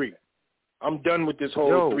 4-3. I'm done with this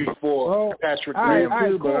whole 3-4 Patrick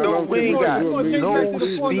Graham. We ain't got no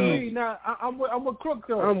speed. Now I'm with Crook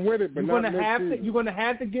though. I'm with it, but you're gonna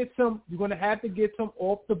have to get some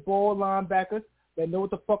off the ball linebackers that know what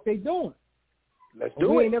the fuck they doing. Let's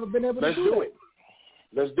do it. We ain't never been able to do it.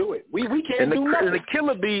 Let's do it. We can't do nothing. And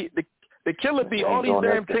the killer be all these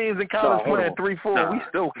damn teams in college playing 3-4. We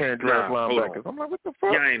still can't draft linebackers. I'm like, what the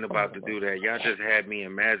fuck? Y'all ain't about to do that. Y'all just had me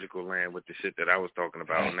in magical land with the shit that I was talking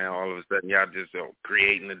about. Now all of a sudden y'all just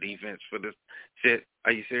creating the defense for this shit.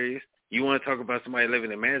 Are you serious? You want to talk about somebody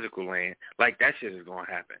living in magical land? Like that shit is going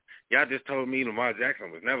to happen. Y'all just told me Lamar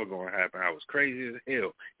Jackson was never going to happen. I was crazy as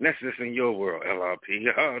hell. And that's just in your world, LRP.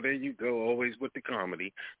 Oh, there you go, always with the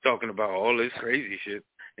comedy, talking about all this crazy shit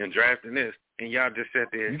and drafting this. And y'all just sat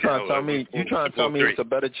there and you trying to tell me it's a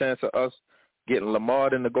better chance of us getting Lamar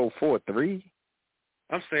than to go 4-3?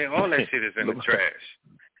 I'm saying all that shit is in the trash.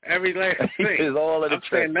 Every last thing. Is all in the I'm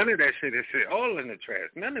trash. saying none of that shit is all in the trash.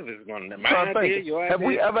 None of it's going to my idea, your idea. Have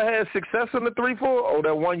we ever had success in the 3-4? Oh,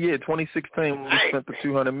 that one year, 2016, when we spent the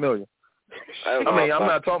 $200 million. I'm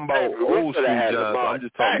not talking about old school jobs. I'm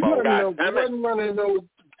just talking about. I wasn't running those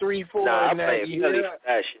 3-4 in that year.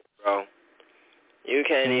 That shit, bro. You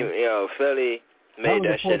can't even, Philly made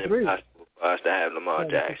that shit impossible for us to have Lamar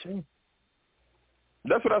Jackson.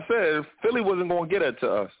 That's what I said. Philly wasn't going to get it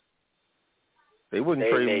to us. They wouldn't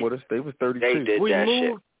trade with us. They was 32. They did that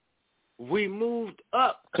shit. we moved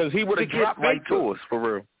up. Because he would have dropped right to us, for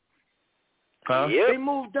real. Huh? Yep. They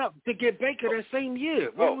moved up to get Baker that same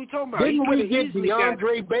year. What are we talking about? Didn't we get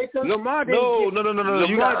DeAndre Baker? Lamar No. Lamar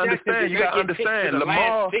You got to Jackson understand. did You not got to get picked understand. to the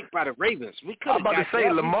Lamar, last pick by the Ravens. We could I'm about to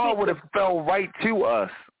say, Lamar would have fell right to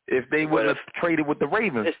us if they would have traded with the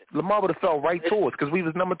Ravens. Lamar would have fell right to us because we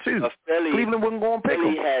was number 2. Cleveland wasn't going to pick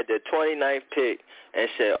him. Philly had the 29th pick and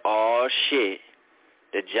said, oh, shit.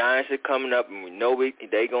 The Giants are coming up, and we know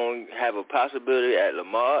they going to have a possibility at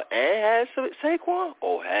Lamar and have Saquon?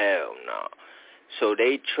 Oh, hell no. So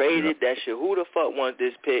they traded that shit. Who the fuck wants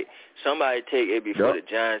this pick? Somebody take it before the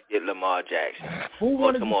Giants get Lamar Jackson. Who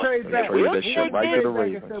wanted to trade back? We'll take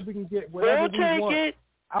it. Said we can get whatever we want. It.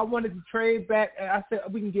 I wanted to trade back, and I said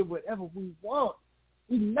we can get whatever we want.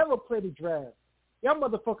 We never play the draft. Y'all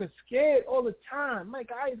motherfuckers scared all the time. My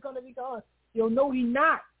guy is going to be gone. Yo, no, he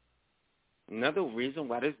not. Another reason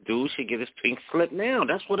why this dude should get his pink slip now.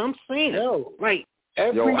 That's what I'm saying. Yo, like,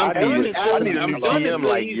 I need a new GM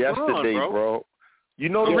like yesterday, bro. You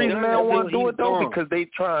know the reason they don't want to do it, though? Because they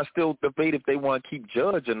try and still debate if they want to keep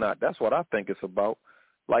Judge or not. That's what I think it's about.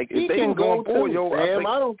 Like, if they can go forward,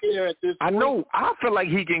 I don't care at this point. I know. I feel like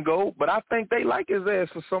he can go, but I think they like his ass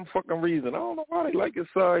for some fucking reason. I don't know why they like his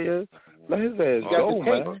sorry ass. Let his ass go,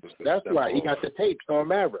 man. That's why. He got the tapes on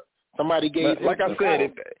Maverick. Somebody gave him. Like I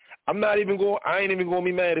said, I ain't even gonna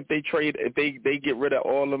be mad if they trade, if they get rid of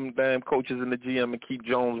all them damn coaches and the GM and keep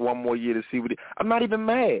Jones one more year to see what. I'm not even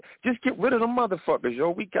mad. Just get rid of them motherfuckers,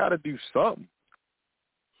 yo. We gotta do something.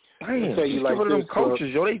 Damn, just get rid of them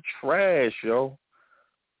coaches, yo. They trash, yo.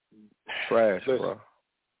 Trash, bro.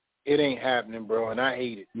 It ain't happening, bro, and I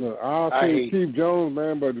hate it. No, I'll say keep Jones,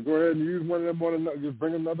 man, but go ahead and use one of them. Just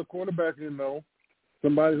bring another quarterback in, though.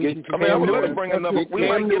 Somebody who can. I would love to bring another. We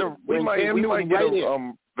might get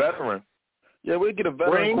a veteran. Yeah, we get a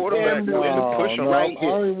veteran quarterback and push him.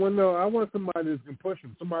 I want somebody that can push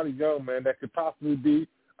him. Somebody young, man, that could possibly be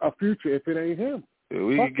a future if it ain't him. Yeah,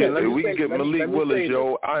 we can get Malik Willis,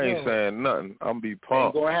 yo. I ain't saying nothing. I'm be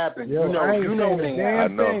pumped. Ain't gonna happen. Yo, you know me. I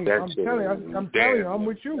know. I'm telling you, I'm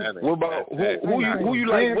with you. What about who you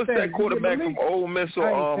like? What's that quarterback from Ole Miss or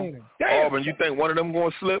Auburn? You think one of them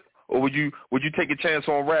gonna slip, or would you take a chance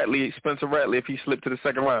on Spencer Rattler, if he slipped to the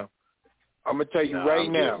second round? I'm gonna tell you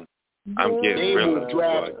now. I'm getting they will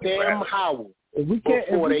draft Sam Howell. If we can't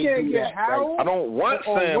get Howell, I don't want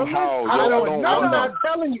Sam Howell. I'm not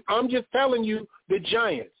telling you. I'm just telling you, the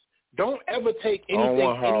Giants. Don't ever take anything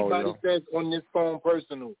anybody says on this phone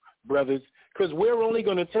personal, brothers, because we're only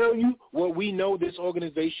going to tell you what we know this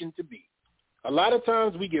organization to be. A lot of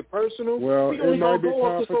times we get personal. Well, we only going to go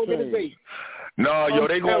off this organization. No, yo,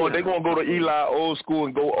 they gonna go to Eli old school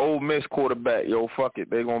and go Ole Miss quarterback. Yo, fuck it.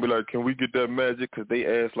 They gonna be like, can we get that magic? Because they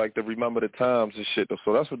ask like to remember the times and shit.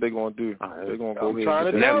 So that's what they gonna do. They gonna go. I'm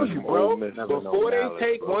trying to tell you, bro. Before they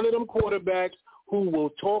take one of them quarterbacks who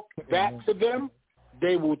will talk back to them,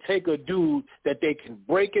 they will take a dude that they can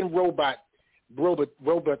break and robotize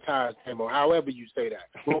him, or however you say that.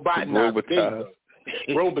 Robotize.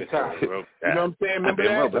 Robotize. You know what I'm saying? Remember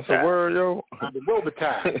that? That's a word, yo.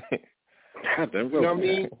 Robotize. You know what I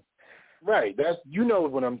mean? Right. That's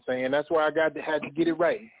what I'm saying. That's why I had to get it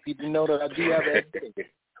right. People know that I do have that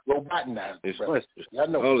robotize. It's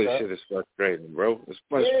frustrating. Holy shit, it's frustrating, bro. It's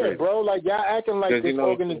frustrating. Yeah, bro. Like y'all acting like this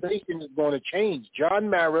organization is going to change. John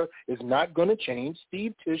Mara is not going to change.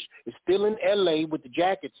 Steve Tisch is still in L.A. with the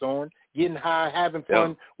jackets on, getting high, having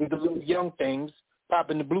fun with the little young things,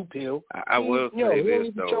 popping the blue pill. I will say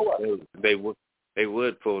this though. They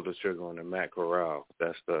would pull the trigger on the Matt Corral.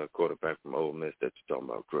 That's the quarterback from Ole Miss that you're talking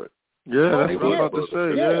about, correct? Yeah, that's what I'm about to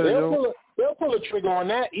say. They'll pull a trigger on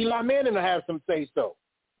that. Eli Manning will have some say so.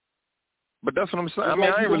 But that's what I'm saying. I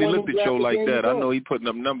mean, I ain't really looked at Joe like that. I know he putting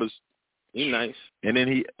up numbers. He nice. And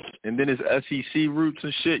then his SEC roots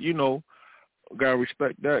and shit. You know, gotta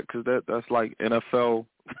respect that because that's like NFL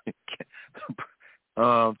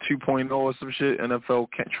 2.0 or some shit. NFL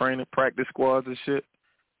training practice squads and shit.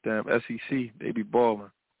 Damn, SEC, they be balling.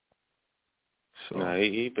 So nah,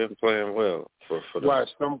 he been playing well for the. Watch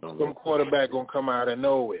some quarterback gonna come out of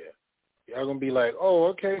nowhere. Y'all gonna be like, oh,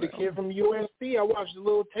 okay, the kid from USC. I watched a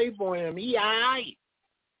little tape on him. He alright.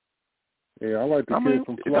 Yeah, I like the kid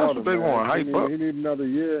from Florida. That's what they want. Hype up. He need another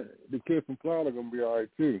year. The kid from Florida gonna be alright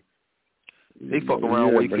too. They fuck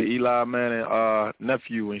around wait for Eli Manning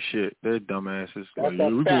nephew and shit. They're dumbasses. Like, yeah,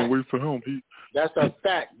 we gonna wait for him. That's a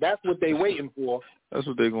fact. That's what they waiting for. That's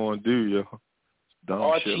what they gonna do, yo. Dumb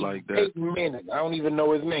Archie shit like that. Peyton Manning. I don't even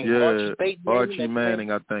know his name. Yeah, Archie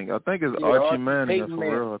Manning. I think it's Archie Manning. That's for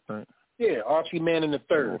real. I think. Yeah, Archie Manning the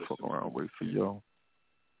third. Fuck around, wait for yo.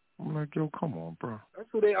 I'm like, yo, come on, bro. That's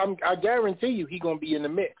what I guarantee you, he gonna be in the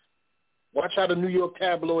mix. Watch how the New York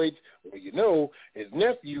tabloids, well, his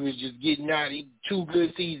nephew is just getting out 2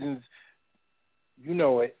 good seasons. You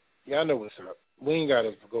know it. Y'all know what's up. We ain't got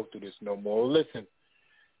to go through this no more. Listen,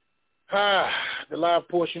 the live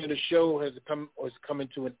portion of the show is coming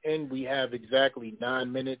to an end. We have exactly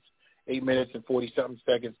 9 minutes, 8 minutes and 40-something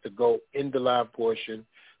seconds to go in the live portion.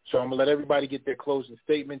 So I'm going to let everybody get their closing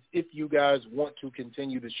statements. If you guys want to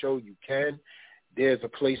continue the show, you can. There's a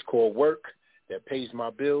place called work that pays my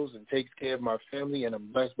bills and takes care of my family, and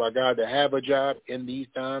I'm blessed by God to have a job in these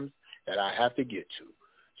times that I have to get to.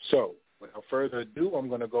 So without further ado, I'm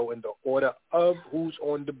going to go in the order of who's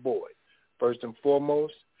on the board. First and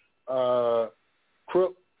foremost,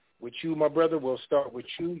 Crook, with you, my brother, we'll start with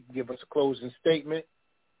you. You can give us a closing statement.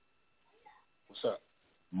 What's up?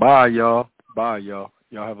 Bye, y'all. Bye, y'all.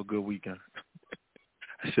 Y'all have a good weekend.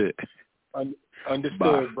 That's it. Understood,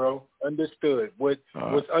 Bye. bro. Understood. What's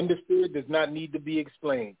understood does not need to be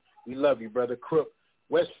explained. We love you, brother. Crook,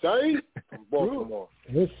 West Side from Baltimore.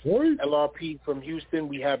 West Side. LRP from Houston.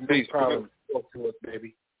 We have no problem. Talk to us,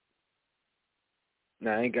 baby.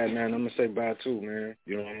 Nah, I ain't got nothing. I'm going to say bye, too, man.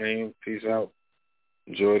 You know what I mean? Peace out.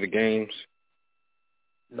 Enjoy the games.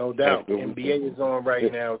 No doubt. NBA is on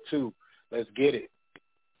right now, too. Let's get it.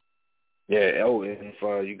 Yeah, and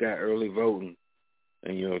if you got early voting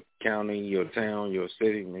in your county, your town, your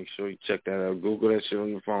city, make sure you check that out. Google that shit on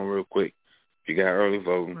your phone real quick. If you got early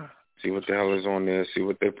voting, see what the hell is on there, see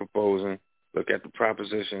what they're proposing, look at the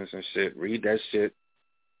propositions and shit, read that shit,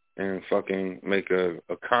 and fucking make a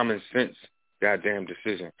common sense goddamn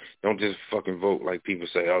decision. Don't just fucking vote like people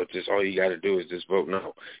say, just all you got to do is just vote.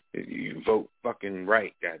 No, you vote fucking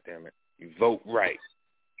right, goddamn it. You vote right,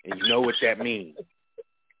 and you know what that means.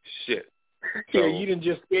 Shit. So, yeah, you done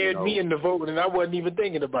just scared me into voting, and I wasn't even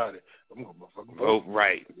thinking about it. I'm gonna fucking vote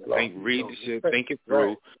right. Read the shit, think it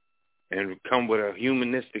through, and come with a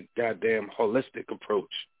humanistic, goddamn holistic approach,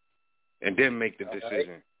 and then make the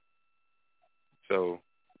decision. Right. So,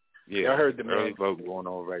 yeah, I heard the early man. vote going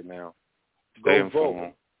on right now. Go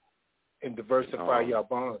vote and diversify your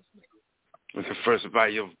bonds. Diversify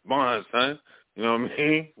your bonds, huh? You know what I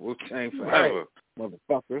mean? Wu-Tang forever,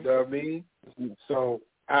 motherfucker. You know what I mean? So,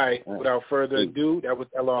 all right, without further ado, that was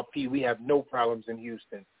LRP. We have no problems in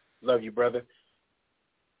Houston. Love you, brother.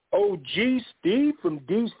 OG Steve from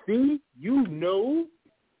D.C., you know.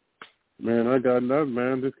 Man, I got nothing,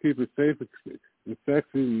 man. Just keep it safe and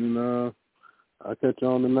sexy, and I'll catch you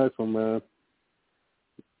on the next one, man.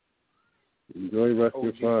 Enjoy the rest of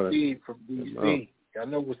your Friday. OG Steve from D.C., I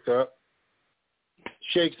know what's up.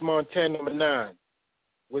 Shakes Montana number 9.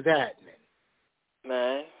 What's happening?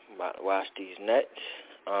 Man, I'm about to watch these Nets.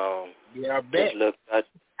 Yeah, I bet.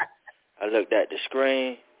 I looked at the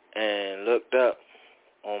screen and looked up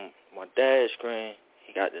on my dad's screen.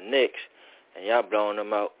 He got the Knicks, and y'all blowing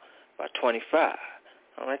them out by 25.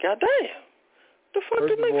 I'm like, God damn. The fuck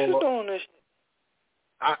the Knicks is doing this?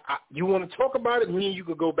 You want to talk about it? Me and you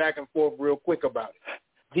could go back and forth real quick about it.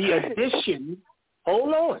 The addition,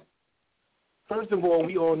 hold on. First of all,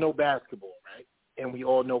 we all know basketball, right? And we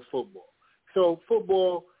all know football. So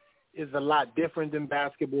football is a lot different than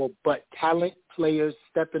basketball, but talent, players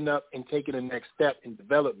stepping up and taking the next step in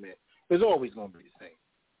development is always going to be the same.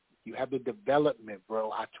 You have the development,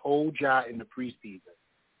 bro. I told y'all in the preseason,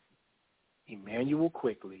 Emmanuel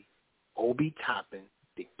Quickly, Obi Toppin,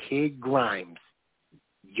 the kid Grimes,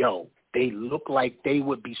 yo, they look like they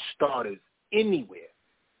would be starters anywhere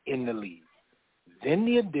in the league. Then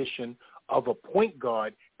the addition of a point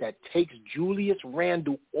guard that takes Julius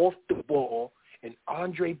Randle off the ball and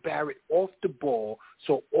Andre Barrett off the ball,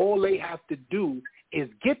 so all they have to do is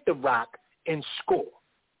get the rock and score.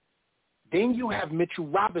 Then you have Mitchell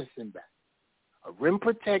Robinson back, a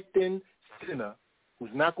rim-protecting center who's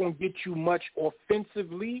not going to get you much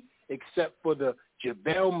offensively except for the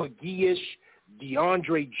JaVale McGee-ish,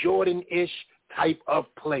 DeAndre Jordan-ish type of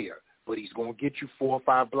player. But he's going to get you 4 or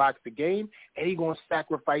 5 blocks a game, and he's going to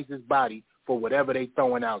sacrifice his body for whatever they're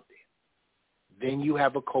throwing out there. Then you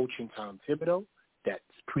have a coach in Tom Thibodeau that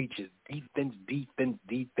preaches defense.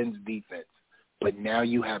 But now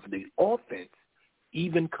you have the offense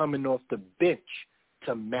even coming off the bench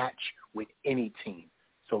to match with any team.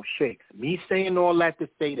 So, Shakes, me saying all that to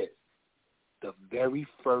say this, the very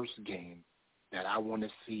first game that I want to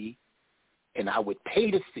see and I would pay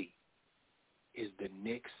to see is the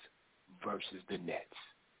Knicks versus the Nets.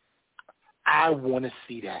 I want to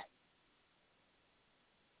see that.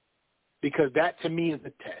 Because that, to me, is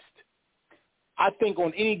a test. I think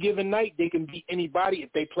on any given night, they can beat anybody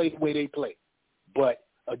if they play the way they play. But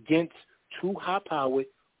against 2 high-powered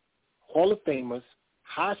Hall of Famers,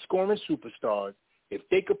 high-scoring superstars, if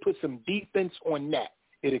they could put some defense on that,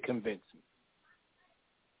 it'll convince me.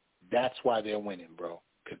 That's why they're winning, bro,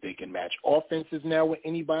 because they can match offenses now with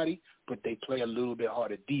anybody, but they play a little bit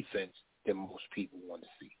harder defense than most people want to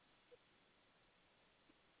see.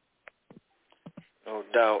 No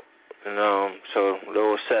doubt. And so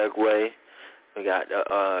little segue, we got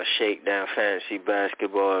the Shakedown Fantasy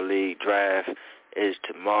Basketball League draft is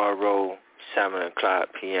tomorrow, 7 o'clock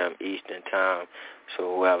p.m. Eastern Time.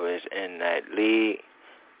 So whoever is in that league,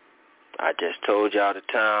 I just told y'all the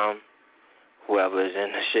time. Whoever is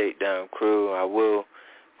in the Shakedown crew, I will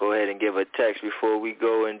go ahead and give a text before we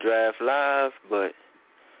go and draft live, but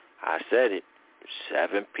I said it,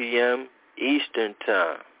 7 p.m. Eastern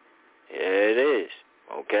Time. Yeah, it is.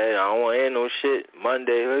 Okay, I don't want to hear no shit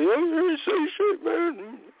Monday. Hey, I didn't say shit,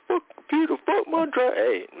 man. Fuck computer, fuck my draft.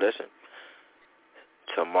 Hey, listen.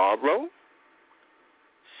 Tomorrow,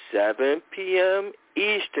 7 p.m.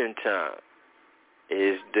 Eastern Time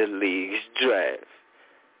is the league's draft.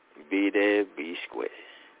 Be there, be square.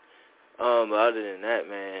 Other than that,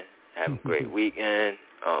 man, have a great weekend.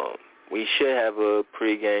 We should have a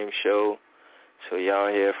pregame show, so y'all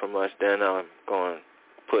hear from us then. I'm going to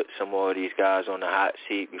put some more of these guys on the hot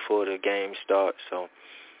seat before the game starts. So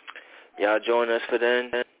y'all join us for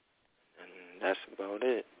then, and that's about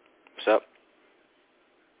it. What's up?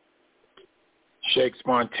 Shakes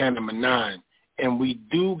Montana number 9. And we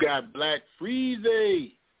do got Black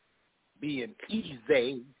Freezy being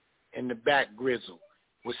easy in the back grizzle.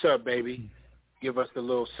 What's up, baby? Give us a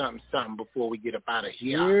little something before we get up out of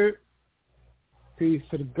here. Peace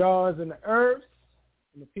to the gods and the earth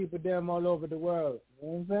and the people them all over the world. You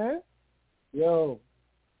know what I'm saying? Yo,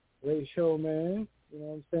 great show, man. You know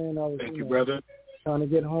what I'm saying? I was, Thank you, brother. Trying to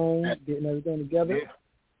get home, getting everything together. Yeah.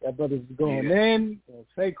 That brother's going in,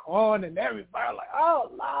 Saquon and everybody like, oh,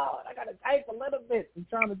 Lord, I got to type a little bit. I'm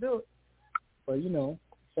trying to do it. But,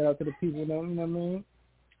 shout out to the people, you know what I mean?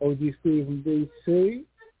 OG Steve from D.C.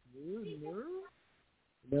 You know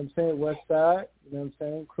what I'm saying? West Side, you know what I'm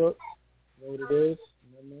saying? Crooks, you know what it is, you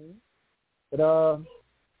know what I mean? But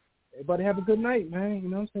everybody have a good night, man. You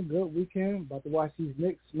know what I'm saying? Good weekend. About to watch these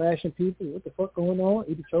Knicks smashing people. What the fuck going on?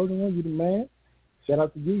 You the chosen one, you the man. Shout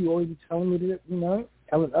out to you. You always be telling me that,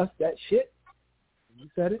 telling us that shit. You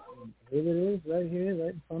said it. And here it is, right here,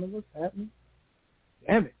 right in front of us, happening.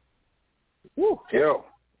 Damn it. Woo. Yo.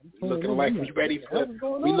 Looking like we ready for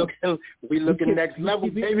we looking next level,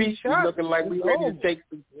 baby. We looking like we ready to take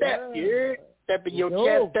some steps. Yeah. Step in your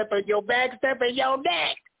chest, step in your back, step in your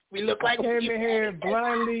neck. We look like I came in here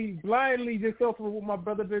blindly just off of what my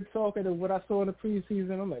brother been talking and what I saw in the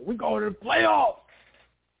preseason. I'm like, we going to the playoffs.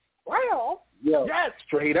 Playoffs? Yo, yes.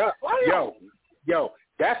 Straight up. Playoffs. Yo,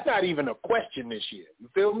 that's not even a question this year. You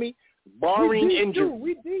feel me? Barring injury.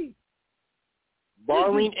 We deep.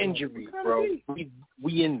 Barring injury, bro.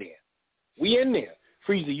 We in there. We in there.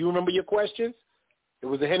 Freezy, you remember your questions? It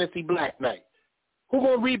was a Hennessy Black night. Who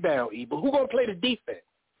gonna rebound, Eva? Who gonna play the defense?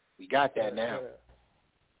 We got that now.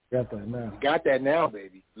 Got that now. We got that now,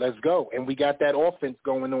 baby. Let's go. And we got that offense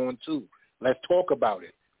going on too. Let's talk about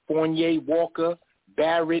it. Fournier, Walker,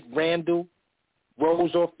 Barrett, Randall,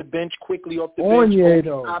 Rose off the bench, quickly off the bench.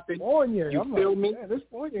 Fournier. You feel me? This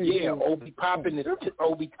Fournier. Yeah, Obi Toppin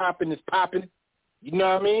is popping. You know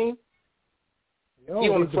what I mean? Yo, he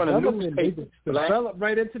on the front of newspapers. Develop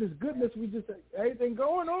right into this goodness. We just everything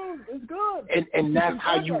going on is good. And that's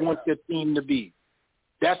how you want your team to be.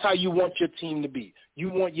 That's how you want your team to be.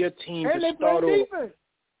 You want your team and to start off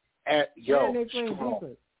at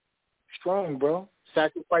strong, bro.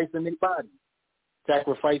 Sacrificing their bodies.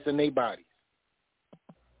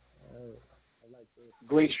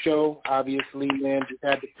 Great show, obviously, man. Just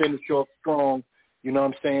had to finish off strong. You know what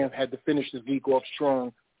I'm saying? Had to finish this week off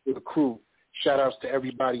strong with the crew. Shout-outs to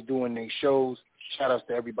everybody doing their shows. Shout-outs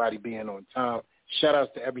to everybody being on time.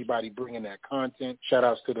 Shout-outs to everybody bringing that content.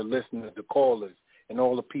 Shout-outs to the listeners, the callers, and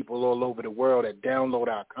all the people all over the world that download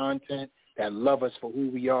our content, that love us for who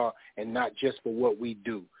we are and not just for what we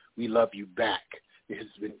do. We love you back. This has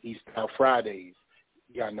been East Out Fridays.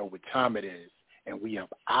 Y'all know what time it is. And we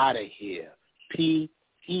up out of here.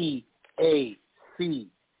 P-E-A-C-E,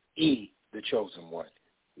 the chosen one.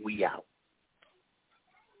 We out.